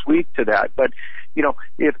this week to that. But,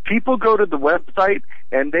 if people go to the website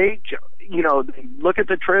and they look at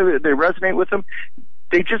the trailer, they resonate with them,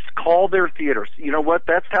 they just call their theaters. You know what?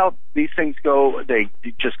 That's how these things go. They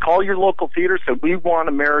just call your local theater, say, we want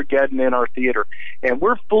Amerigeddon in our theater. And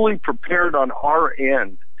we're fully prepared on our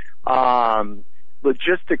end,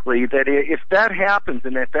 logistically, that if that happens,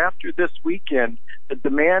 and if after this weekend the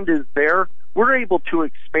demand is there, we're able to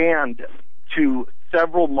expand to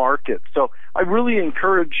several markets. So I really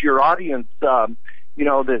encourage your audience, that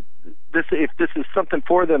if this is something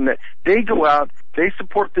for them, that they go out they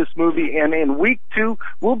support this movie, and in week 2,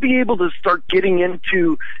 we'll be able to start getting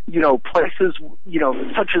into, places,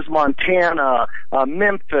 such as Montana,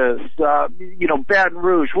 Memphis, Baton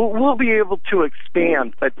Rouge. We'll be able to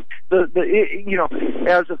expand, but as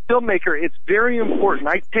a filmmaker, it's very important.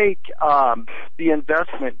 I take the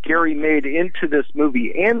investment Gary made into this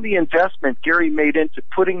movie and the investment Gary made into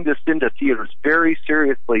putting this into theaters very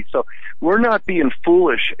seriously. So we're not being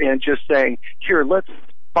foolish and just saying, here, let's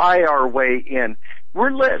buy our way in.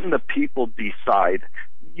 We're letting the people decide.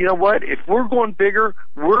 You know what? If we're going bigger,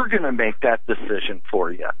 we're going to make that decision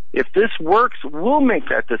for you. If this works, we'll make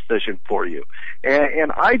that decision for you.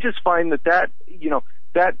 And I just find that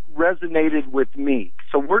resonated with me.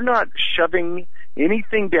 So we're not shoving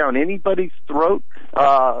anything down anybody's throat.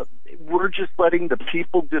 We're just letting the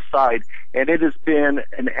people decide. And it has been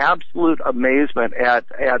an absolute amazement at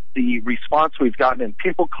the response we've gotten, and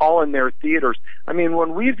people calling their theaters. I mean,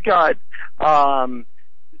 when we've got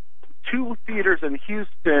 2 theaters in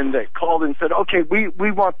Houston that called and said, okay,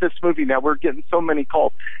 we want this movie now. We're getting so many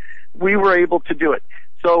calls. We were able to do it.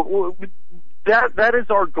 So that is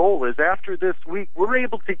our goal, is after this week, we're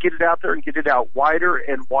able to get it out there and get it out wider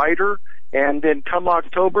and wider. And then come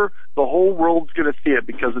October, the whole world's going to see it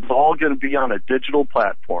because it's all going to be on a digital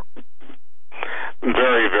platform.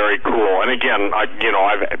 Very, very cool. And again,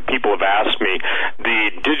 people have asked me,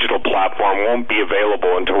 the digital platform won't be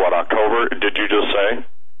available until what, October? Did you just say?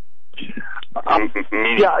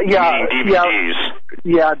 Meaning DVDs.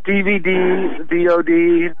 Yeah, DVD,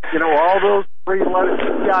 VOD, all those 3 letters,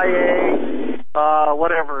 CIA,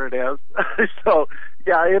 whatever it is. So,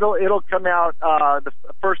 yeah, it'll come out the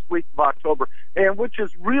first week of October, and which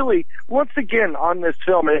is really, once again, on this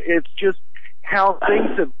film, it's just how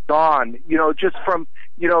things have gone. Just from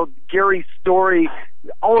Gary's story,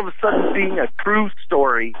 all of a sudden being a true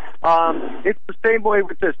story. It's the same way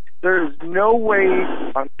with this. There is no way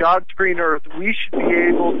on God's green earth we should be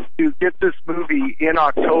able to get this movie in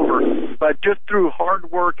October, but just through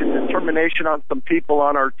hard work and determination on some people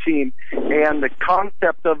on our team and the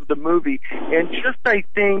concept of the movie, and just, I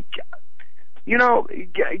think,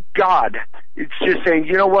 God, it's just saying,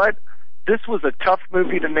 you know what? This was a tough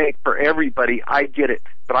movie to make for everybody. I get it,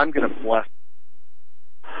 but I'm going to bless it.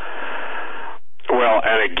 Well,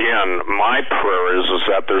 and again, my prayer is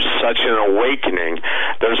that there's such an awakening.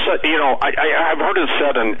 I've heard it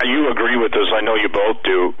said, and you agree with this, I know you both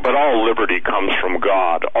do, but all liberty comes from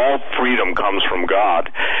God. All freedom comes from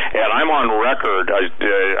God. And I'm on record,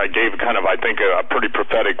 I gave I think, a pretty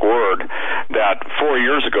prophetic word that 4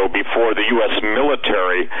 years ago, before the U.S.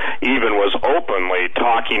 military even was openly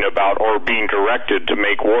talking about or being directed to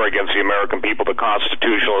make war against the American people, the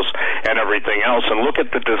constitutionalists, and everything else, and look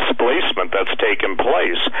at the displacement that's taken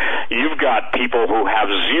place. You've got people who have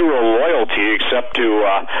zero loyalty except to,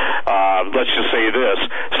 let's just say this,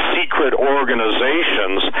 secret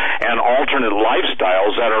organizations and alternate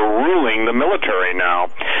lifestyles that are ruling the military now.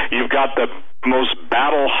 You've got the most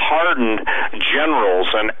battle-hardened generals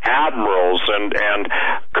and admirals and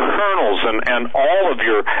colonels and all of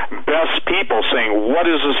your best people saying, what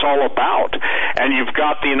is this all about? And you've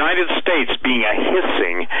got the United States being a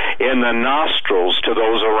hissing in the nostrils to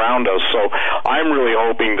those around us. So I'm really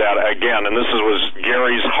hoping that, again, and this was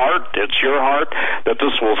Gary's heart, it's your heart, that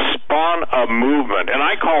this will spawn a movement. And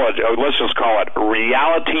I call it, let's just call it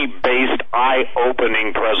reality-based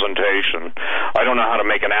eye-opening presentation. I don't know how to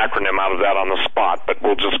make an acronym out of that on the spot, but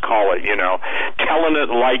we'll just call it, telling it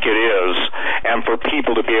like it is, and for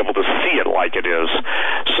people to be able to see it like it is.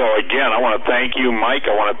 So again, I want to thank you, Mike.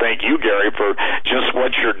 I want to thank you, Gary, for just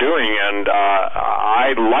what you're doing, and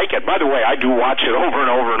I like it. By the way, I do watch it over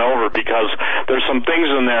and over and over because there's some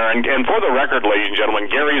things in there, and for the record, ladies and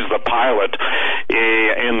gentlemen, Gary's the pilot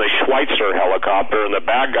in the Schweitzer helicopter, and the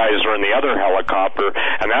bad guys are in the other helicopter,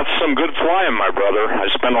 and that's some good flying, my brother.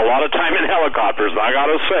 I spend a lot of time in helicopters, and I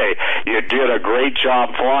gotta say, you did a great job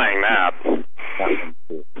flying that.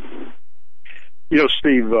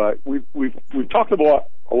 Steve, we've talked a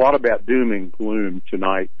lot about doom and gloom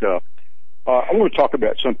tonight. I want to talk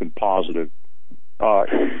about something positive. I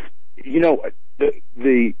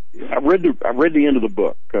read the end of the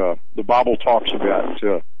book. The Bible talks about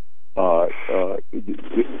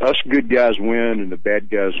us good guys win and the bad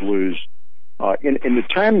guys lose. And the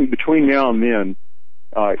time between now and then,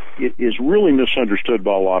 it is really misunderstood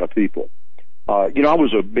by a lot of people. I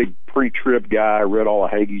was a big pre-trib guy. I read all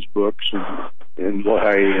of Hagee's books and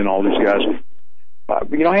LaHaye and all these guys.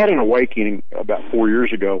 I had an awakening about 4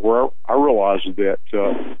 years ago where I realized that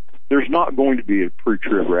there's not going to be a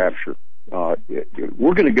pre-trib rapture.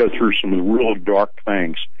 We're going to go through some real dark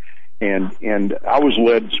things, and I was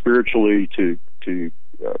led spiritually to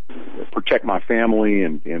protect my family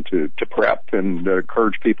and to prep and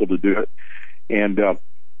encourage people to do it. And a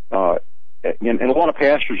lot of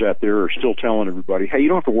pastors out there are still telling everybody, hey, you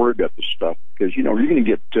don't have to worry about this stuff because, you're going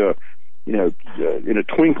to get, in a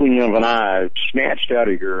twinkling of an eye, snatched out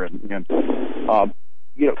of here. And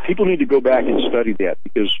people need to go back and study that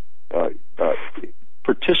because,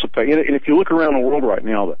 participate. And if you look around the world right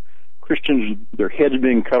now, the Christians, their heads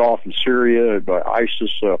being cut off in Syria by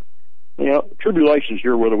ISIS, tribulation's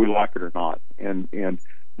here whether we like it or not. And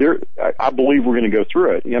I believe we're going to go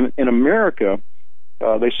through it. In America,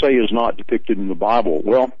 they say is not depicted in the Bible.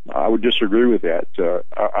 Well, I would disagree with that.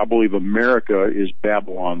 I believe America is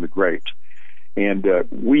Babylon the Great. And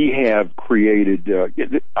we have created,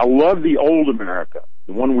 I love the old America,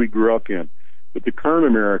 the one we grew up in, but the current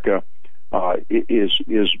America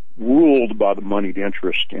is ruled by the moneyed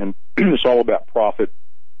interest, and it's all about profit,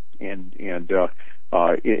 and it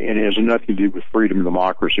has nothing to do with freedom and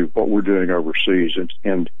democracy, what we're doing overseas,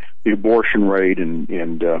 and the abortion rate, and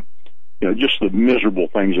just the miserable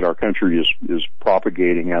things that our country is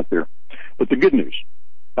propagating out there. But the good news,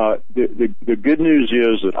 the good news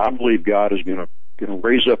is that I believe God is going to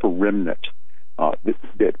raise up a remnant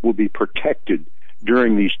that will be protected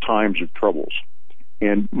during these times of troubles.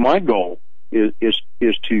 And my goal is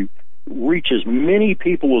to reach as many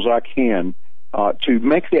people as I can to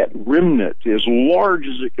make that remnant as large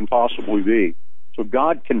as it can possibly be, so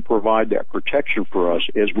God can provide that protection for us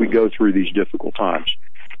as we go through these difficult times.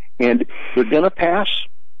 And they're going to pass,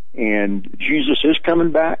 and Jesus is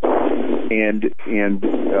coming back, and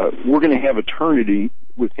we're going to have eternity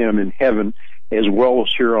with Him in heaven as well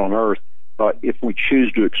as here on earth if we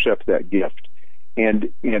choose to accept that gift.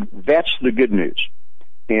 And that's the good news.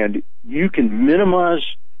 And you can minimize,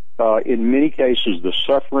 in many cases, the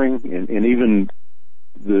suffering and even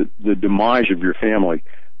the demise of your family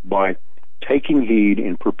by taking heed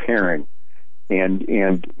and preparing and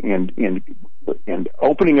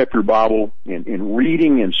opening up your Bible and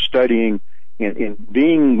reading and studying and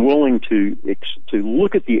being willing to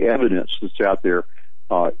look at the evidence that's out there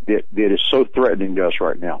that is so threatening to us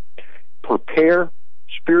right now. Prepare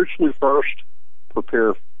spiritually first,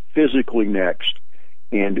 prepare physically next,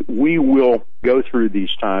 and we will go through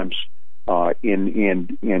these times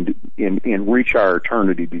and reach our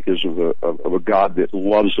eternity because of a God that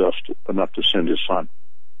loves us enough to send His Son.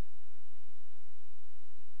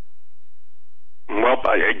 Well,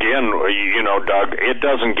 again, Doug, it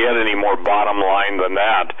doesn't get any more bottom line than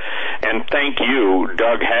that. And thank you,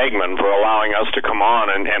 Doug Hagmann, for allowing us to come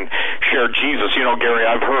on and share Jesus. Gary,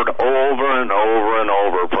 I've heard over and over and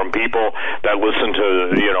over from people that listen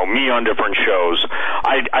to, me on different shows.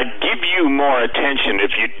 I'd give you more attention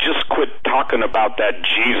if you just quit talking about that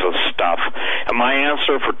Jesus stuff. And my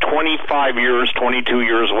answer for 25 years, 22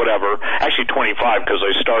 years, whatever, actually 25 because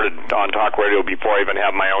I started on talk radio before I even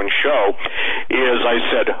had my own show, is I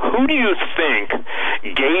said, who do you think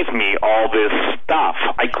gave me all this stuff?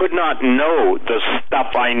 I could not know the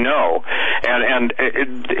stuff I know. And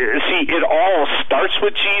it all starts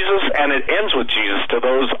with Jesus and it ends with Jesus to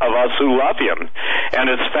those of us who love Him. And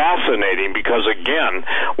it's fascinating because, again,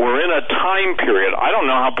 we're in a time period. I don't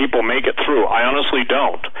know how people make it through. I honestly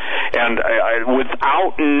don't. And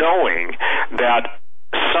without knowing that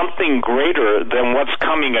something greater than what's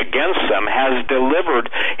coming against them has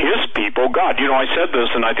delivered His people, God. I said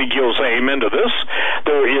this, and I think you'll say amen to this.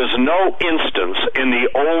 There is no instance in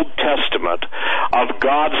the Old Testament of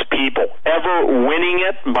God's people ever winning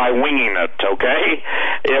it by winging it, okay?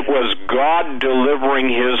 It was God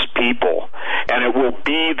delivering His people, and it will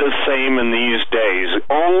be the same in these days.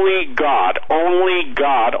 Only God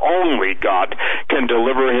can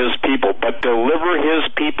deliver His people, but deliver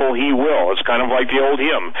His people He will. It's kind of like the old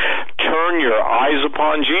hymn, turn your eyes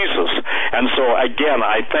upon Jesus. And so again,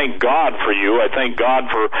 I thank God for you. I thank God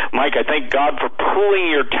for Mike. I thank God for pooling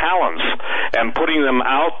your talents and putting them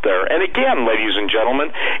out there. And again, ladies and gentlemen,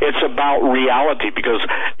 it's about reality because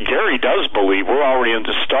Gary does believe we're already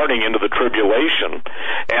starting into the tribulation.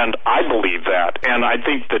 And I believe that. And I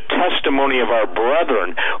think the testimony of our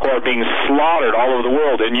brethren who are being slaughtered all over the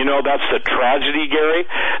world, and that's the tragedy, Gary,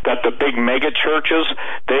 that the big mega churches,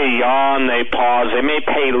 they yawn, they pause, they may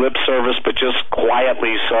pay lip service, but just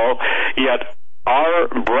quietly so, yet our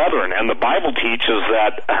brethren, and the Bible teaches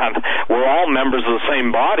that we're all members of the same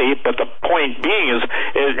body, but the point being is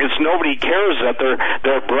it's nobody cares that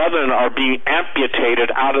their brethren are being amputated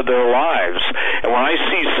out of their lives. And when I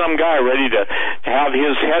see some guy ready to have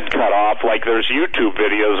his head cut off, like there's YouTube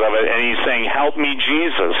videos of it, and he's saying, "Help me,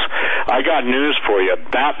 Jesus," I got news for you.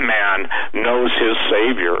 That man knows his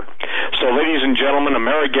Savior. So, ladies and gentlemen,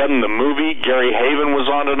 Amerigeddon, the movie, Gary Heavin was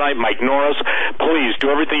on tonight, Mike Norris. Please do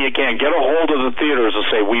everything you can. Get a hold of the theaters and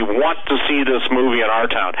say, we want to see this movie in our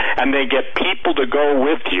town. And they get people to go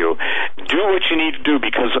with you. Do what you need to do,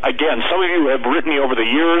 because, again, some of you have written me over the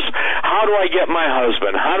years, how do I get my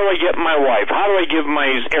husband? How do I get my wife? How do I give my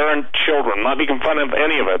errant children? I'm not making fun of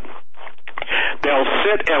any of it. They'll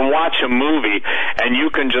sit and watch a movie, and you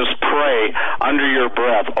can just pray under your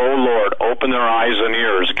breath, oh, Lord, open their eyes and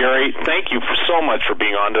ears. Gary, thank you so much for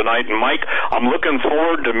being on tonight. And, Mike, I'm looking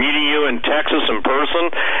forward to meeting you in Texas in person,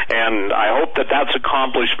 and I hope that that's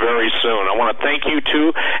accomplished very soon. I want to thank you,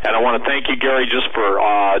 too, and I want to thank you, Gary, just for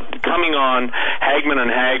coming on Hagmann and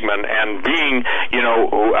Hagmann and being,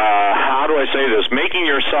 how do I say this, making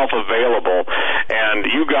yourself available. And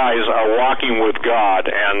you guys are walking with God,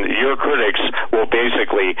 and your critics will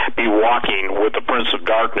basically be walking with the Prince of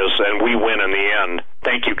Darkness, and we win in the end.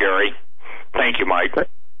 Thank you, Gary. Thank you, Mike.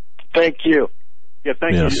 Thank you. Yeah,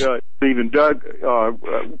 thank you, Steve and Doug.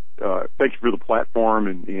 Thank you for the platform,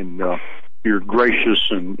 and you're gracious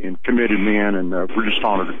and committed man, and we're just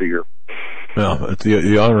honored to be here. Well,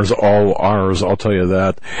 the honor is all ours, I'll tell you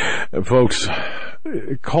that. Folks,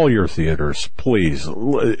 call your theaters, please.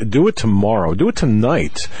 Do it tomorrow. Do it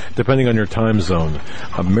tonight, depending on your time zone.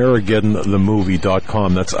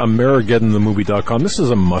 AmerigeddonTheMovie.com. That's AmerigeddonTheMovie.com. This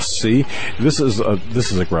is a must-see. This is a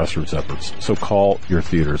grassroots effort. So call your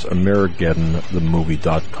theaters.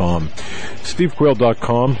 AmerigeddonTheMovie.com.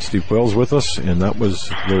 SteveQuayle.com. Steve Quayle's with us, and that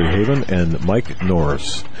was Gary Heavin and Mike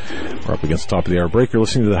Norris. We're up against the top of the hour break. You're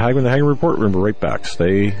listening to the Hagmann Report. Remember, right back.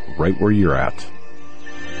 Stay right where you're at.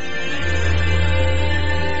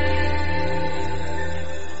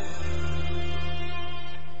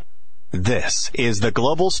 This is the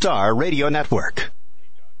Global Star Radio Network.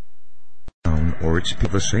 Or its people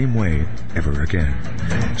the same way ever again.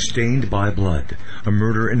 Stained by Blood, a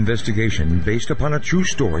murder investigation based upon a true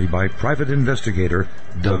story by private investigator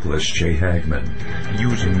Douglas J. Hagmann.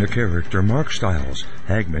 Using the character Mark Stiles,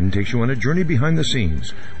 Hagmann takes you on a journey behind the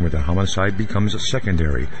scenes where the homicide becomes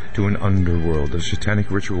secondary to an underworld of satanic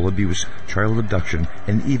ritual abuse, child abduction,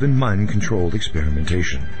 and even mind-controlled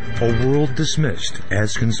experimentation. A world dismissed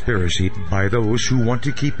as conspiracy by those who want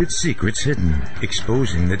to keep its secrets hidden,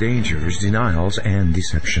 exposing the dangers, denials, and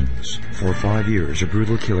deceptions. For 5 years, a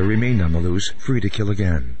brutal killer remained on the loose, free to kill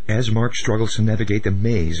again. As Mark struggles to navigate the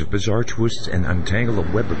maze of bizarre twists and untangle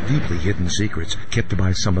a web of deeply hidden secrets kept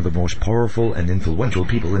by some of the most powerful and influential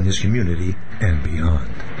people in his community and beyond.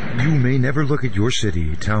 You may never look at your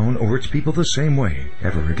city, town, or its people the same way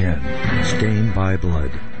ever again. Stained by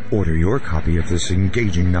Blood. Order your copy of this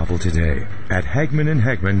engaging novel today at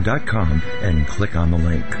HagmannandHagmann.com and click on the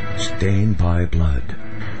link. Stained by Blood.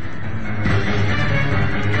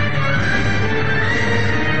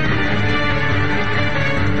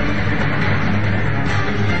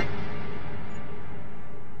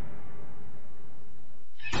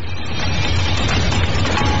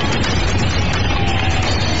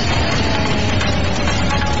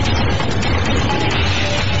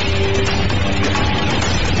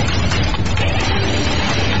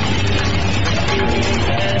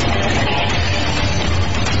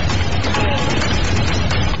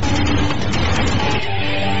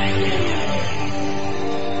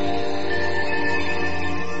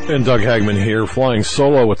 And Doug Hagmann here, flying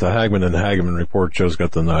solo with the Hagmann and Hagmann Report. Joe's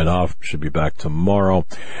got the night off, should be back tomorrow.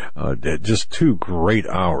 Just 2 great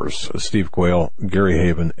hours. Steve Quayle, Gary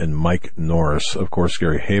Heavin, and Mike Norris. Of course,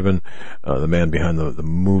 Gary Heavin, the man behind the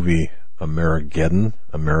movie Amerigeddon,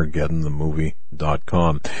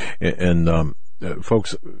 AmerigeddonTheMovie.com. And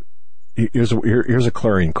folks, here's a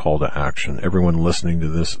clarion call to action. Everyone listening to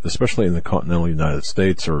this, especially in the continental United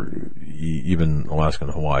States or even Alaska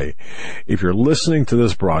and Hawaii, if you're listening to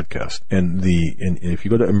this broadcast and if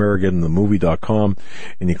you go to AmerigeddonTheMovie.com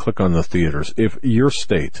and you click on the theaters, if your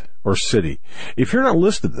state or city, if you're not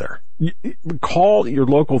listed there, call your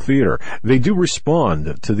local theater. They do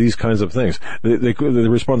respond to these kinds of things. They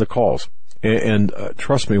respond to calls. And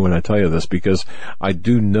trust me when I tell you this, because I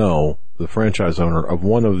do know the franchise owner of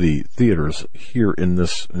one of the theaters here in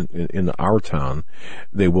our town.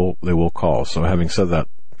 They will call. So having said that,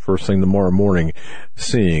 first thing tomorrow morning,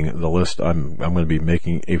 seeing the list, I'm going to be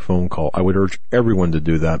making a phone call. I would urge everyone to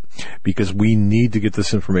do that because we need to get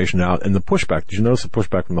this information out. And the pushback, did you notice the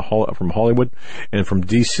pushback from Hollywood and from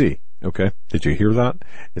DC? Okay. Did you hear that?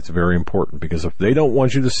 It's very important because if they don't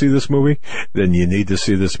want you to see this movie, then you need to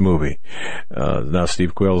see this movie. Now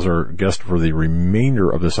Steve Quayle is our guest for the remainder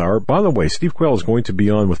of this hour. By the way, Steve Quayle is going to be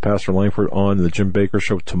on with Pastor Langford on the Jim Baker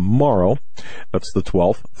Show tomorrow. That's the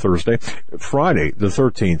 12th, Thursday. Friday, the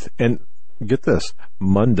 13th. And get this,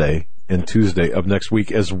 Monday, and Tuesday of next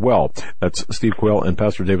week as well. That's Steve Quayle and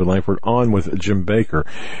Pastor David Langford on with Jim Baker.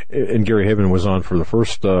 And Gary Heavin was on for the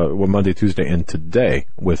first Monday, Tuesday, and today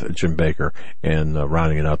with Jim Baker, and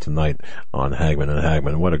rounding it out tonight on Hagmann and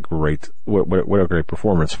Hagmann. What a great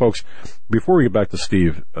performance, folks. Before we get back to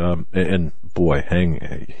Steve, and boy,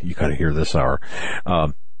 you got to hear this hour.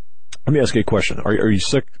 Let me ask you a question. Are you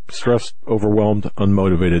sick, stressed, overwhelmed,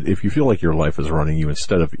 unmotivated? If you feel like your life is running you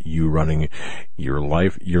instead of you running your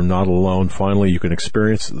life, you're not alone. Finally, you can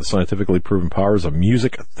experience the scientifically proven powers of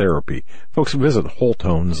music therapy. Folks, visit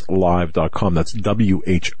wholetoneslive.com. That's WHOLE,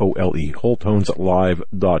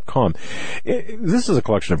 wholetoneslive.com. This is a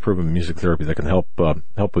collection of proven music therapy that can help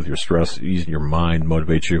with your stress, ease your mind,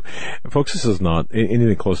 motivate you. Folks, this is not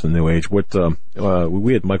anything close to New Age. We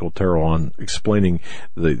had Michael Terrell on explaining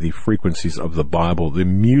the frequencies of the Bible, the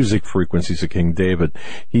music frequencies of King David.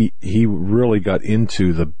 He really got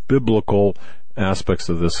into the biblical aspects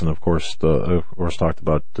of this, and of course talked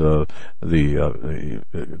about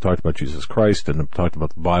Jesus Christ and talked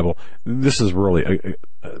about the Bible. This is really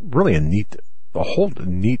a neat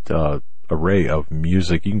array of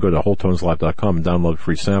music. You can go to wholetoneslive.com and download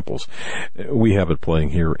free samples. We have it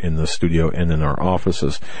playing here in the studio and in our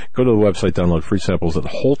offices. Go to the website, download free samples at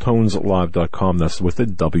wholetoneslive.com. That's with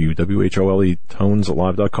it, WHOLE,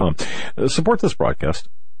 toneslive.com. Support this broadcast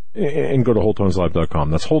and go to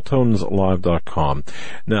wholetoneslive.com. That's wholetoneslive.com.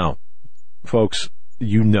 Now, folks,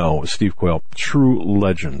 Steve Quayle, True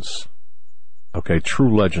Legends. Okay,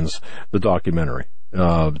 True Legends, the documentary.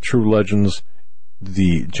 True Legends,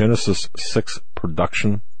 the Genesis 6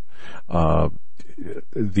 production,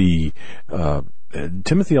 Timothy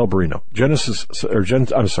Alberino,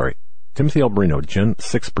 Timothy Alberino, Gen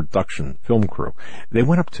 6 production film crew. They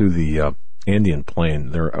went up to the Andean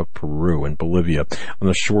plain there of Peru and Bolivia on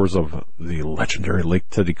the shores of the legendary Lake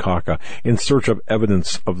Titicaca in search of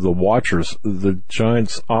evidence of the Watchers, the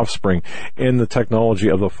giant's offspring, and the technology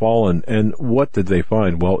of the fallen. And what did they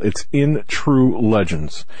find? Well, it's in True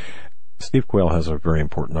Legends. Steve Quayle has a very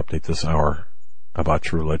important update this hour about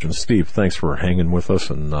True Legends. Steve, thanks for hanging with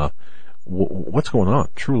us. And what's going on?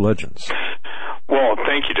 True Legends. Well,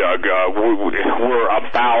 thank you, Doug. We're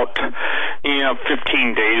about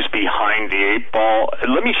 15 days behind the eight ball.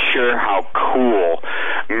 Let me share how cool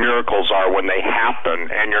miracles are when they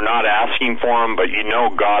happen, and you're not asking for them, but you know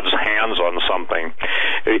God's hands on something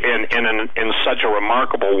in such a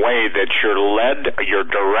remarkable way that you're led, you're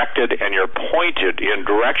directed, and you're pointed in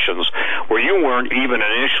directions where you weren't even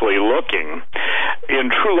initially looking.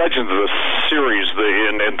 In True Legends, the series,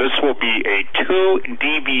 and this will be a 2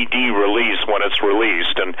 DVD release when it's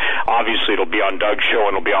released, and obviously it'll be on Doug's show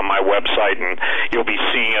and it'll be on my website, and you'll be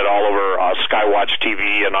seeing it all over Skywatch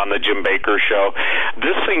TV and on the Jim Baker show.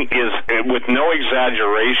 This thing is, with no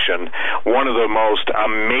exaggeration, one of the most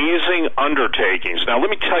amazing undertakings. Now let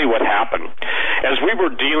me tell you what happened. As we were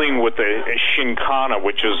dealing with the Shinkana,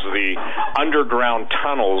 which is the underground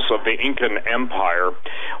tunnels of the Incan Empire,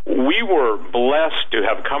 we were blessed to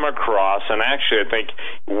have come across, and actually I think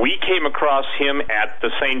we came across him at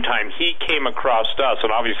the same time he came across us,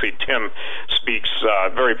 and obviously Tim speaks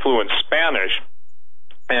very fluent Spanish,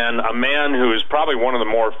 and a man who is probably one of the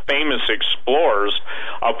more famous explorers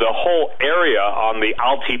of the whole area on the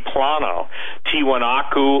Altiplano,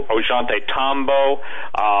 Tiwanaku, Ollantaytambo,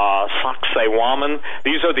 Sacsayhuaman.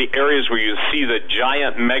 These are the areas where you see the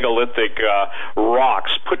giant megalithic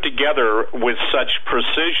rocks put together with such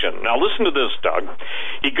precision. Now listen to this, Doug.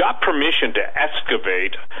 He got permission to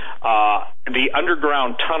excavate the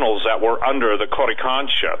underground tunnels that were under the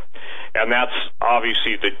Coricancha, and that's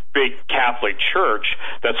obviously the big Catholic church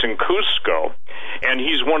that's in Cusco. And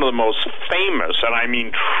he's one of the most famous, and I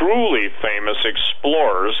mean truly famous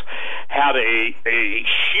explorers, had a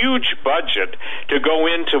huge budget to go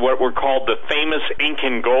into what were called the famous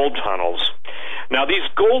Incan gold tunnels. Now, these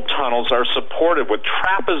gold tunnels are supported with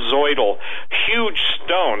trapezoidal, huge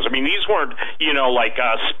stones. I mean, these weren't, like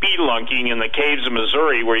spelunking in the caves of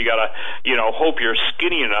Missouri where you got to, hope you're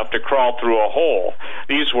skinny enough to crawl through a hole.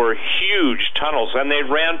 These were huge tunnels, and they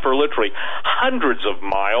ran for literally hundreds of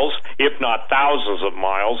miles, if not thousands of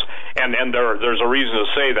miles, and there's a reason to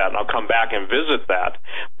say that, and I'll come back and visit that.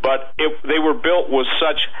 But they were built with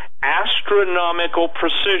such astronomical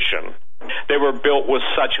precision They were built with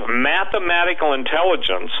such mathematical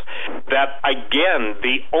intelligence that, again,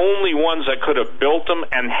 the only ones that could have built them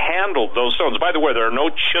and handled those stones. By the way, there are no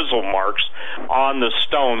chisel marks on the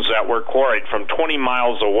stones that were quarried from 20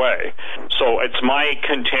 miles away. So it's my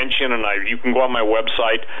contention, and you can go on my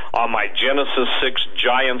website on my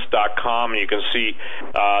Genesis6Giants.com, and you can see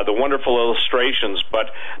the wonderful illustrations.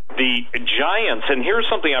 But the giants, and here's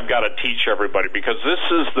something I've got to teach everybody, because this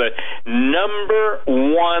is the number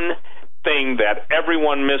one thing that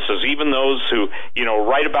everyone misses, even those who,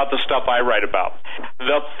 write about the stuff I write about.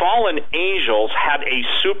 The fallen angels had a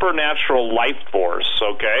supernatural life force,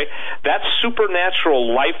 okay? That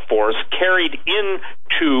supernatural life force carried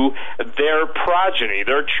into their progeny,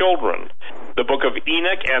 their children. The book of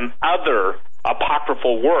Enoch and other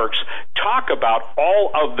apocryphal works talk about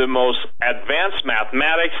all of the most advanced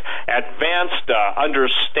mathematics, advanced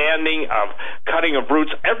understanding of cutting of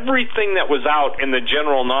roots, everything that was out in the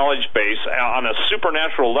general knowledge base on a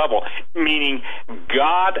supernatural level, meaning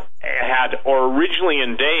God had originally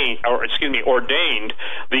ordained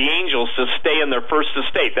the angels to stay in their first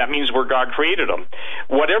estate. That means where God created them.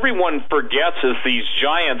 What everyone forgets is these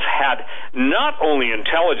giants had not only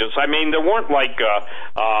intelligence. I mean, there weren't like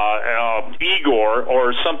Igor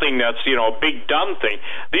or something that's, a big dumb thing.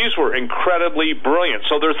 These were incredibly brilliant.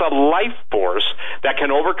 So there's a life force that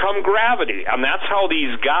can overcome gravity, and that's how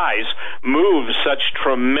these guys move such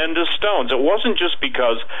tremendous stones. It wasn't just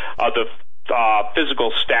because of the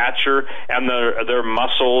physical stature and their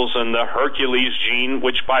muscles and the Hercules gene,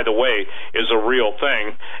 which, by the way, is a real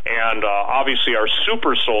thing. And obviously our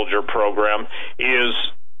super soldier program is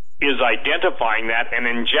identifying that and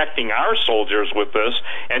injecting our soldiers with this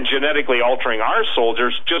and genetically altering our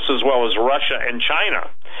soldiers just as well as Russia and China.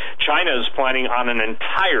 China is planning on an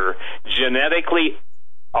entire genetically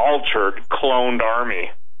altered cloned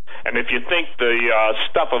army. And if you think the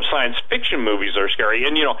stuff of science fiction movies are scary,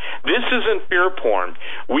 and this isn't fear porn.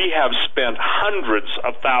 We have spent hundreds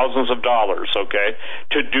of thousands of dollars, okay,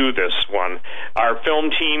 to do this one. Our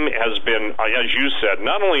film team has been, as you said,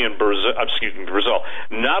 not only in Brazil,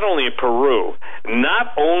 not only in Peru,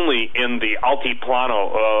 not only in the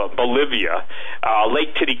Altiplano, Bolivia,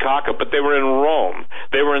 Lake Titicaca, but they were in Rome,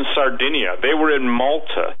 they were in Sardinia, they were in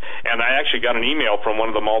Malta, and I actually got an email from one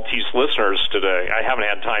of the Maltese listeners today. I haven't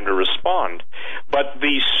had time to respond. But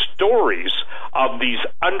these stories of these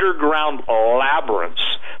underground labyrinths,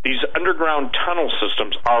 these underground tunnel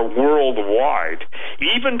systems are worldwide,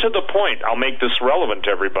 even to the point, I'll make this relevant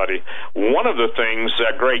to everybody, one of the things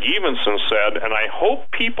that Greg Evenson said, and I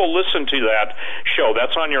hope people listen to that show.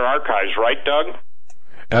 That's on your archives, right, Doug?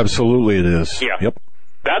 Absolutely it is. Yeah. Yep.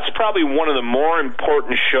 That's probably one of the more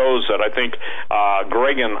important shows that I think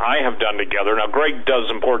Greg and I have done together. Now, Greg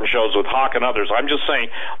does important shows with Hawk and others. I'm just saying,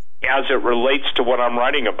 as it relates to what I'm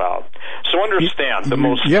writing about. So understand, the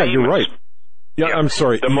most famous... Yeah, you're right. Yeah, I'm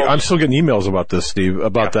sorry. I'm still getting emails about this, Steve,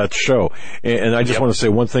 about that show. And I just want to say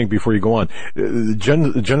one thing before you go on.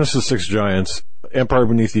 Genesis 6 Giants, Empire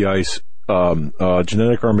Beneath the Ice,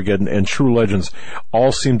 Genetic Armageddon, and True Legends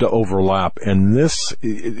all seem to overlap. And this,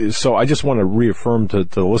 so I just want to reaffirm to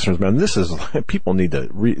the listeners, man, this is, people need to,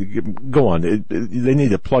 go on. They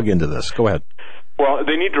need to plug into this. Go ahead. Well,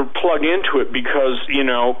 they need to plug into it because,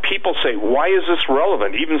 people say, why is this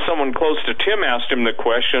relevant? Even someone close to Tim asked him the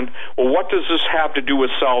question, well, what does this have to do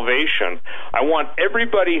with salvation? I want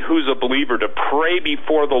everybody who's a believer to pray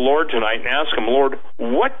before the Lord tonight and ask him, Lord,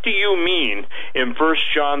 what do you mean in 1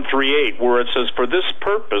 John 3:8, where it says, for this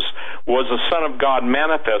purpose was the Son of God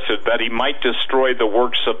manifested, that he might destroy the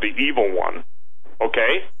works of the evil one?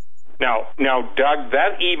 Okay? Now, Doug,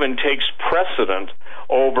 that even takes precedent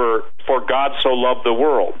over for God so loved the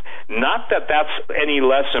world. Not that that's any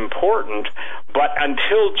less important, but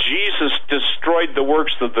until Jesus destroyed the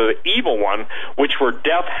works of the evil one, which were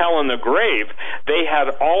death, hell, and the grave, they had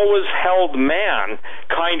always held man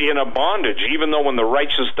kind of in a bondage, even though when the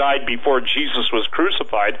righteous died before Jesus was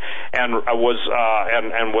crucified and was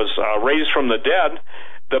raised from the dead,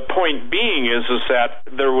 the point being is that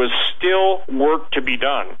there was still work to be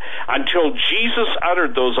done. Until Jesus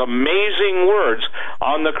uttered those amazing words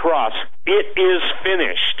on the cross, it is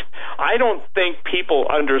finished. I don't think people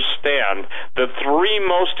understand the three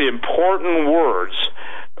most important words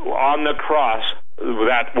on the cross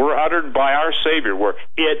that were uttered by our Savior were,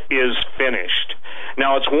 it is finished.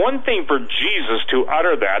 Now, it's one thing for Jesus to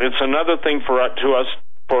utter that. It's another thing for us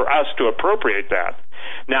to appropriate that.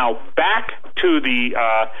 Now, back to the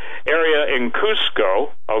area in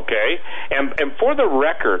Cusco, okay, and for the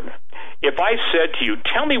record, if I said to you,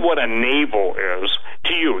 tell me what a navel is,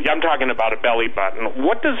 to you, I'm talking about a belly button,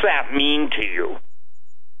 what does that mean to you?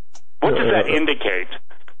 What does that indicate?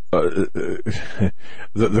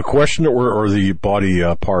 the question or the body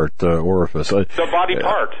part orifice? The body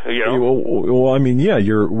part, you know. Well, I mean, yeah,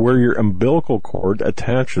 where your umbilical cord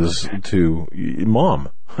attaches to mom.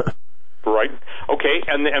 Right. Okay.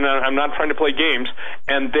 And I'm not trying to play games.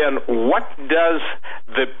 And then what does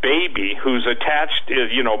the baby who's attached,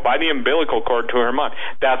 by the umbilical cord to her mom?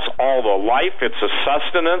 That's all the life. It's a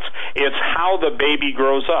sustenance. It's how the baby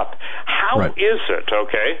grows up. How is it,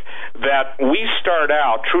 okay, that we start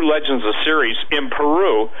out True Legends, a series in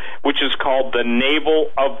Peru, which is called the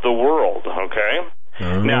Navel of the World, okay?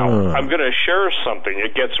 Now, I'm going to share something.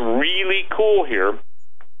 It gets really cool here.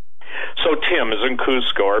 So Tim is in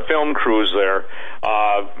Cusco, our film crew's there,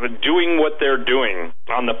 doing what they're doing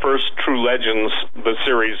on the first True Legends, the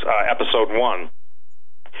series, episode 1.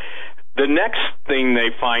 The next thing they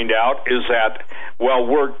find out is that,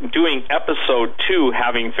 we're doing episode 2,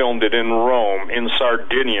 having filmed it in Rome, in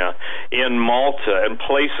Sardinia, in Malta, and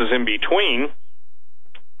places in between.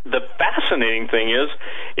 The fascinating thing is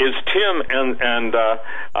Tim and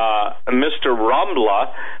Mr. Rambla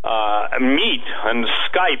meet and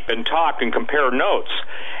Skype and talk and compare notes.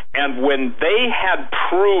 And when they had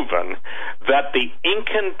proven that the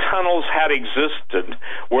Incan tunnels had existed,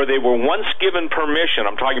 where they were once given permission,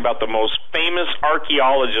 I'm talking about the most famous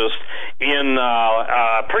archaeologist in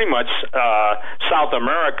pretty much South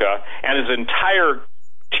America and his entire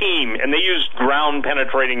team, and they used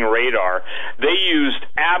ground-penetrating radar. They used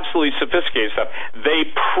absolutely sophisticated stuff. They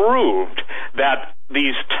proved that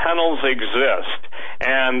these tunnels exist.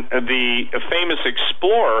 And the famous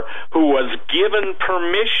explorer who was given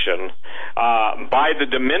permission by the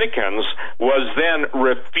Dominicans was then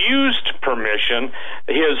refused permission.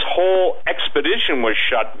 His whole expedition was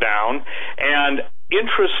shut down, and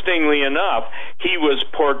interestingly enough, he was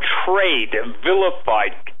portrayed,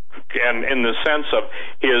 vilified, and in the sense of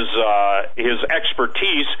his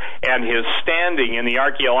expertise and his standing in the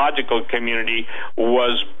archaeological community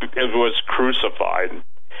was crucified.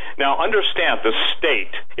 Now, understand the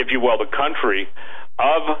state, if you will, the country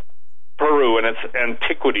of Peru and its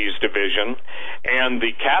Antiquities Division, and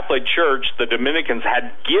the Catholic Church, the Dominicans,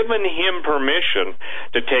 had given him permission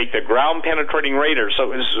to take the ground-penetrating radar,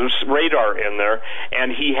 so it was radar in there,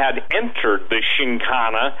 and he had entered the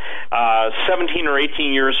Shinkana 17 or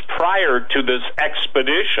 18 years prior to this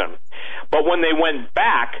expedition. But when they went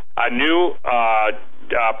back, a new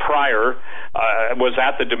prior was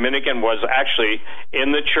at the Dominican, was actually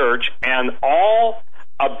in the church, and all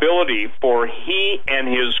ability for he and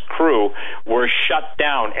his crew were shut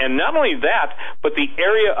down. And not only that, but the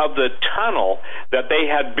area of the tunnel that they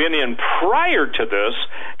had been in prior to this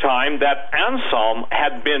time, that Anselm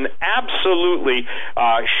had been absolutely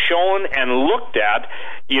shown and looked at,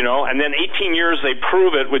 and then 18 years they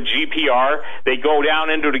prove it with GPR, they go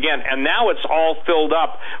down into it again, and now it's all filled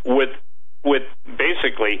up with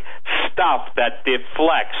basically stuff that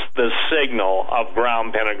deflects the signal of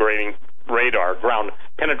ground-penetrating radar.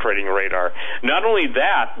 Not only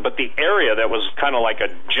that, but the area that was kind of like a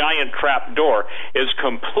giant trap door is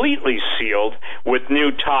completely sealed with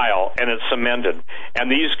new tile, and it's cemented. And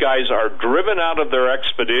these guys are driven out of their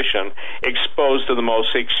expedition, exposed to the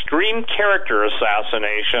most extreme character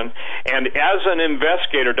assassination. And as an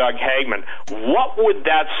investigator, Doug Hagmann, what would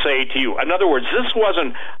that say to you? In other words, this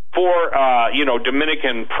wasn't for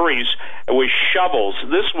Dominican priests with shovels.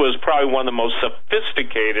 This was probably one of the most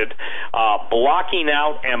sophisticated blocking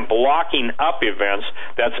out and blocking up events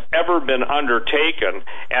that's ever been undertaken,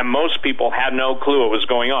 and most people had no clue what was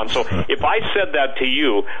going on. So if I said that to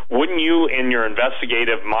you, wouldn't you, in your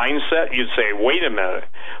investigative mindset, you'd say, wait a minute,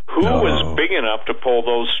 who was big enough to pull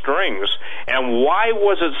those strings, and why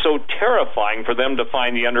was it so terrifying for them to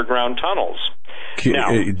find the underground tunnels?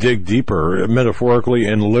 Now, dig deeper, metaphorically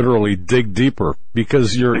and literally dig deeper,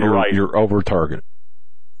 because you're over target.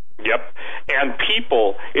 Yep. And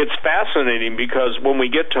people, it's fascinating because when we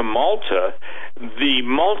get to Malta, the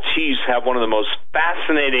Maltese have one of the most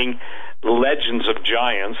fascinating legends of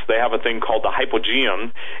giants. They have a thing called the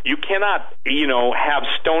hypogeum. You cannot, have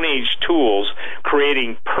Stone Age tools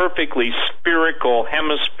creating perfectly spherical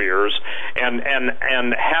hemispheres and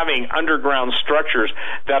having underground structures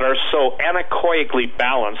that are so anechoically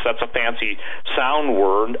balanced. That's a fancy sound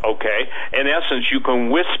word, okay? In essence, you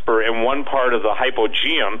can whisper in one part of the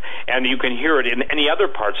hypogeum and you can hear it in any other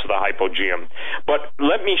parts of the hypogeum. But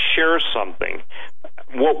let me share something.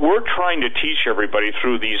 What we're trying to teach everybody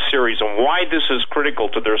through these series and why this is critical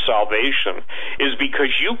to their salvation is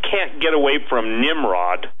because you can't get away from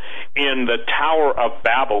Nimrod in the Tower of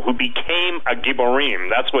Babel, who became a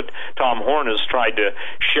Gibborim. That's what Tom Horn has tried to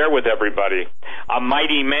share with everybody. A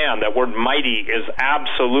mighty man. That word mighty is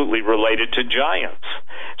absolutely related to giants.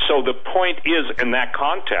 So the point is, in that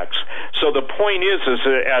context, so the point is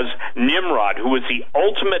as Nimrod, who was the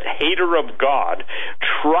ultimate hater of God,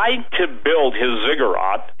 tried to build his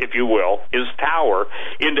ziggurat, if you will, his tower,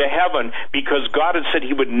 into heaven, because God had said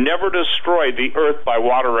he would never destroy the earth by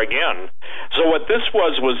water again. So what this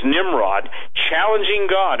was Nimrod challenging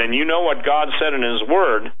God, and you know what God said in his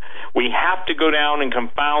word, we have to go down and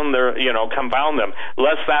confound them,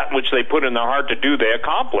 lest that which they put in their heart to do they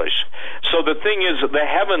accomplish. So the thing is, the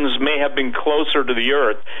heavens may have been closer to the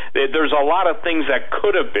earth. There's a lot of things that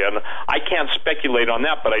could have been. I can't speculate on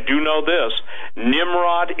that, but I do know this.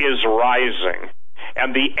 Nimrod is rising.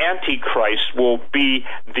 And the Antichrist will be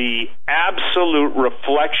the absolute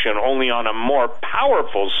reflection, only on a more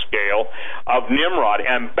powerful scale, of Nimrod.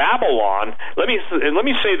 And Babylon, let me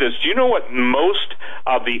say this. Do you know what most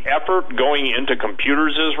of the effort going into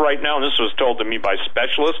computers is right now? And this was told to me by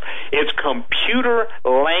specialists. It's computer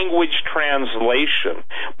language translation.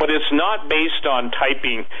 But it's not based on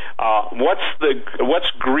typing,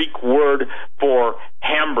 what's Greek word for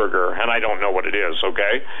hamburger, and I don't know what it is,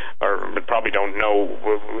 okay? Or probably don't know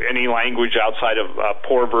any language outside of a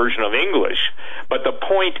poor version of English. But the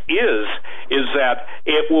point is that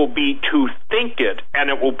it will be to think it, and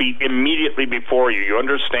it will be immediately before you. You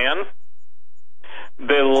understand?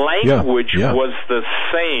 The language was the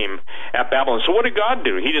same at Babylon. So what did God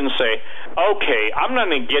do? He didn't say, okay, I'm not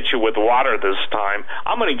going to get you with water this time.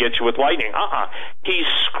 I'm going to get you with lightning. He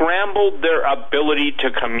scrambled their ability to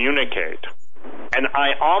communicate. And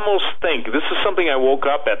I almost think, this is something I woke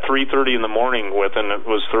up at 3:30 in the morning with, and it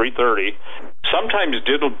was 3:30. Sometimes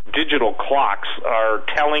digital clocks are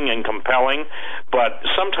telling and compelling, but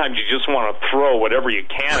sometimes you just want to throw whatever you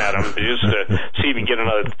can at them just to see if you can get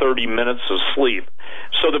another 30 minutes of sleep.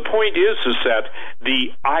 So the point is that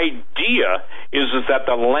the idea is that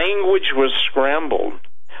the language was scrambled.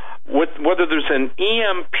 Whether there's an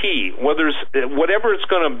EMP, whatever it's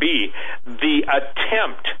going to be, the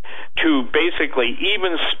attempt to basically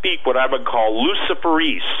even speak what I would call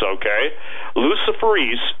Luciferese, okay?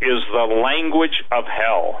 Luciferese is the language of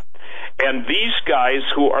hell. And these guys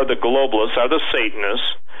who are the globalists, are the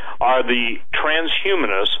Satanists, are the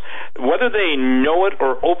transhumanists, whether they know it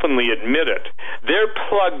or openly admit it, they're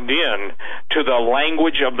plugged in to the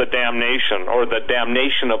language of the damnation, or the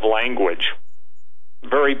damnation of language.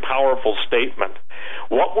 Very powerful statement.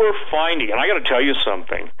 What we're finding, and I got to tell you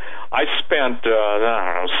something. I spent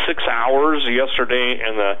 6 hours yesterday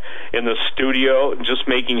in the studio, just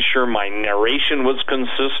making sure my narration was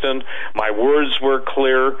consistent, my words were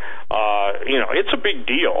clear. It's a big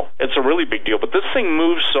deal. It's a really big deal. But this thing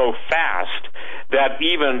moves so fast that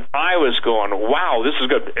even I was going, wow, this is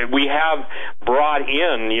good. We have brought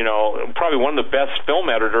in, probably one of the best film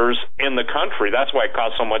editors in the country. That's why it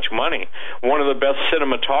costs so much money. One of the best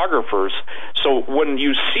cinematographers. So when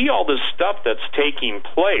you see all this stuff that's taking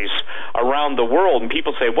place around the world, and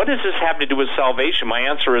people say, what does this have to do with salvation? My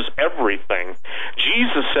answer is everything.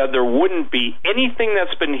 Jesus said there wouldn't be anything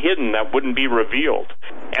that's been hidden that wouldn't be revealed.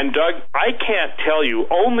 And Doug, I can't tell you,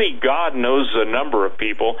 only God knows the number of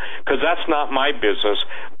people, because that's not my business,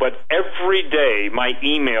 but every day my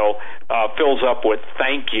email fills up with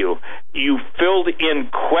thank you. You filled in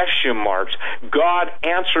question marks. God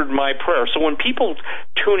answered my prayer. So when people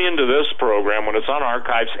tune into this program, when it's on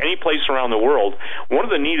archives, any place around the world, one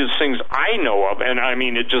of the neatest things I know of, and I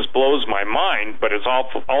mean it just blows my mind, but it's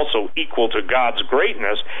also equal to God's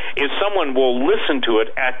greatness, is someone will listen to it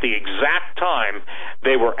at the exact time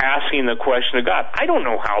they were asking the question of God. I don't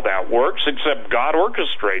know how that works, except God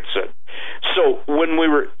orchestrates it. So when we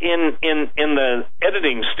were in the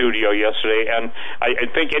editing studio yesterday, and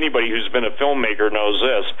I think anybody who's been a filmmaker knows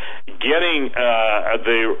this, getting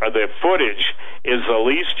the footage is the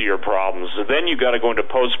least of your problems. Then you got to go into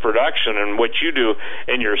post-production and what you do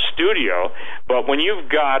in your studio. But when you've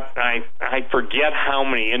got, I forget how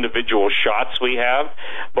many individual shots we have,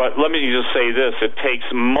 but let me just say this, it takes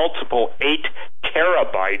multiple 8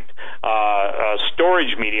 terabyte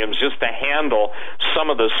storage mediums just to handle some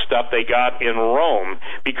of the stuff they got in Rome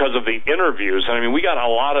because of the interviews. And I mean, we got a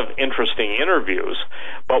lot of interesting interviews,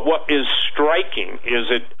 but what is striking is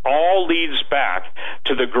it all leads back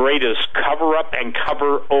to the greatest cover-up and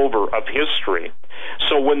cover-over of history.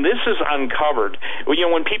 So when this is uncovered,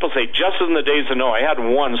 when people say, just in the days of Noah, I had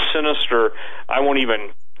one sinister, I won't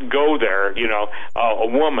even go there, a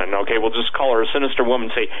woman, okay, we'll just call her a sinister woman,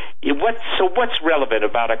 say, what's relevant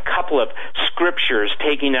about a couple of scriptures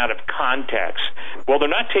taken out of context? Well, they're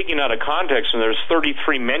not taken out of context, and there's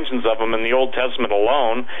 33 mentions of them in the Old Testament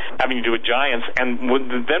alone, having to do with giants, and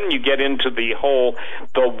then you get into the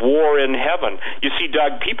war in heaven. You see,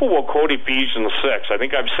 Doug, people will quote Ephesians 6. I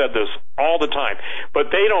think I've said this all the time,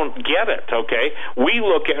 but they don't get it, okay? We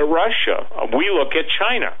look at Russia. We look at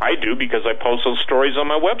China. I do, because I post those stories on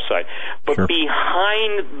my website. But sure.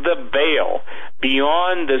 Behind the veil,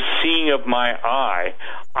 beyond the seeing of my eye,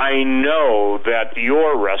 I know that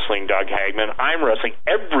you're wrestling, Doug Hagmann. I'm wrestling.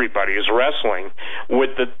 Everybody is wrestling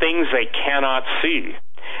with the things they cannot see.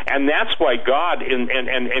 And that's why God and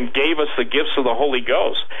gave us the gifts of the Holy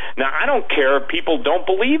Ghost. Now, I don't care if people don't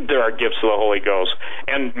believe there are gifts of the Holy Ghost.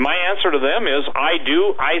 And my answer to them is, I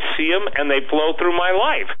do, I see them, and they flow through my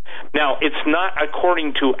life. Now, it's not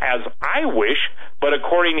according to as I wish, but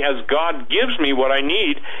according as God gives me what I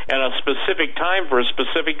need and a specific time for a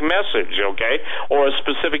specific message, okay, or a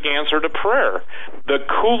specific answer to prayer. The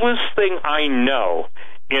coolest thing I know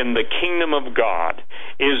in the kingdom of God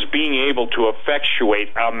is being able to effectuate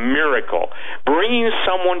a miracle, bringing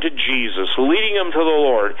someone to Jesus, leading them to the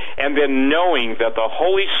Lord, and then knowing that the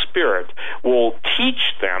Holy Spirit will teach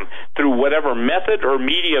them through whatever method or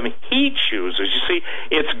medium He chooses. You see,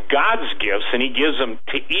 it's God's gifts, and He gives them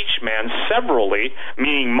to each man severally,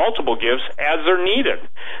 meaning multiple gifts, as they're needed.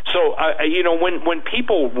 So, when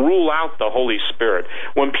people rule out the Holy Spirit,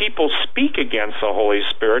 when people speak against the Holy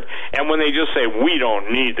Spirit, and when they just say, we don't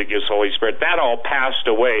need the gifts of the Holy Spirit, that all passed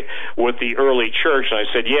away with the early church. And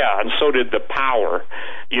I said, yeah, and so did the power.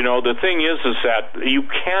 The thing is that you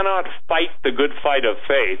cannot fight the good fight of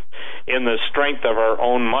faith in the strength of our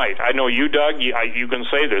own might. I know you, Doug, you can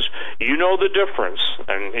say this. You know the difference,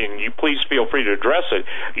 and you please feel free to address it.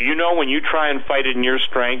 When you try and fight it in your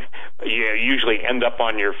strength, you usually end up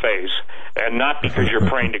on your face. And not because you're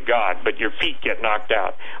praying to God, but your feet get knocked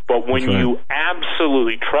out. But when you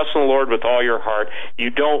absolutely trust in the Lord with all your heart, you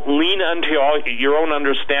don't lean unto your own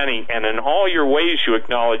understanding, and in all your ways you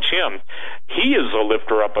acknowledge Him. He is the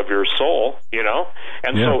lifter up of your soul,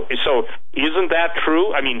 And so isn't that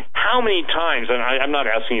true? I mean, how many times, and I'm not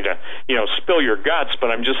asking you to, spill your guts, but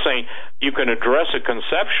I'm just saying you can address it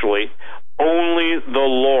conceptually. Only the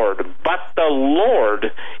Lord, but the Lord,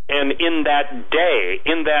 and in that day,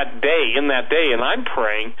 and I'm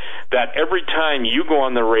praying that every time you go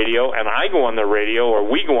on the radio, and I go on the radio, or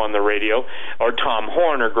we go on the radio, or Tom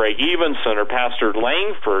Horn, or Greg Evenson, or Pastor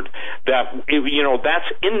Langford, that, that's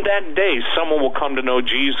in that day, someone will come to know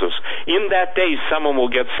Jesus. In that day, someone will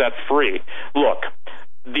get set free. Look,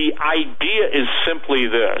 the idea is simply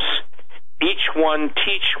this: each one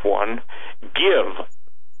teach one, give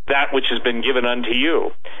that which has been given unto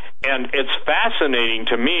you. And it's fascinating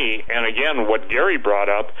to me, and again, what Gary brought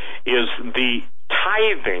up is the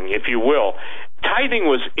tithing, if you will. Tithing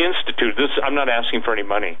was instituted. I'm not asking for any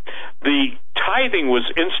money. The tithing was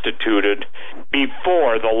instituted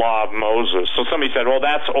before the law of Moses. So somebody said, well,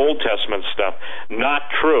 that's Old Testament stuff. Not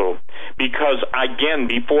true. Because, again,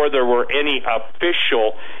 before there were any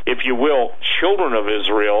official, if you will, children of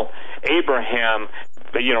Israel, Abraham,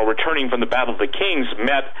 returning from the Battle of the Kings,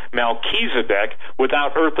 met Melchizedek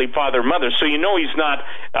without earthly father or mother. So he's not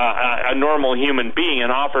a normal human being,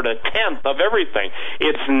 and offered a tenth of everything.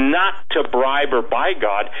 It's not to bribe or buy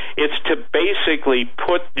God. It's to basically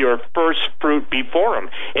put your first fruit before Him.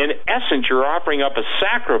 In essence, you're offering up a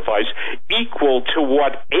sacrifice equal to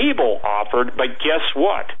what Abel offered, but guess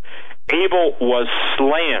what? Abel was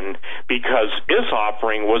slain because his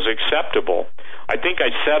offering was acceptable. I think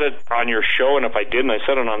I said it on your show, and if I didn't, I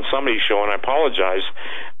said it on somebody's show, and I apologize.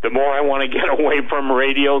 The more I want to get away from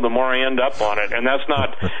radio, the more I end up on it, and that's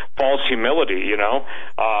not false humility,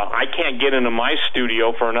 I can't get into my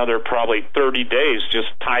studio for another probably 30 days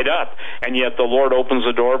just tied up, and yet the Lord opens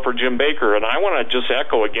the door for Jim Baker. And I want to just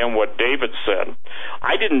echo again what David said.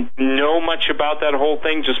 I didn't know much about that whole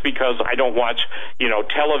thing just because I don't watch,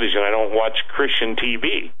 television. I don't watch Christian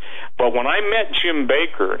TV. But when I met Jim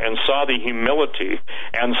Baker and saw the humility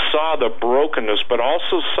and saw the brokenness, but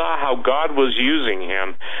also saw how God was using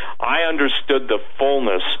him, I understood the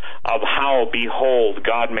fullness of how, behold,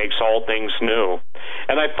 God makes all things new.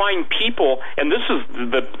 And I find people, and this is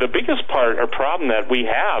the biggest part or problem that we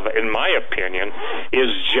have, in my opinion, is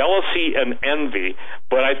jealousy and envy.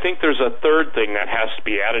 But I think there's a third thing that has to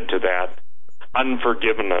be added to that: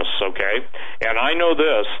 unforgiveness, okay? And I know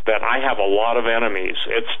this, that I have a lot of enemies.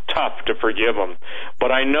 It's tough to forgive them.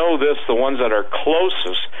 But I know this, the ones that are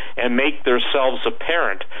closest and make themselves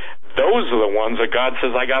apparent, those are the ones that God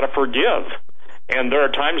says I got to forgive. And there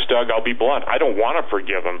are times, Doug, I'll be blunt, I don't want to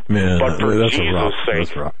forgive him. Man, but for that's Jesus' sake.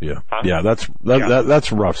 That's rough, yeah. Huh? Yeah,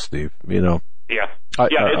 that's rough, Steve, you know. Yeah.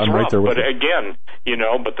 It's I'm right rough, there with but you. again, you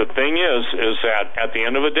know, but the thing is that at the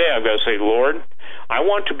end of the day, I've got to say, Lord, I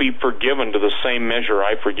want to be forgiven to the same measure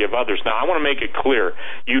I forgive others. Now, I want to make it clear,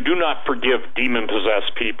 you do not forgive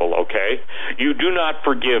demon-possessed people, okay? You do not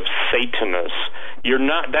forgive Satanists.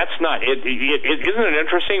 That's not, isn't it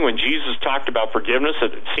interesting when Jesus talked about forgiveness,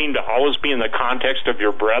 it seemed to always be in the context of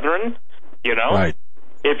your brethren, you know? Right.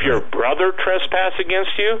 If your brother trespass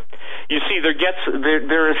against you, you see,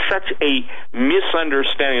 there is such a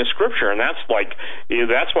misunderstanding of Scripture, and that's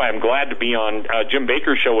why I'm glad to be on Jim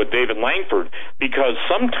Baker's show with David Langford, because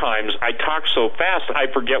sometimes I talk so fast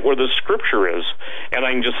I forget where the Scripture is, and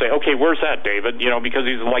I can just say, okay, where's that, David? You know, because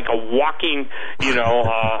he's like a walking, you know,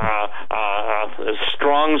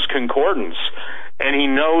 Strong's Concordance, and he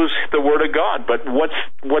knows the Word of God. But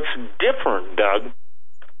what's different, Doug,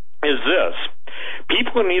 is this.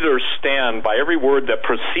 People can either stand by every word that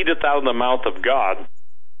proceedeth out of the mouth of God,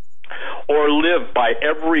 or live by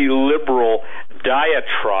every liberal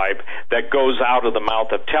diatribe that goes out of the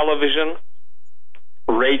mouth of television,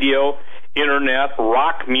 radio, internet,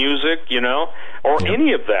 rock music, you know, or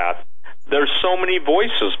any of that. There's so many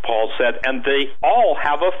voices, Paul said, and they all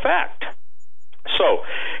have effect. So,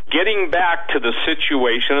 getting back to the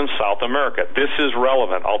situation in South America, this is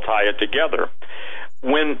relevant. I'll tie it together.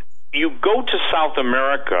 When you go to South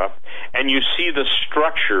America and you see the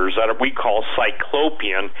structures that we call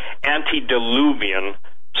cyclopean, antediluvian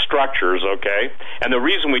structures, okay? And the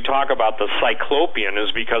reason we talk about the cyclopean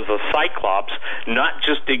is because the Cyclops, not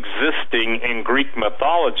just existing in Greek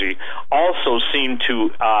mythology, also seem to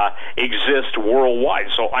exist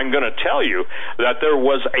worldwide. So I'm going to tell you that there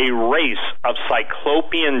was a race of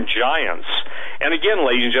cyclopean giants. And again,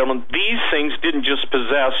 ladies and gentlemen, these things didn't just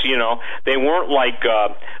possess, you know, they weren't like,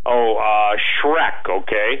 Shrek,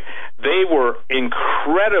 okay? They were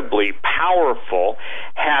incredibly powerful,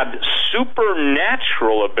 had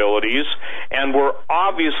supernatural abilities, and were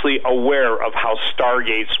obviously aware of how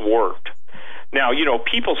stargates worked. Now, you know,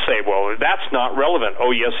 people say, well, that's not relevant. Oh,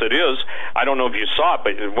 yes, it is. I don't know if you saw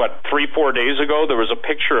it, but 3-4 days ago, there was a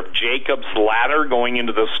picture of Jacob's ladder going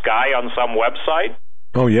into the sky on some website.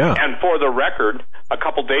 Oh, yeah. And for the record, a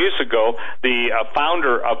couple days ago, the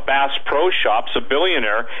founder of Bass Pro Shops, a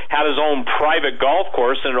billionaire, had his own private golf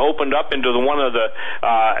course and it opened up into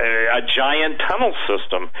a giant tunnel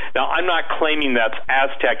system. Now, I'm not claiming that's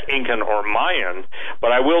Aztec, Incan, or Mayan,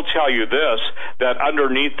 but I will tell you this, that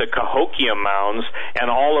underneath the Cahokia mounds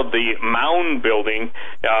and all of the mound building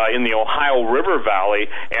in the Ohio River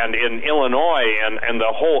Valley and in Illinois and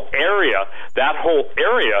the whole area, that whole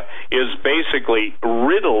area is basically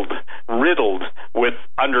riddled with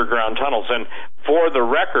underground tunnels. And for the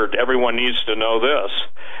record, everyone needs to know this,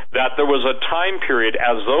 that there was a time period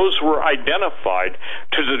as those were identified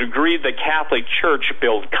to the degree the Catholic Church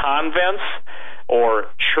built convents or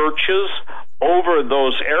churches over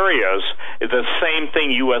those areas, the same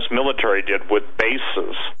thing U.S. military did with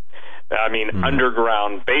bases. I mean,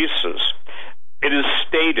 underground bases. It is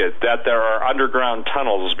stated that there are underground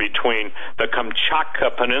tunnels between the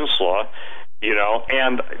Kamchatka Peninsula, you know,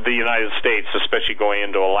 and the United States, especially going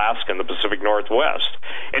into Alaska and the Pacific Northwest.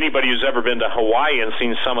 Anybody who's ever been to Hawaii and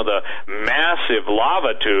seen some of the massive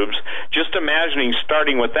lava tubes, just imagining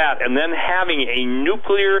starting with that and then having a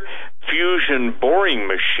nuclear fusion boring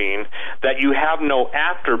machine that you have no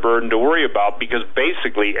afterburden to worry about because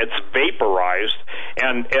basically it's vaporized.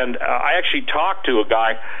 And I actually talked to a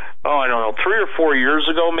guy, I don't know, 3 or 4 years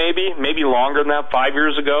ago, maybe longer than that, 5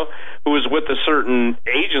 years ago, who was with a certain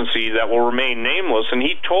agency that will remain nameless, and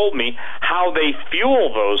he told me how they fuel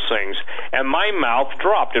those things. And my mouth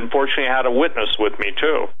dropped. Unfortunately, I had a witness with me,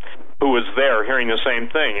 too, who was there hearing the same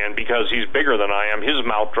thing, and because he's bigger than I am, his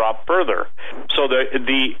mouth dropped further. So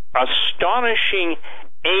the astonishing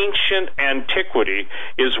ancient antiquity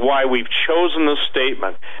is why we've chosen the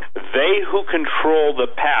statement, they who control the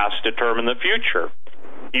past determine the future.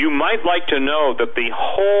 You might like to know that the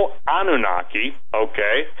whole Anunnaki,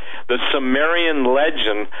 okay, the Sumerian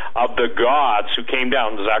legend of the gods who came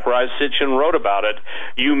down, Zechariah Sitchin wrote about it,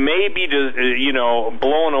 you may be,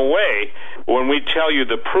 blown away when we tell you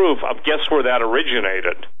the proof of guess where that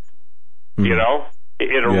originated. You know?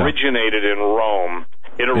 It originated in Rome.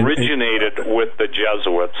 It originated with the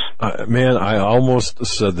Jesuits. Man, I almost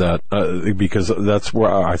said that because that's where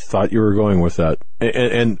I thought you were going with that.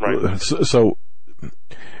 And right. So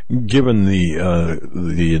given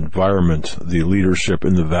the environment, the leadership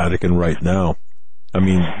in the Vatican right now, I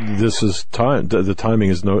mean, this is time. The timing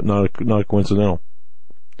is not coincidental.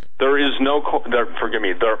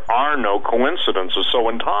 There are no coincidences. So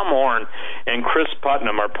when Tom Horn and Chris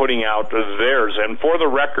Putnam are putting out theirs, and for the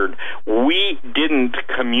record, we didn't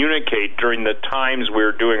communicate during the times we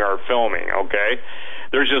were doing our filming, okay?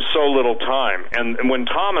 There's just so little time. And when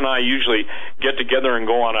Tom and I usually get together and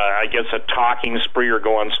go on a talking spree or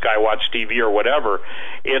go on Skywatch TV or whatever,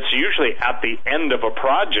 it's usually at the end of a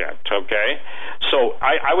project, okay? So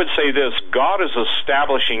I would say this, God is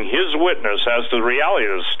establishing his witness as to the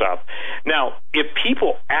reality of this stuff. Now, if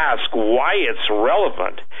people ask why it's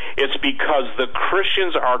relevant, it's because the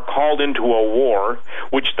Christians are called into a war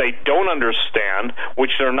which they don't understand,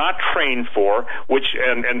 which they're not trained for,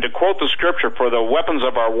 and to quote the scripture, for the weapons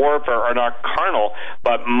of our warfare are not carnal,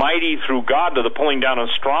 but mighty through God to the pulling down of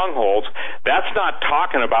strongholds. That's not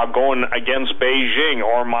talking about going against Beijing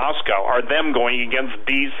or Moscow or them going against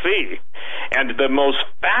D.C. And the most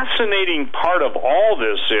fascinating part of all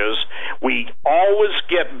this is we always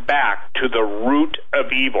get back to the root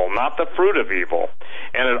of evil, not the fruit of evil.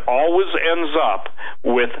 And it always ends up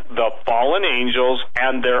with the fallen angels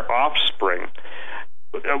and their offspring.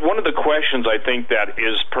 One of the questions I think that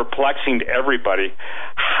is perplexing to everybody,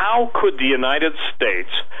 how could the United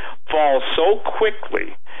States fall so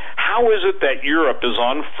quickly? How is it that Europe is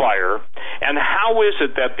on fire? And how is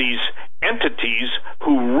it that these entities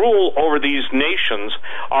who rule over these nations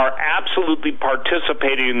are absolutely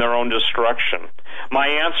participating in their own destruction? My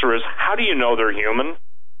answer is, how do you know they're human?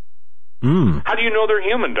 How do you know they're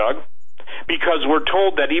human, Doug? Because we're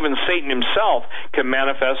told that even Satan himself can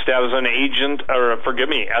manifest as an agent,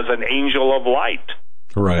 as an angel of light.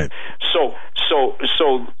 Right. So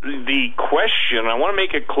the question, I want to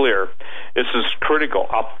make it clear, this is critical.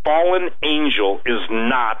 A fallen angel is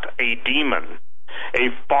not a demon. A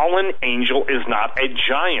fallen angel is not a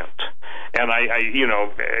giant. And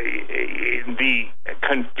the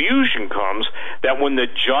confusion comes that when the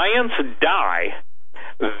giants die,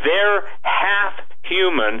 they're half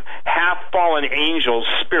human, half fallen angel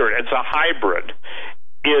spirit. It's a hybrid.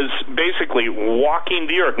 Is basically walking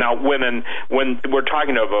the earth. Now, when we're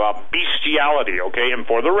talking about bestiality, okay, and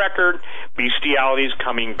for the record, bestiality is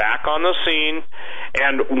coming back on the scene,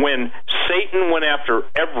 and when Satan went after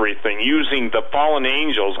everything using the fallen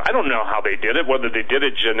angels, I don't know how they did it, whether they did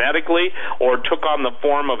it genetically or took on the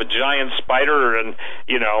form of a giant spider and,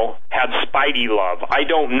 had Spidey love. I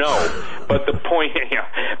don't know. But the point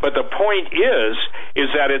is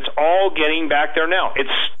that it's all getting back there now. It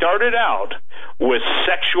started out with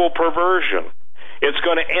sexual perversion. It's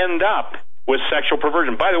going to end up with sexual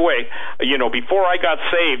perversion. By the way, before I got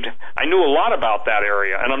saved, I knew a lot about that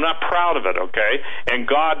area, and I'm not proud of it, okay? And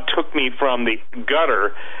God took me from the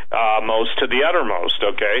gutter most to the uttermost,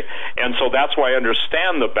 okay? And so that's why I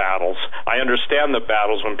understand the battles. I understand the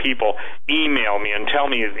battles when people email me and tell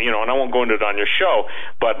me, and I won't go into it on your show,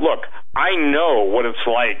 but look, I know what it's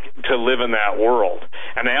like to live in that world.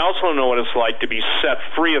 And I also know what it's like to be set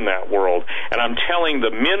free in that world. And I'm telling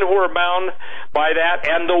the men who are bound by that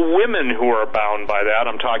and the women who are bound by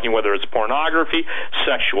that, I'm talking whether it's pornography,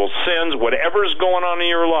 sexual sins, whatever's going on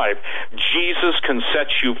in your life, Jesus can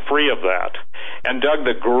set you free of that. And Doug,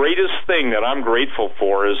 the greatest thing that I'm grateful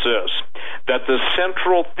for is this, that the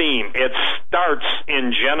central theme, it starts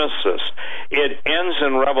in Genesis, it ends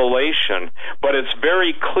in Revelation, but it's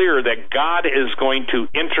very clear that God is going to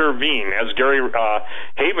intervene. As Gary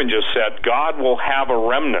Heavin just said, God will have a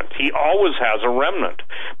remnant. He always has a remnant.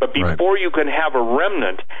 But before you can have a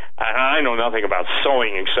remnant, I know nothing about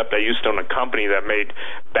sewing except I used to own a company that made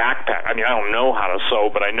backpacks. I mean, I don't know how to sew,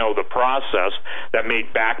 but I know the process that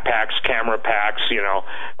made backpacks, camera packs,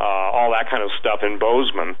 all that kind of stuff in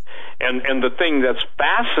Bozeman. And the thing that's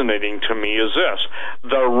fascinating to me is this.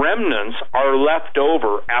 The remnants are left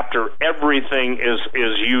over after everything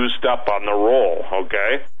is used up on the roll,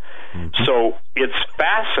 okay? Mm-hmm. So it's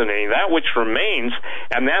fascinating, that which remains,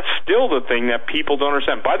 and that's still the thing that people don't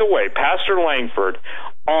understand. By the way, Pastor Langford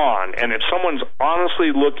and if someone's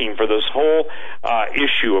honestly looking for this whole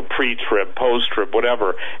issue of pre-trib, post-trib,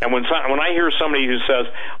 whatever, and when I hear somebody who says,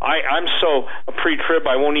 I'm so pre-trib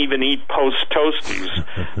I won't even eat post-toasties,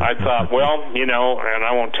 I thought, well, and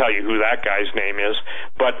I won't tell you who that guy's name is,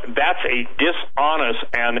 but that's a dishonest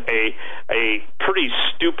and a pretty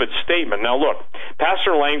stupid statement. Now look,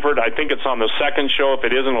 Pastor Langford, I think it's on the second show. If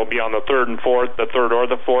it isn't, it'll be on the third or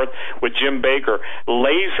the fourth, with Jim Baker,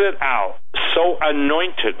 lays it out so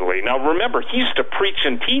anointedly. Now remember, he's to preach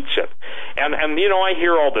and teach it. And I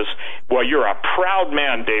hear all this, well, you're a proud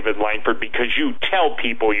man, David Langford, because you tell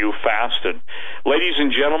people you fasted. Ladies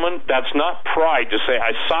and gentlemen, that's not pride to say,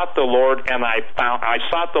 I sought the Lord and I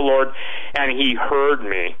sought the Lord and he heard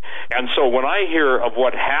me. And so when I hear of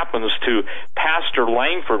what happens to Pastor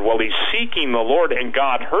Langford while he's seeking the Lord and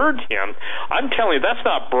God heard him, I'm telling you, that's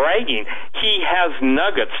not bragging. He has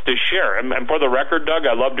nuggets to share. And for the record, Doug,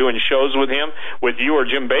 I love doing shows with him, with you or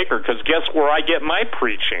Jim Baker, because guess where I get my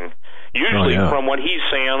preaching? Usually from what he's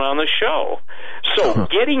saying on the show. So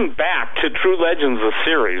getting back to True Legends, the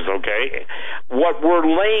series, okay, what we're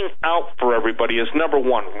laying out for everybody is, number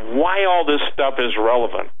one, why all this stuff is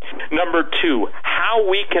relevant. Number two, how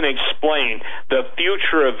we can explain the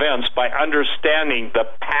future events by understanding the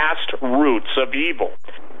past roots of evil.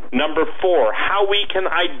 Number four, how we can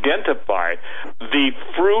identify the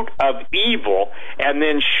fruit of evil and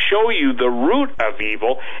then show you the root of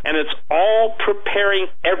evil, and it's all preparing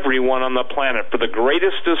everyone on the planet for the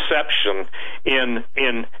greatest deception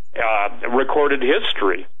in recorded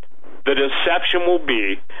history. The deception will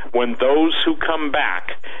be when those who come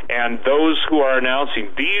back and those who are announcing,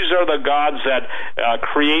 these are the gods that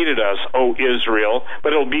created us, O Israel,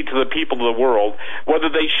 but it'll be to the people of the world, whether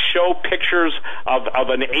they show pictures of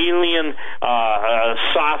an alien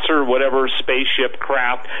saucer, whatever, spaceship,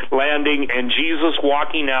 craft, landing, and Jesus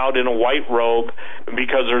walking out in a white robe,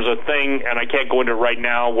 because there's a thing, and I can't go into it right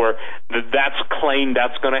now, where that's claimed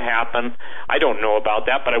that's going to happen. I don't know about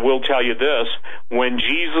that, but I will tell you this. When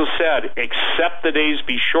Jesus said, except the days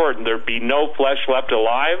be shortened, there be no flesh left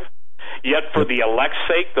alive, yet for the elect's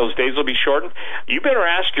sake those days will be shortened, you better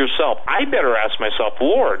ask yourself, I better ask myself,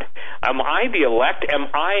 Lord, am I the elect? Am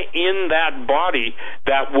I in that body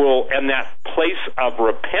that will, and that place of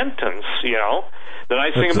repentance, The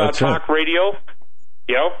nice thing about talk radio,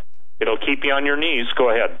 it'll keep you on your knees. Go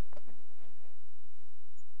ahead.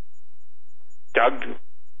 Doug,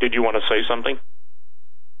 did you want to say something?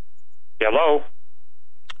 Hello?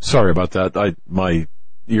 Sorry about that. My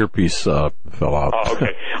earpiece fell out. Oh,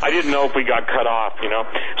 okay. I didn't know if we got cut off,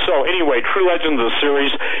 So anyway, True Legends, the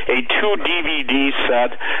series, a 2-DVD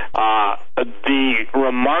set, the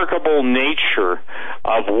remarkable nature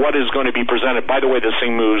of what is going to be presented. By the way, this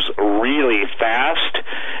thing moves really fast,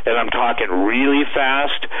 and I'm talking really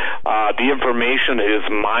fast. The information is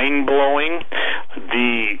mind-blowing.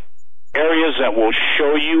 The areas that will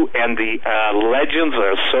show you and the legends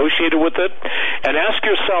are associated with it. And ask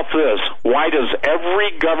yourself this, why does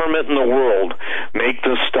every government in the world make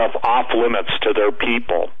this stuff off limits to their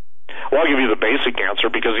people? Well, I'll give you the basic answer,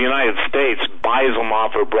 because the United States buys them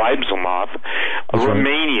off or bribes them off.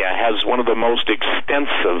 Romania has one of the most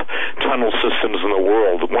extensive tunnel systems in the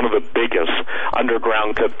world, one of the biggest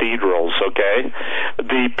underground cathedrals, okay?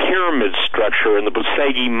 The pyramid structure in the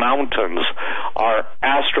Busegi Mountains are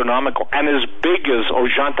astronomical, and as big as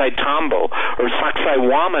Ollantaytambo or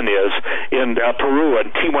Sacsayhuaman is in Peru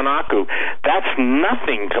and Tiwanaku. That's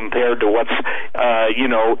nothing compared to what's,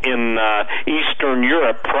 in Eastern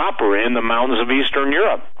Europe proper, in the mountains of Eastern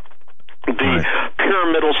Europe. The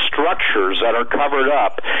pyramidal structures that are covered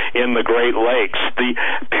up in the Great Lakes, the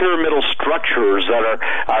pyramidal structures that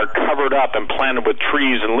are covered up and planted with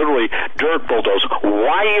trees and literally dirt bulldozed.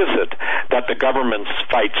 Why is it that the governments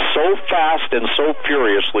fight so fast and so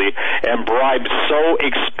furiously and bribe so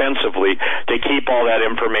expensively to keep all that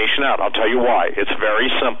information out? I'll tell you why. It's very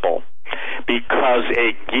simple. Because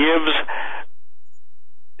it gives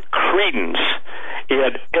credence.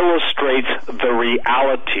 It illustrates the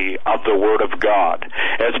reality of the Word of God.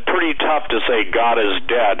 It's pretty tough to say God is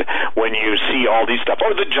dead when you see all these stuff.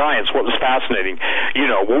 Oh, the giants, what was fascinating.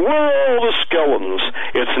 Where are all the skeletons?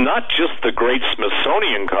 It's not just the great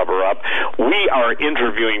Smithsonian cover-up. We are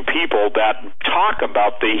interviewing people that talk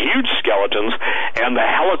about the huge skeletons and the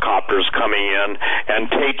helicopters coming in and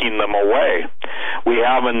taking them away. We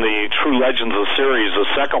have in the True Legends of series, the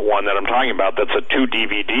second one that I'm talking about, that's a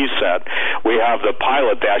 2-DVD set. We have the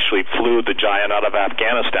pilot that actually flew the giant out of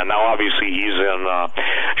Afghanistan. Now, obviously, he's in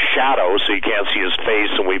shadow, so you can't see his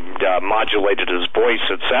face, and we've modulated his voice,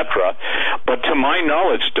 etc. But to my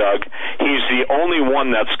knowledge, Doug, he's the only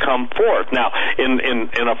one that's come forth. Now, in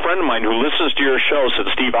a friend of mine who listens to your show said,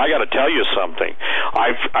 Steve, I got to tell you something.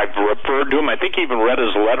 I've referred to him. I think he even read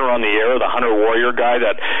his letter on the air, the Hunter Warrior guy,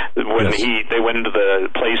 that when they went into the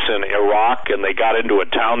place in Iraq and they got into a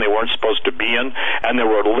town they weren't supposed to be in, and there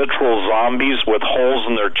were literal zombies with holes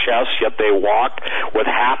in their chests, yet they walked with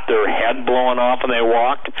half their head blown off and they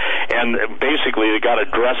walked, and basically they got a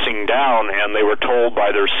dressing down and they were told by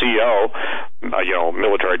their CO,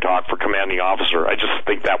 military talk for commanding officer, I just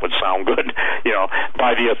think that would sound good,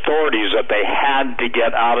 by the authorities that they had to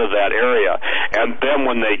get out of that area. And then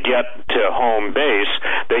when they get to home base,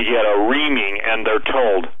 they get a reaming and they're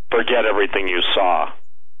told, forget everything you saw.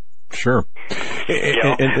 Sure.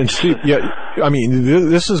 And Steve, I mean,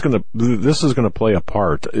 this is going to play a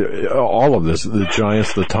part. All of this, the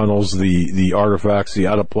giants, the tunnels, the artifacts, the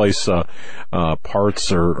out of place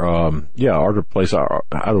parts, or out of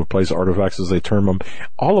place artifacts as they term them.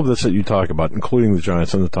 All of this that you talk about, including the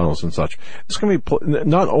giants and the tunnels and such, it's going to be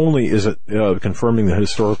not only is it confirming the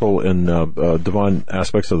historical and divine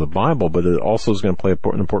aspects of the Bible, but it also is going to play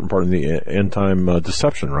an important part in the end time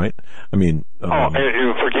deception, right? I mean,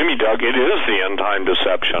 forgive me, Doug, it is the end time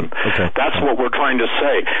deception. Okay. That's what we're trying to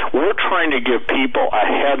say. We're trying to give people a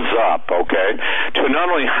heads up, okay, to not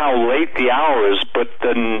only how late the hour is, but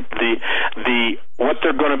then the what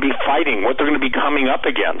they're going to be fighting, what they're going to be coming up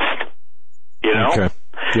against. Okay.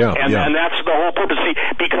 Yeah, and that's the whole purpose. See,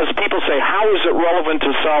 because people say, how is it relevant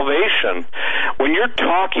to salvation? When you're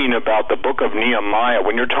talking about the book of Nehemiah,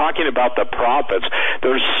 when you're talking about the prophets,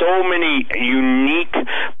 there's so many unique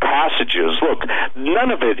passages. Look,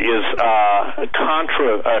 none of it is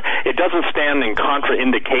it doesn't stand in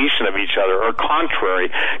contraindication of each other or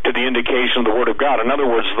contrary to the indication of the Word of God. In other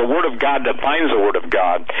words, the Word of God defines the Word of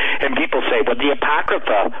God. And people say, but the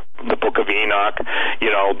Apocrypha, the book of Enoch,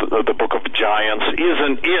 the book of Giants,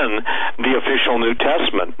 isn't in the official New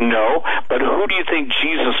Testament. No, but who do you think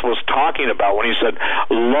Jesus was talking about when he said,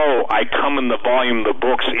 lo, I come in the volume of the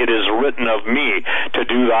books, it is written of me to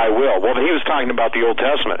do thy will? Well, he was talking about the Old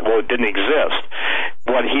Testament. Well, it didn't exist.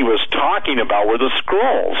 What he was talking about were the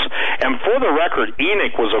scrolls. And for the record,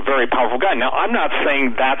 Enoch was a very powerful guy. Now, I'm not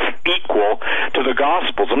saying that's equal to the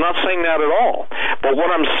Gospels. I'm not saying that at all. But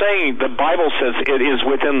what I'm saying, the Bible says it is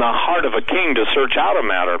within the heart of a king to search out a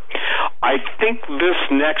matter. I think this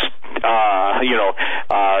next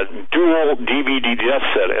dual DVD disc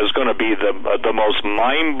set is going to be the most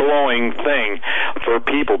mind-blowing thing for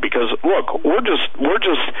people, because look, we're just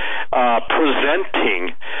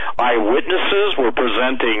presenting eyewitnesses, we're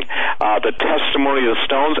presenting the testimony of the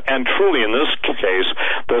stones, and truly in this case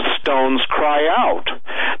the stones cry out.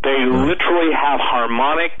 They literally have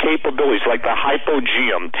harmonic capabilities, like the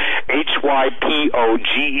hypogeum, HYPOGEUM.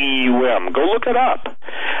 Go look it up.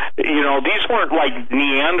 These weren't like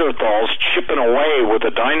Neanderthals chipping away with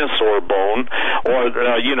a dinosaur bone, or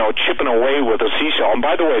chipping away with a seashell. And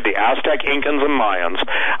by the way, the Aztec, Incans, and Mayans,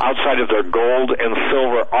 outside of their gold and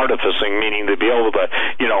silver artificing, meaning to be able to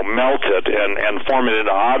melt it and form it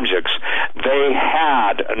into objects, they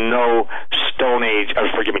had no Stone Age,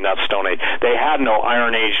 they had no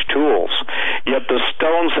Iron Age tools. Yet the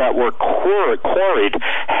stones that were quarried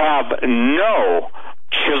have no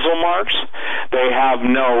chisel marks. They have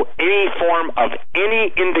no any form of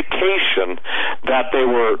any indication that they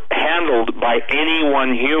were handled by any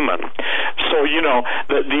one human. So,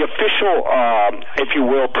 the official, if you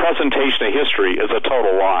will, presentation of history is a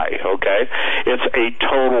total lie, okay? It's a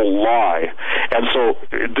total lie. And so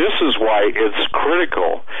this is why it's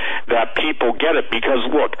critical that people get it, because,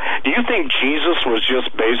 look, do you think Jesus was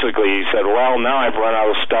just basically, he said, well, now I've run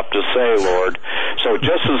out of stuff to say, Lord. So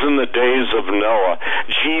just as in the days of Noah,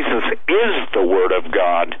 Jesus is the Word of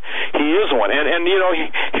God. He is one. And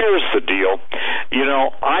here's the deal.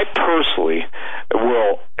 I personally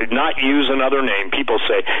will not use another name. People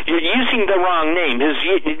say, you're using the wrong name. His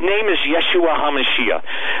name is Yeshua HaMashiach.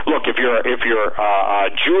 Look, if you're a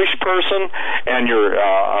Jewish person and you're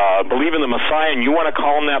believe in the Messiah and you want to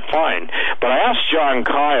call him that, fine. But I asked John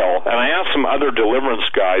Quayle and I asked some other deliverance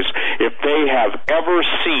guys if they have ever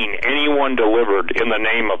seen anyone delivered in the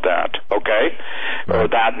name of that, okay? Or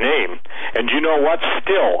that name. And you know what?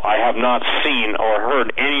 Still, I have not seen or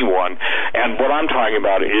heard anyone. And what I'm talking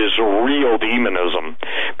about is real demonism.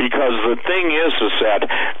 Because the thing is that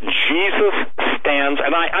Jesus stands,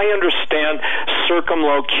 and I understand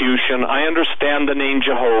circumlocution, I understand the name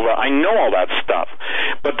Jehovah, I know all that stuff.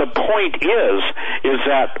 But the point is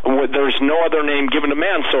that there's no other name given to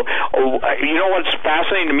man. So, you know what's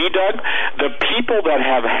fascinating to me, Doug? The people that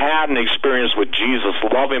have had an experience with Jesus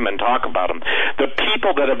love him and talk about him. The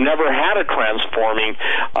people that have never had a transforming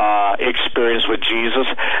experience with Jesus,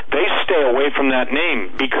 they stay away from that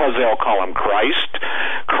name because they'll call him Christ.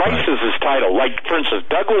 Christ is his title. Like, for instance,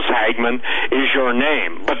 Douglas Hagmann is your your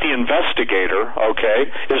name, but the investigator, okay,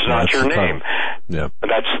 is not your name. Yeah.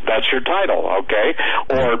 That's your title, okay?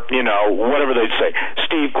 Or, you know, whatever they'd say.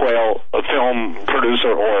 Steve Quayle, a film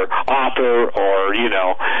producer or author or, you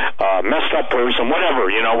know, messed up person, whatever,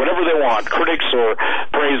 you know, whatever they want, critics or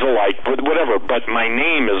praise alike, whatever, but my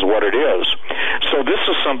name is what it is. So this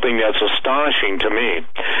is something that's astonishing to me.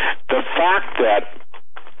 The fact that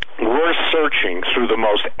we're searching through the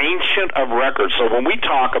most ancient of records. So when we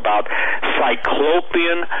talk about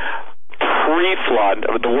Cyclopean pre-flood,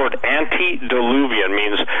 the word antediluvian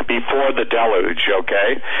means before the deluge,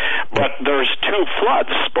 okay? But there's two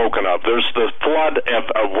floods spoken of. There's the flood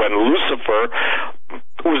of when Lucifer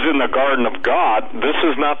was in the Garden of God. This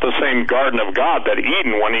is not the same Garden of God that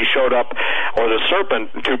Eden, when he showed up, or the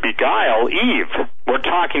serpent, to beguile Eve. We're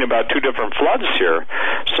talking about two different floods here.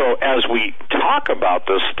 So as we talk about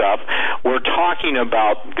this stuff, we're talking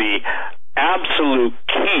about the absolute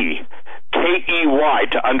key, K-E-Y,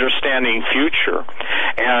 to understanding future.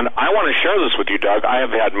 And I want to share this with you, Doug. I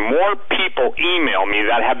have had more people email me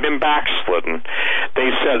that have been backslidden. They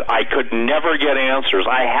said, I could never get answers.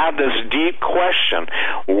 I had this deep question.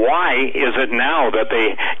 Why is it now that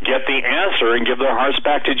they get the answer and give their hearts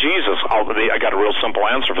back to Jesus? I got a real simple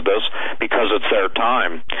answer for this, because it's their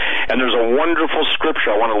time. And there's a wonderful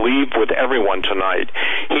scripture I want to leave with everyone tonight.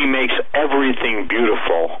 He makes everything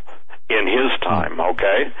beautiful in his time,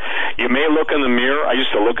 okay? You may look in the mirror. I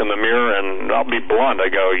used to look in the mirror, and I'll be blunt,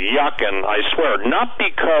 I go, yuck, and I swear, not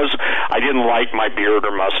because I didn't like my beard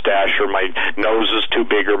or mustache or my nose is too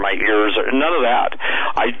big or my ears, or none of that.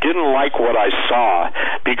 I didn't like what I saw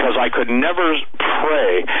because I could never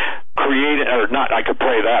pray, I could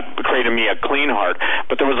pray that, create in me a clean heart.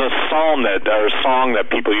 But there was a song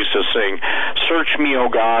that people used to sing, search me,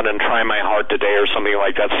 O God, and try my heart today, or something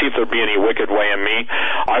like that. See if there be any wicked way in me.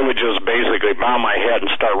 I would just basically bow my head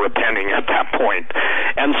and start repenting at that point.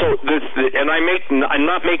 And so, I'm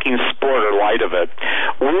not making sport or light of it.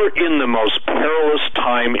 We're in the most perilous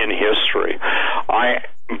time in history.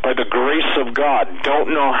 By the grace of God,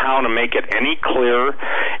 don't know how to make it any clearer,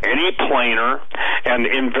 any plainer, and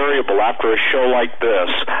invariable. After a show like this,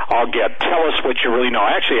 I'll get, tell us what you really know.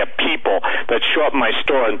 I actually have people that show up in my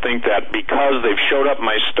store and think that because they've showed up in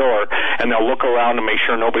my store and they'll look around to make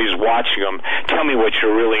sure nobody's watching them, tell me what you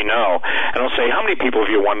really know. And I'll say, how many people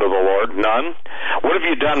have you won to the Lord? None. What have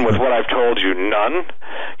you done with what I've told you? None.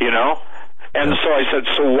 You know? And so I said,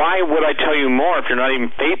 so why would I tell you more if you're not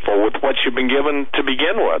even faithful with what you've been given to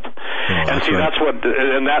begin with? And see, that's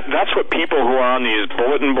what people who are on these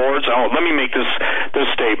bulletin boards, let me make this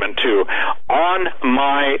statement too. On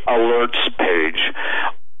my alerts page,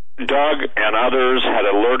 Doug and others had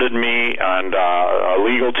alerted me, and a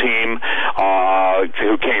legal team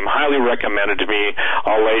who came highly recommended to me.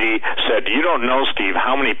 A lady said, you don't know, Steve,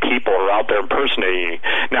 how many people are out there impersonating you.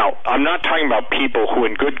 Now, I'm not talking about people who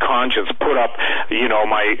in good conscience put up, you know,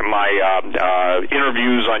 my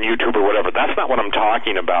interviews on YouTube or whatever. That's not what I'm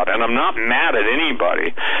talking about, and I'm not mad at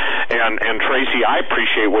anybody. And Tracy, I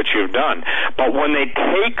appreciate what you've done. But when they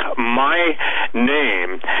take my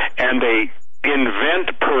name and they invent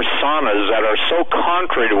personas that are so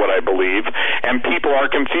contrary to what I believe, and people are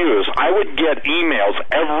confused. I would get emails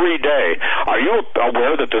every day. Are you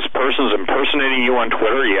aware that this person's impersonating you on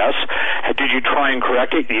Twitter? Yes. Did you try and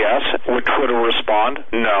correct it? Yes. Would Twitter respond?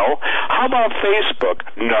 No. How about Facebook?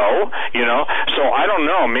 No. You know, so I don't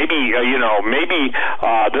know. Maybe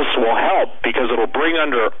this will help, because it'll bring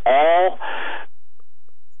under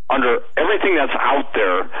everything that's out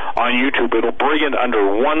there on YouTube, it'll bring it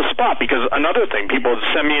under one spot. Because another thing, people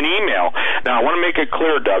send me an email. Now, I want to make it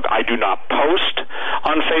clear, Doug, I do not post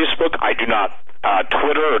on Facebook. I do not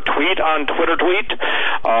Twitter or tweet on Twitter tweet.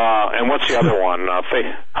 And what's the other one? I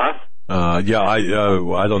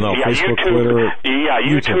don't know. Facebook, YouTube, Twitter. Yeah,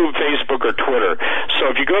 YouTube, Facebook, or Twitter.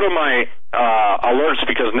 So if you go to my alerts,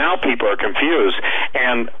 because now people are confused,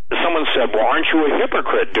 and someone said, well, aren't you a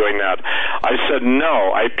hypocrite doing that? I said,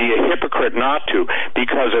 no, I'd be a hypocrite not to,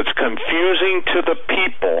 because it's confusing to the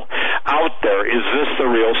people out there. Is this the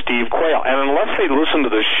real Steve Quayle? And unless they listen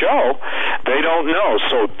to the show, they don't know.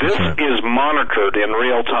 So this is monitored in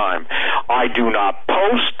real time. I do not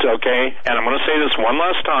post, okay, and I'm going to say this one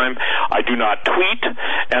last time, I do not tweet,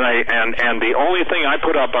 and the only thing I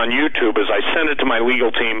put up on YouTube is I send it to my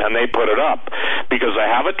legal team, and they put it up, because I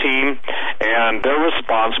have a team, and they're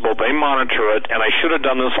responsible, they monitor it, and I should have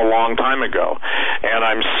done this a long time ago. And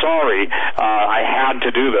I'm sorry I had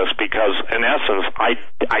to do this, because in essence,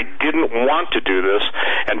 I didn't want to do this.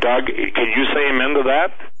 And Doug, can you say amen to that?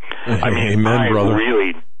 Amen, brother.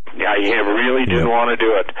 I really didn't want to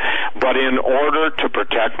do it. But in order to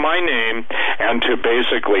protect my name and to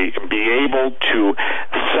basically be able to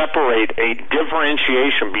separate a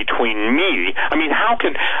differentiation between me, I mean, how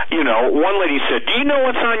can, one lady said, do you know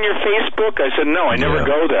what's on your Facebook? I said, no, I never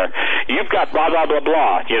go there. You've got blah, blah, blah,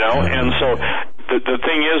 blah, and so the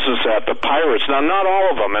thing is that the pirates, now not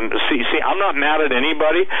all of them, and see, I'm not mad at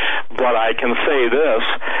anybody, but I can say this,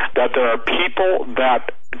 that there are people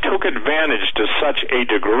that took advantage to such a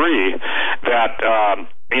degree that,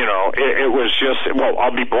 it was just, well,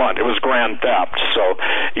 I'll be blunt, it was grand theft. So,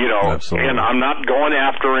 Absolutely. And I'm not going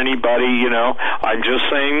after anybody, I'm just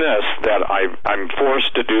saying this, that I'm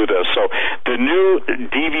forced to do this. So the new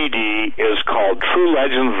DVD is called True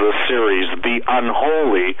Legends, the series, The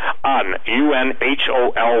Unholy, UNHOLYC,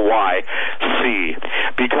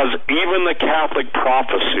 because even the Catholic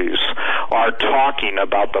prophecies are talking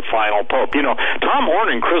about the final pope. Tom Horn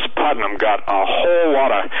and Chris Putnam got a whole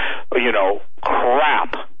lot of,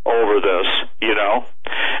 crap over this,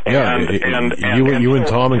 And you and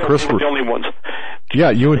Tom and Chris were the only ones.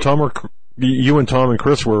 Yeah, you and Tom and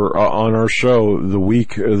Chris were on our show the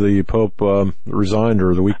week the Pope resigned,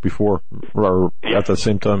 or the week before, or at the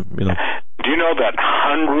same time, Do you know that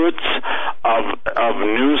hundreds of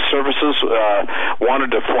news services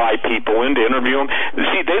wanted to fly people in to interview them?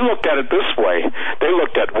 See, they looked at it this way. They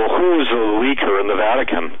looked at, well, who is the leaker in the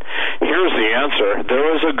Vatican? Here's the answer.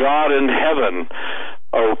 There is a God in heaven,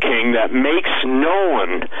 O King, that makes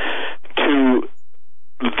known to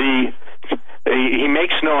he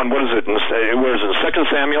makes known, what is it, where is it, 2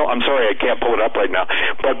 Samuel? I'm sorry, I can't pull it up right now.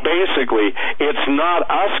 But basically, it's not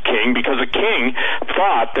us, King, because the king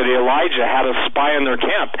thought that Elijah had a spy in their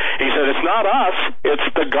camp. He said, it's not us, it's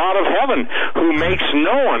the God of heaven who makes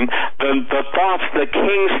known the thoughts the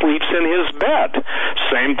king sleeps in his bed.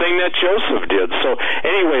 Same thing that Joseph did. So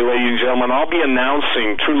anyway, ladies and gentlemen, I'll be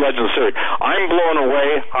announcing True Legends series. I'm blown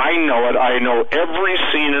away. I know it. I know every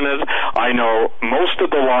scene in it. I know most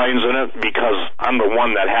of the lines in it because I'm the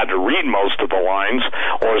one that had to read most of the lines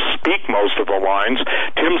or speak most of the lines.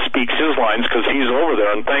 Tim speaks his lines because he's over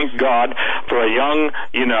there, and thank God for a young,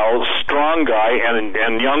 strong guy and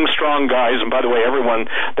young, strong guys. And by the way,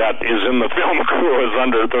 everyone that is in the film crew is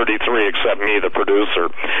under 33 except me, the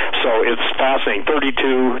producer. So it's fascinating.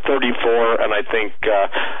 32, 34, and I think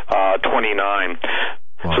 29.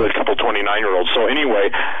 Wow. So a couple 29-year-olds. So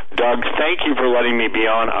anyway, Doug, thank you for letting me be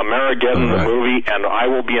on Amerigeddon, the movie, and I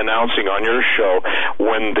will be announcing on your show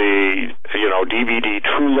when the DVD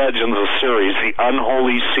True Legends, the series, The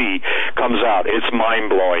Unholy Sea, comes out. It's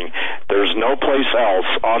mind-blowing. There's no place else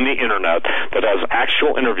on the internet that has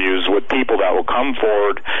actual interviews with people that will come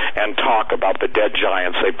forward and talk about the dead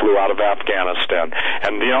giants they flew out of Afghanistan.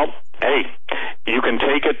 And hey, you can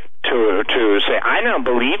take it to say, I don't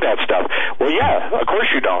believe that stuff. Well, yeah, of course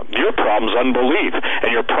you don't. Your problem's unbelief,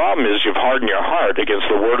 and your problem is you've hardened your heart against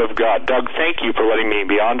the Word of God. Doug, thank you for letting me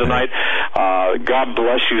be on tonight. God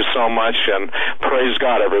bless you so much, and praise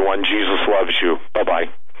God, everyone. Jesus loves you. Bye-bye.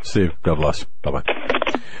 Steve, God bless. Bye-bye.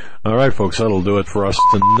 All right, folks, that'll do it for us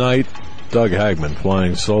tonight. Doug Hagmann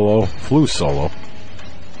flew solo.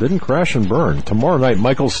 Didn't crash and burn. Tomorrow night,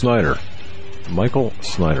 Michael Snyder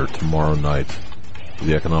tomorrow night,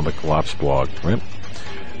 the Economic Collapse blog, right?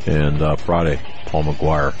 And Friday, Paul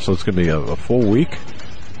McGuire. So it's going to be a full week.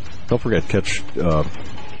 Don't forget, catch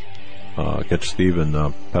Steve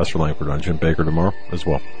and Pastor Langford on Jim Baker tomorrow as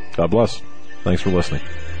well. God bless. Thanks for listening.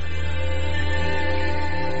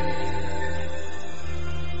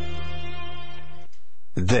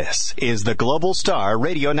 This is the Global Star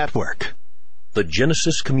Radio Network. The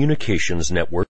Genesis Communications Network.